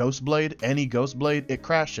a Ghost Blade, any Ghost Blade, it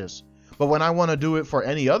crashes. But when I want to do it for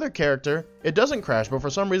any other character, it doesn't crash. But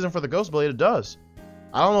for some reason for the Ghost Blade, it does.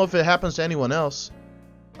 I don't know if it happens to anyone else.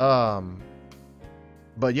 But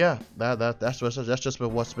yeah, that's just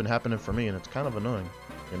what's been happening for me, and it's kind of annoying,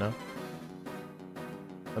 you know.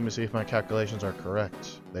 Let me see if my calculations are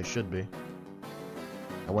correct. They should be.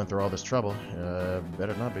 I went through all this trouble.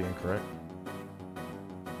 Better not be incorrect.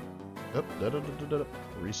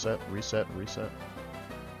 Reset, reset, reset.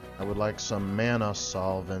 I would like some mana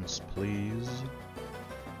solvents, please.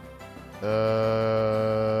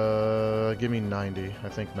 Give me 90. I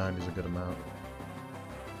think 90 is a good amount.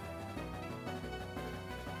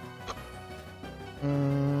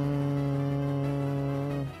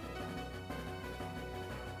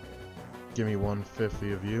 Give me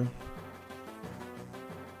 150 of you.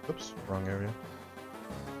 Oops, wrong area.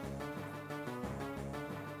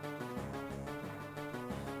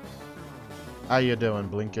 How you doing,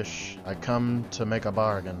 Blinkish? I come to make a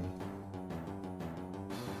bargain.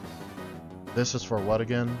 This is for what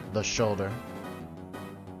again? The shoulder.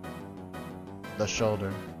 The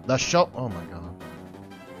shoulder. The oh my god.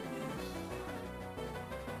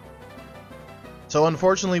 So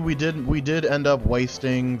unfortunately we did end up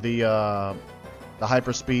wasting the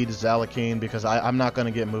hyperspeed Zalakine because I'm not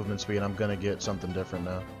gonna get movement speed, I'm gonna get something different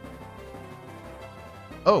now.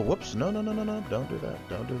 Oh, whoops. No. Don't do that.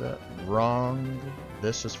 Don't do that. Wrong.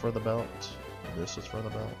 This is for the belt. This is for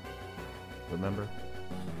the belt. Remember?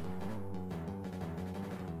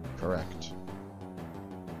 Correct.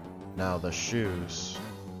 Now the shoes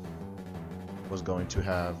was going to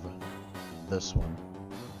have this one.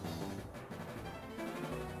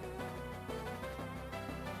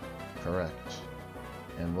 Correct.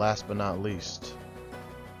 And last but not least,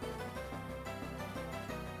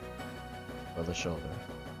 for the shoulder.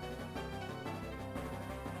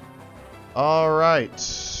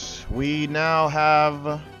 Alright, we now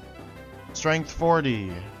have Strength 40,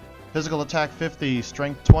 Physical Attack 50,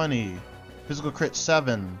 Strength 20, Physical Crit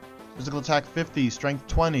 7, Physical Attack 50, Strength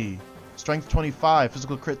 20, Strength 25,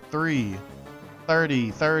 Physical Crit 3,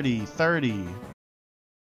 30, 30, 30,